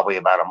for probably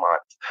about a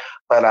month.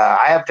 But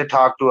I have to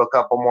talk to a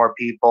couple more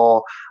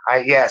people.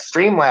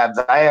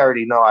 Streamlabs, I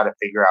already know how to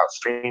figure out.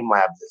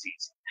 Streamlabs is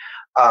easy.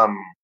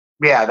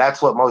 Yeah,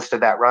 that's what most of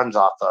that runs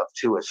off of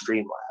too, is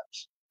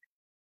Streamlabs.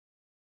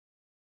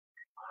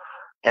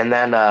 And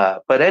then,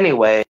 but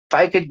anyway, if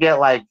I could get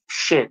like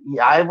shit,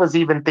 I was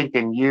even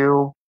thinking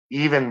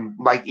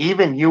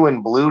even you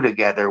and Blue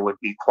together would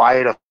be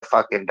quite a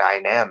fucking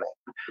dynamic,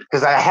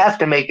 because I have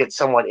to make it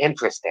somewhat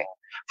interesting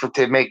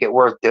to make it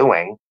worth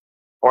doing,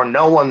 or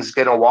no one's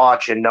gonna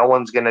watch and no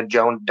one's gonna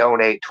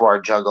donate to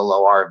our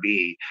Juggalo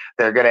RV.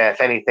 They're gonna, if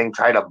anything,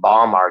 try to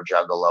bomb our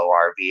Juggalo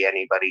RV.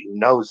 Anybody who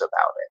knows about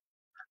it,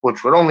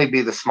 which would only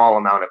be the small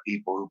amount of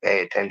people who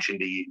pay attention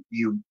to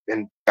you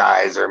and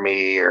guys or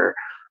me or.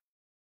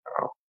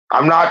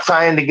 I'm not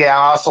trying to get.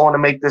 I also want to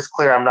make this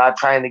clear. I'm not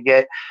trying to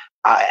get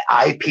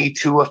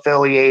IP2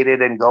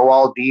 affiliated and go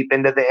all deep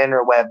into the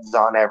interwebs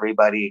on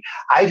everybody.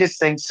 I just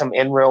think some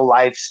in real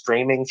life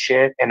streaming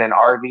shit and an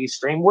RV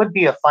stream would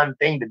be a fun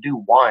thing to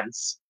do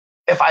once.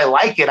 If I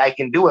like it, I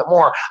can do it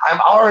more. I'm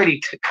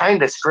already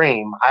kind of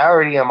stream. I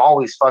already am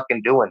always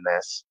fucking doing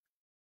this.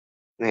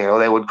 You know,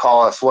 they would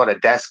call us a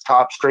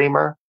desktop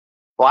streamer.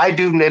 Well, I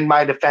do, in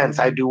my defense,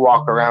 I do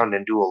walk around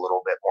and do a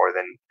little bit more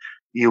than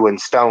you and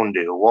Stone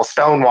do. Well,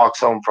 Stone walks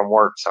home from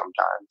work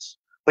sometimes.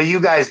 But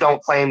you guys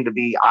don't claim to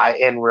be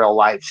in real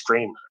life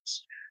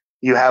streamers.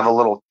 You have a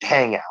little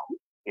hangout,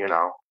 you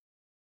know.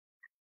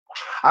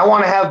 I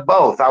want to have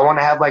both. I want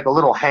to have like a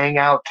little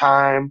hangout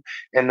time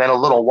and then a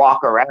little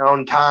walk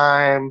around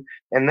time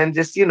and then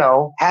just, you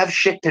know, have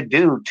shit to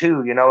do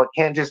too. You know, it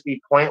can't just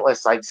be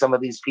pointless like some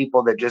of these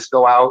people that just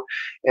go out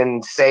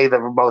and say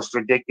the most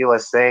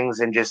ridiculous things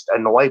and just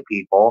annoy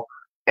people.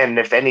 And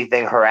if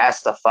anything,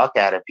 harass the fuck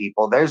out of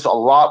people. There's a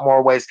lot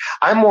more ways.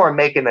 I'm more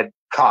making a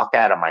cock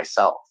out of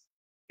myself.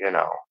 You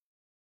know,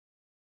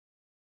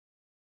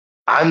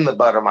 I'm the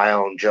butt of my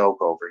own joke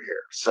over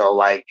here. So,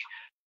 like,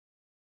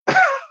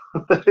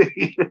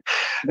 I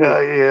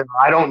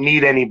don't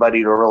need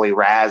anybody to really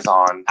razz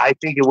on. I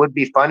think it would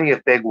be funny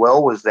if Big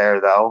Will was there,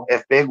 though.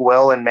 If Big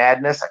Will and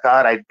Madness,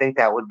 God, I think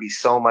that would be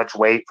so much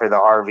weight for the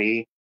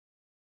RV.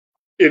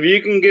 If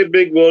you can get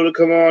Big Will to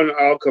come on,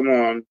 I'll come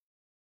on.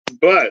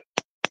 But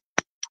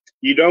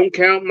You don't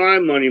count my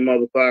money,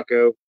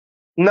 motherfucker.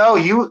 No,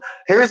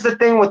 here's the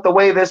thing with the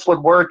way this would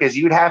work is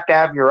you'd have to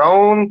have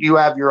you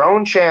have your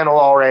own channel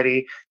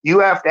already. You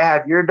have to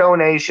have your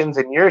donations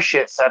and your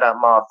shit set up,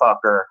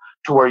 motherfucker,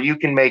 to where you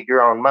can make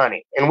your own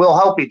money. And we'll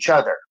help each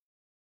other.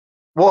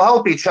 We'll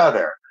help each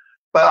other.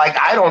 But like,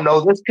 I don't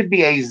know, this could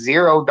be a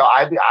 $0.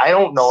 I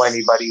don't know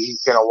anybody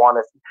who's gonna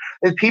want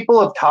to.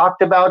 People have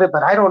talked about it,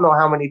 but I don't know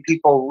how many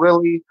people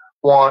really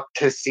want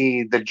to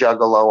see the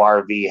Juggalo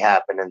RV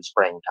happen in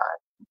springtime.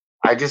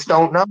 I just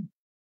don't know.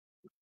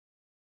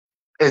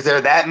 Is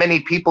there that many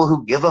people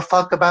who give a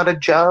fuck about a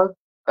jug?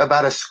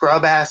 About a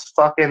scrub ass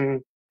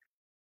fucking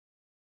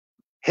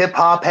hip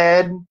hop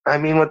head? I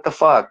mean, what the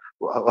fuck?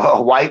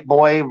 A white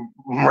boy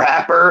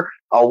rapper?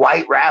 A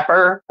white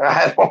rapper?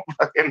 I don't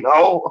fucking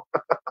know.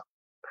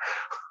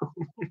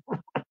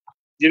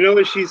 You know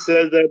what she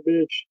said, that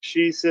bitch?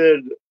 She said,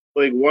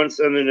 like,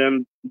 once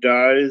Eminem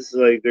dies,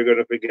 like, they're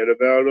gonna forget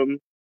about him.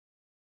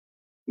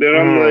 Then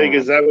I'm like,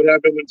 is that what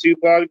happened when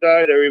Tupac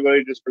died?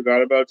 Everybody just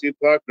forgot about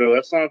Tupac? No,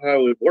 that's not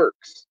how it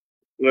works.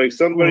 Like,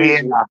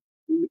 the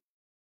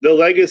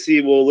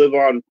legacy will live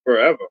on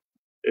forever.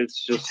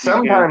 It's just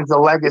sometimes the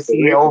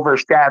legacy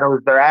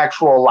overshadows their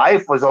actual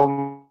life was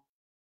only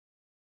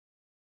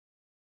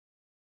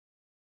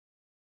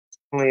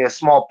a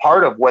small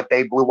part of what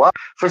they blew up.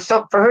 For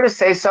her to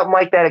say something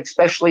like that,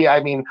 especially,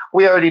 I mean,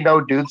 we already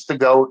know Dude's the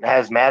GOAT,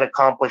 has mad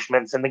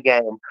accomplishments in the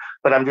game,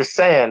 but I'm just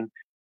saying,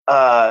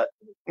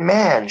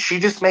 man, she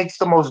just makes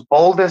the most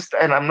boldest,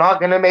 and I'm not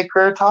going to make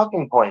her a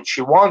talking point.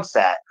 She wants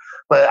that.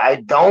 But I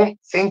don't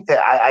think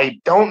that I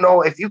don't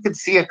know if you could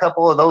see a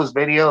couple of those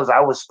videos I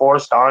was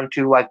forced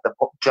onto, like the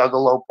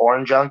Juggalo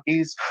porn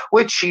junkies,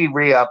 which she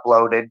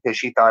re-uploaded because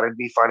she thought it'd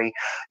be funny.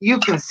 You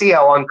can see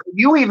how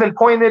you even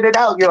pointed it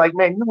out. You're like,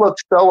 man, you look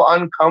so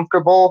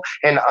uncomfortable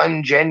and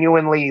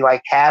ungenuinely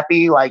like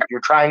happy, like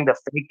you're trying to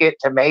fake it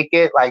to make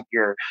it, like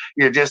you're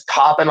just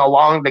hopping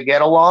along to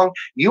get along.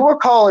 You were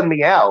calling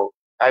me out.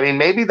 I mean,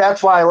 maybe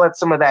that's why I let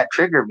some of that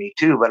trigger me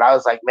too. But I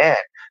was like, man,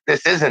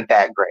 this isn't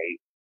that great.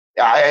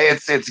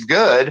 It's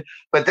good,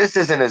 but this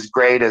isn't as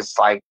great as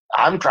like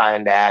I'm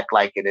trying to act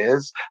like it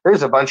is.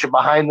 There's a bunch of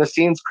behind the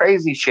scenes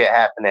crazy shit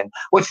happening,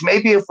 which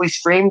maybe if we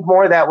streamed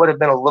more, that would have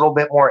been a little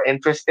bit more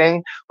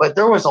interesting. But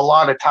there was a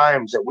lot of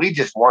times that we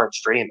just weren't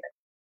streaming.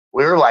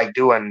 We were like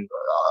doing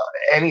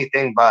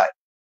anything but,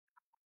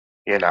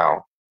 you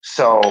know.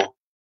 So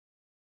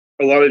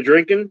a lot of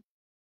drinking.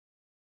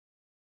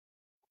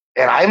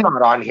 And I'm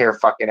not on here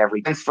fucking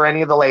everything. For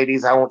any of the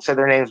ladies, I won't say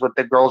their names, with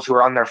the girls who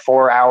are on there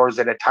 4 hours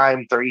at a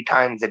time, 3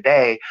 times a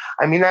day.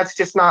 I mean, that's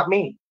just not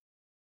me.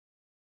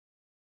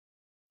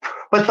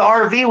 But the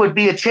RV would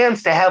be a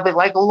chance to have it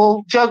like a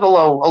little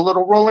Juggalo, a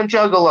little rolling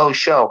Juggalo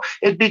show.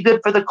 It'd be good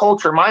for the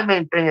culture. My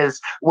main thing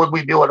is, would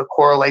we be able to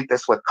correlate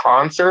this with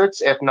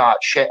concerts? If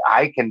not, shit,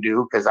 I can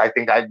do, because I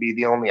think I'd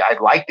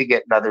like to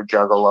get another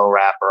Juggalo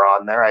rapper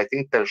on there. I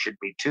think there should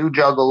be 2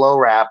 Juggalo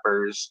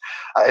rappers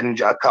and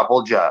a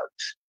couple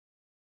jugs.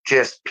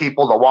 Just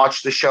people to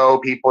watch the show,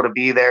 people to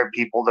be there,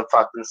 people to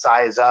fucking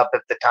size up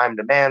if the time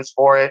demands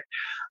for it.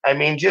 I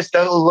mean, just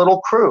a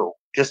little crew,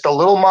 just a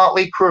little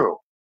motley crew.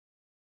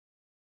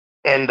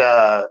 And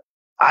I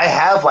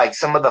have like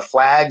some of the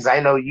flags. I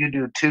know you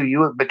do too.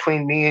 You,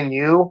 between me and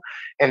you,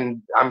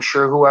 and I'm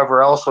sure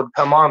whoever else would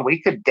come on,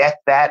 we could deck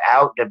that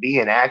out to be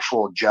an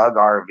actual jug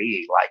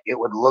RV. Like it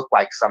would look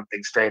like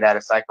something straight out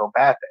of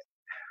Psychopathic.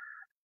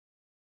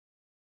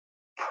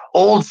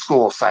 Old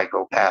school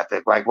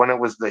Psychopathic, like when it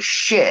was the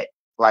shit.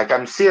 Like,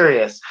 I'm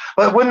serious.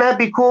 But wouldn't that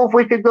be cool if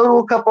we could go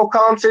to a couple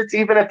concerts,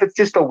 even if it's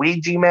just a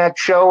Ouija match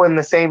show in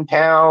the same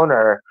town,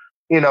 or,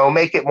 you know,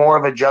 make it more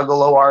of a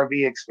Juggalo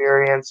RV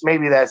experience?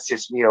 Maybe that's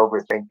just me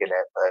overthinking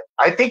it, but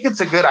I think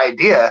it's a good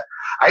idea.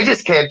 I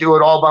just can't do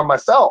it all by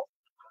myself.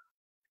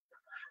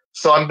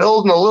 So I'm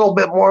building a little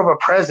bit more of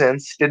a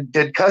presence.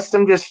 Did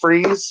custom just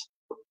freeze?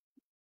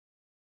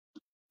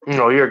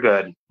 No, you're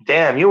good.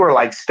 Damn, you were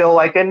like still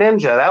like a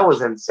ninja. That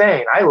was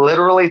insane. I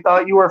literally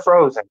thought you were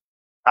frozen.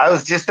 I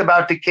was just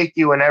about to kick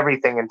you and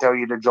everything and tell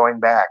you to join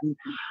back.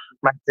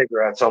 My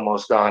cigarette's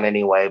almost gone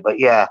anyway, but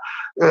yeah.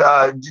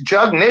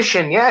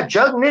 Jugnition, yeah,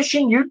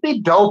 Jugnition, you'd be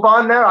dope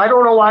on there. I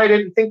don't know why I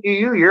didn't think of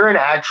you. You're an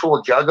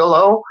actual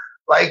Juggalo.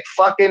 Like,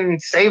 fucking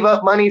save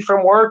up money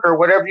from work or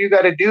whatever you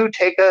got to do.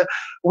 Take a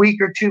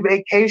week or 2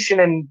 vacation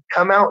and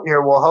come out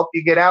here. We'll help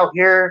you get out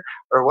here,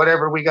 or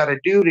whatever we got to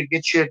do to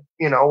get you,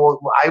 you know.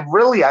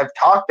 I've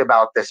talked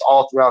about this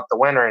all throughout the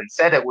winter and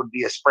said it would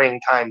be a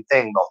springtime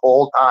thing the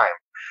whole time.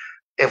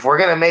 If we're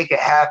gonna make it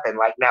happen,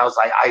 like now it's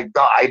like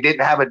I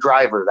didn't have a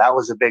driver. That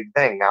was a big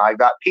thing. Now I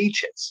got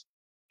Peaches.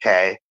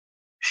 Okay.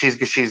 She's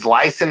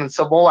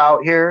licensable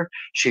out here.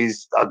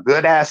 She's a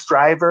good ass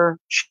driver.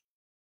 She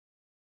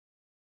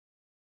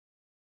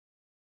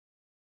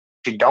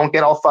don't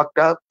get all fucked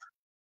up.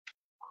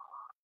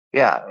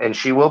 Yeah, and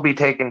she will be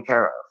taken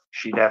care of.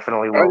 She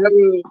definitely will.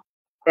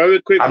 I have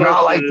a quick I'm question.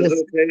 not like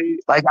this. Okay?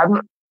 Like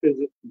I'm.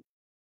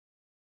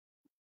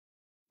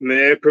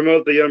 May I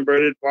promote the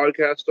Unbreaded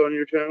podcast on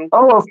your channel?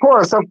 Oh, of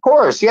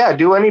course. Yeah,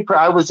 do any.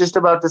 I was just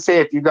about to say,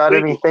 if you got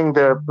Thank anything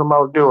to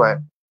promote, do it.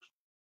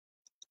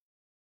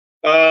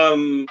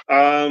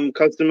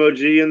 Custom OG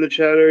in the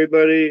chat,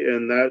 everybody,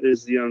 and that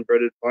is the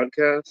Unbreaded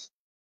podcast.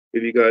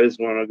 If you guys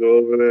want to go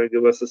over there and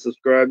give us a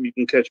subscribe, you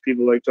can catch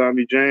people like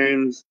Tommy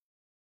James,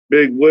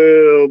 Big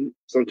Will,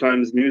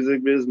 sometimes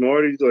Music Biz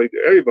Marty's, like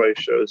everybody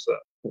shows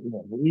up.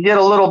 You get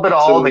a little bit of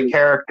all the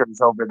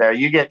characters over there.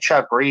 You get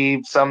Chuck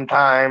Reeves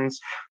sometimes.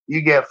 You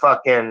get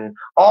fucking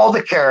all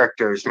the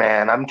characters,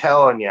 man. I'm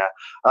telling you.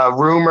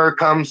 Rumor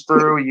comes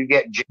through. You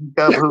get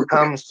Jacob who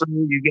comes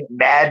through. You get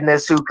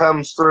Madness who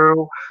comes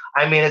through.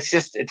 I mean, it's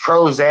just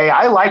Troze.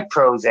 I like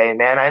Troze,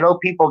 man. I know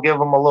people give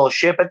him a little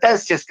shit, but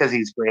that's just because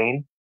he's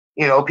green.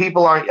 You know,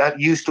 people aren't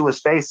used to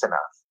his face enough.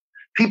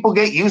 People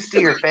get used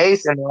to your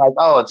face and they're like,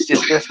 oh, it's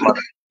just this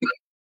mother.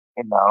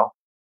 You know,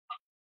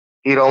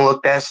 you don't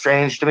look that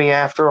strange to me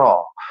after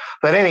all.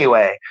 But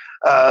anyway,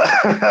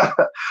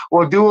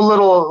 we'll do a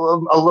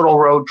little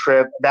road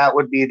trip. That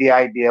would be the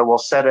idea. We'll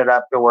set it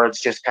up to where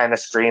it's just kind of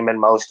streaming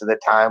most of the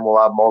time.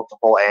 We'll have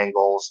multiple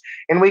angles,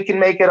 and we can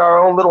make it our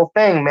own little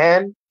thing,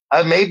 man.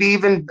 Maybe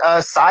even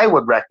Cy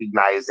would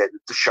recognize it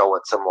to show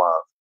it some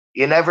love.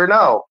 You never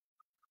know.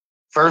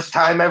 First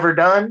time ever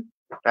done?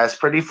 That's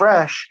pretty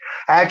fresh.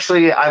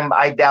 Actually,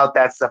 I doubt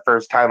that's the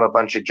first time a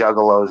bunch of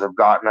juggalos have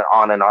gotten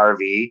on an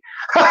RV.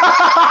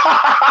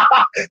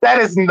 That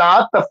is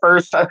not the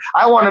first time.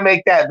 I want to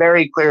make that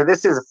very clear.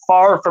 This is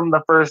far from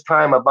the first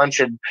time a bunch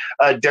of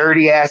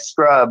dirty ass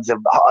scrubs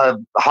have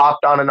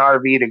hopped on an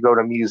RV to go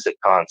to music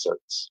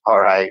concerts. All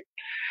right,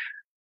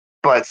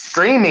 but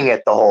streaming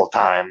it the whole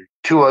time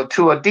to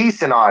a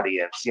decent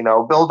audience. You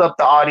know, build up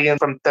the audience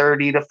from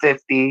 30 to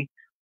 50.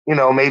 You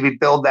know, maybe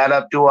build that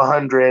up to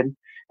 100.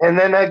 And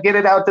then get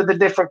it out to the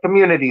different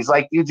communities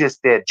like you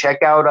just did.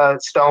 Check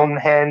out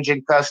Stonehenge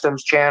and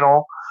Customs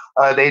channel.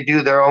 They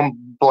do their own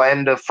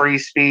blend of free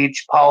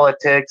speech,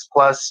 politics,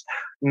 plus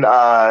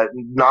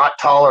not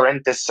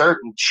tolerant to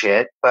certain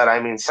shit. But I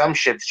mean, some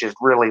shit's just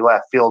really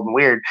left field and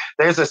weird.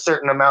 There's a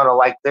certain amount of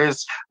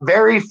there's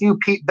very few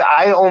people.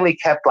 I only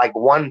kept like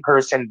one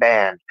person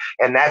banned.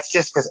 And that's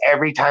just because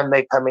every time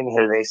they come in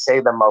here, they say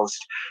the most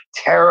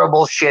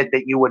terrible shit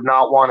that you would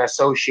not want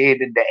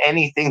associated to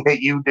anything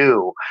that you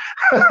do.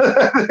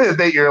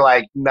 That you're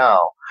like,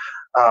 no.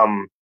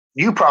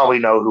 You probably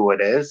know who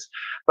it is.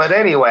 But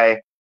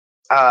anyway,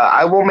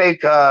 I will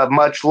make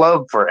much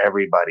love for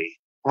everybody.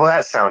 Well,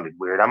 that sounded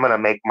weird. I'm going to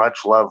make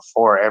much love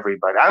for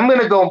everybody. I'm going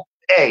to go,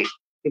 hey,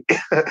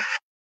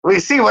 we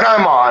see what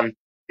I'm on.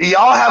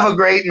 Y'all have a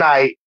great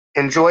night.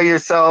 Enjoy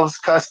yourselves.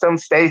 Custom,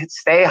 stay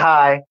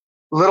high.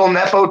 Little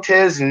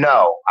nepotiz,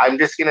 no. I'm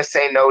just going to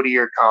say no to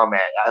your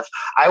comment.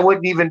 I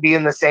wouldn't even be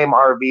in the same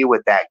RV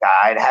with that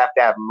guy. I'd have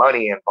to have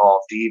money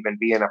involved to even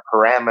be in a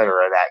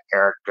parameter of that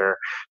character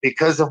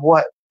because of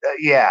what,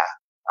 yeah.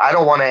 I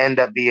don't want to end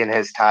up being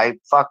his type.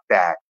 Fuck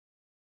that.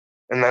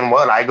 And then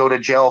what? I go to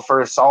jail for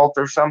assault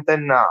or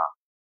something? Nah.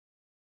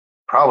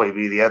 Probably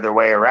be the other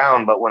way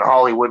around. But when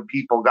Hollywood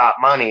people got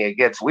money, it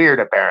gets weird,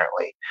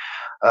 apparently.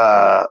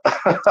 But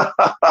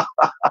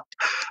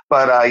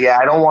yeah,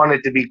 I don't want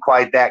it to be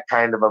quite that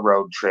kind of a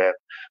road trip.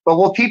 But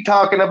we'll keep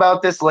talking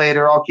about this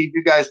later. I'll keep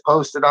you guys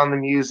posted on the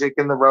music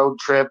and the road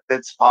trip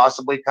that's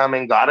possibly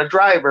coming. Got a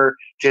driver,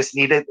 just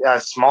need a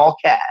small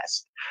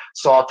cast.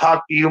 So I'll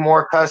talk to you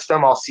more,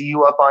 Custom. I'll see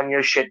you up on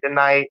your shit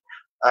tonight.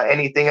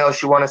 Anything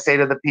else you want to say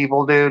to the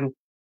people, dude?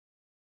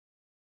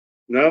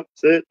 No,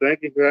 that's it. Thank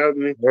you for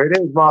having me. There it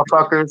is,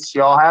 motherfuckers.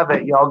 Y'all have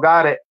it. Y'all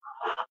got it.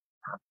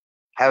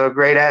 Have a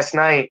great ass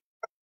night.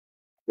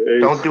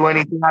 Peace. Don't do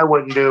anything I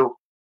wouldn't do.